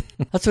doing, and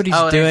that's what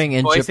he's doing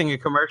in voicing a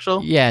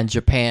commercial. Yeah, in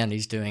Japan,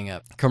 he's doing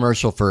a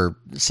commercial for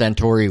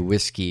Santori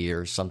whiskey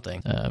or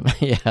something.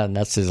 And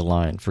that's his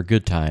line: "For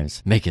good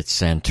times, make it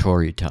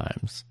Santori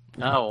times."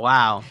 Oh,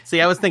 wow.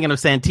 See, I was thinking of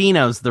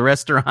Santino's, the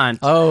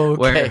restaurant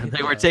where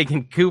they were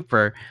taking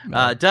Cooper,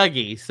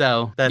 Dougie,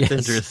 so that's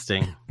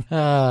interesting.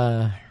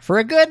 For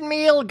a good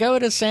meal, go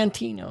to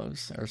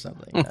Santino's or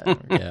something.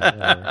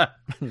 All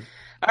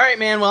right,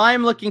 man. Well,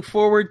 I'm looking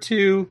forward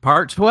to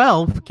part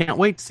 12. Can't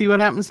wait to see what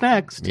happens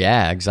next.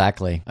 Yeah,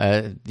 exactly.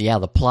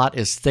 The plot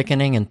is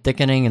thickening and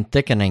thickening and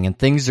thickening, and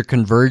things are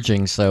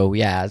converging. So,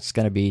 yeah, it's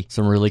going to be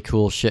some really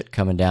cool shit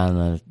coming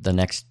down the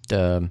next...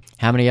 how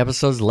many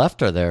episodes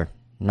left are there?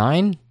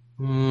 9?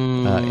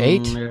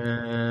 8?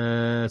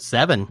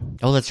 7.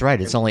 Oh, that's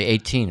right. It's only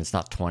 18. It's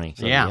not 20.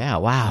 So, yeah.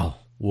 Wow.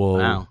 Whoa.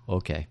 Wow.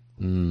 Okay.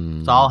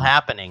 It's all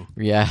happening.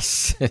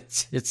 Yes.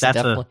 It's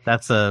definitely...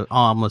 That's a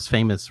almost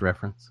famous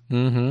reference.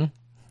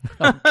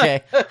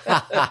 Okay.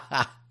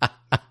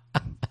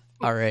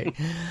 All right.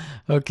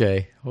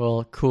 Okay.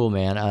 Well, cool,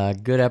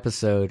 man. Good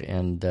episode.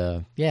 And,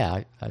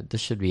 this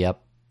should be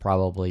up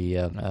probably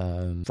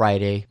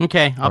Friday.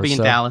 Okay, I'll or be in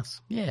so.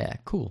 Dallas. Yeah,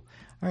 cool.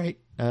 All right.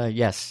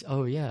 Yes.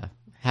 Oh, yeah.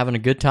 Having a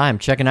good time,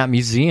 checking out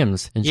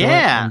museums,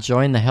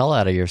 enjoying the hell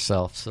out of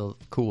yourself. So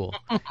cool.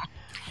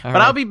 But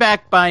I'll be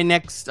back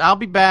I'll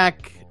be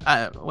back.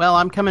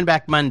 I'm coming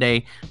back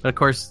Monday, but of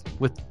course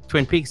with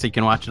Twin Peaks, I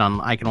can watch it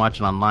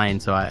online.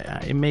 So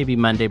it may be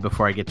Monday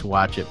before I get to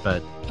watch it,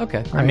 but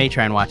okay. I may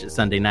try and watch it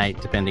Sunday night,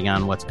 depending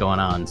on what's going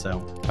on. So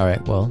all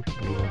right. Well,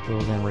 we'll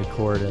then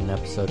record an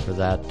episode for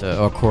that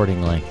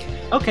accordingly.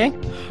 Okay.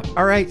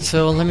 All right.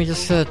 So let me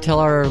just tell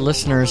our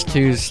listeners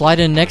to slide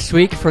in next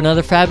week for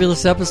another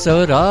fabulous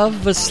episode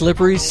of A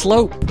Slippery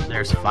Slope.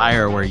 There's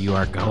fire where you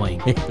are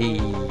going.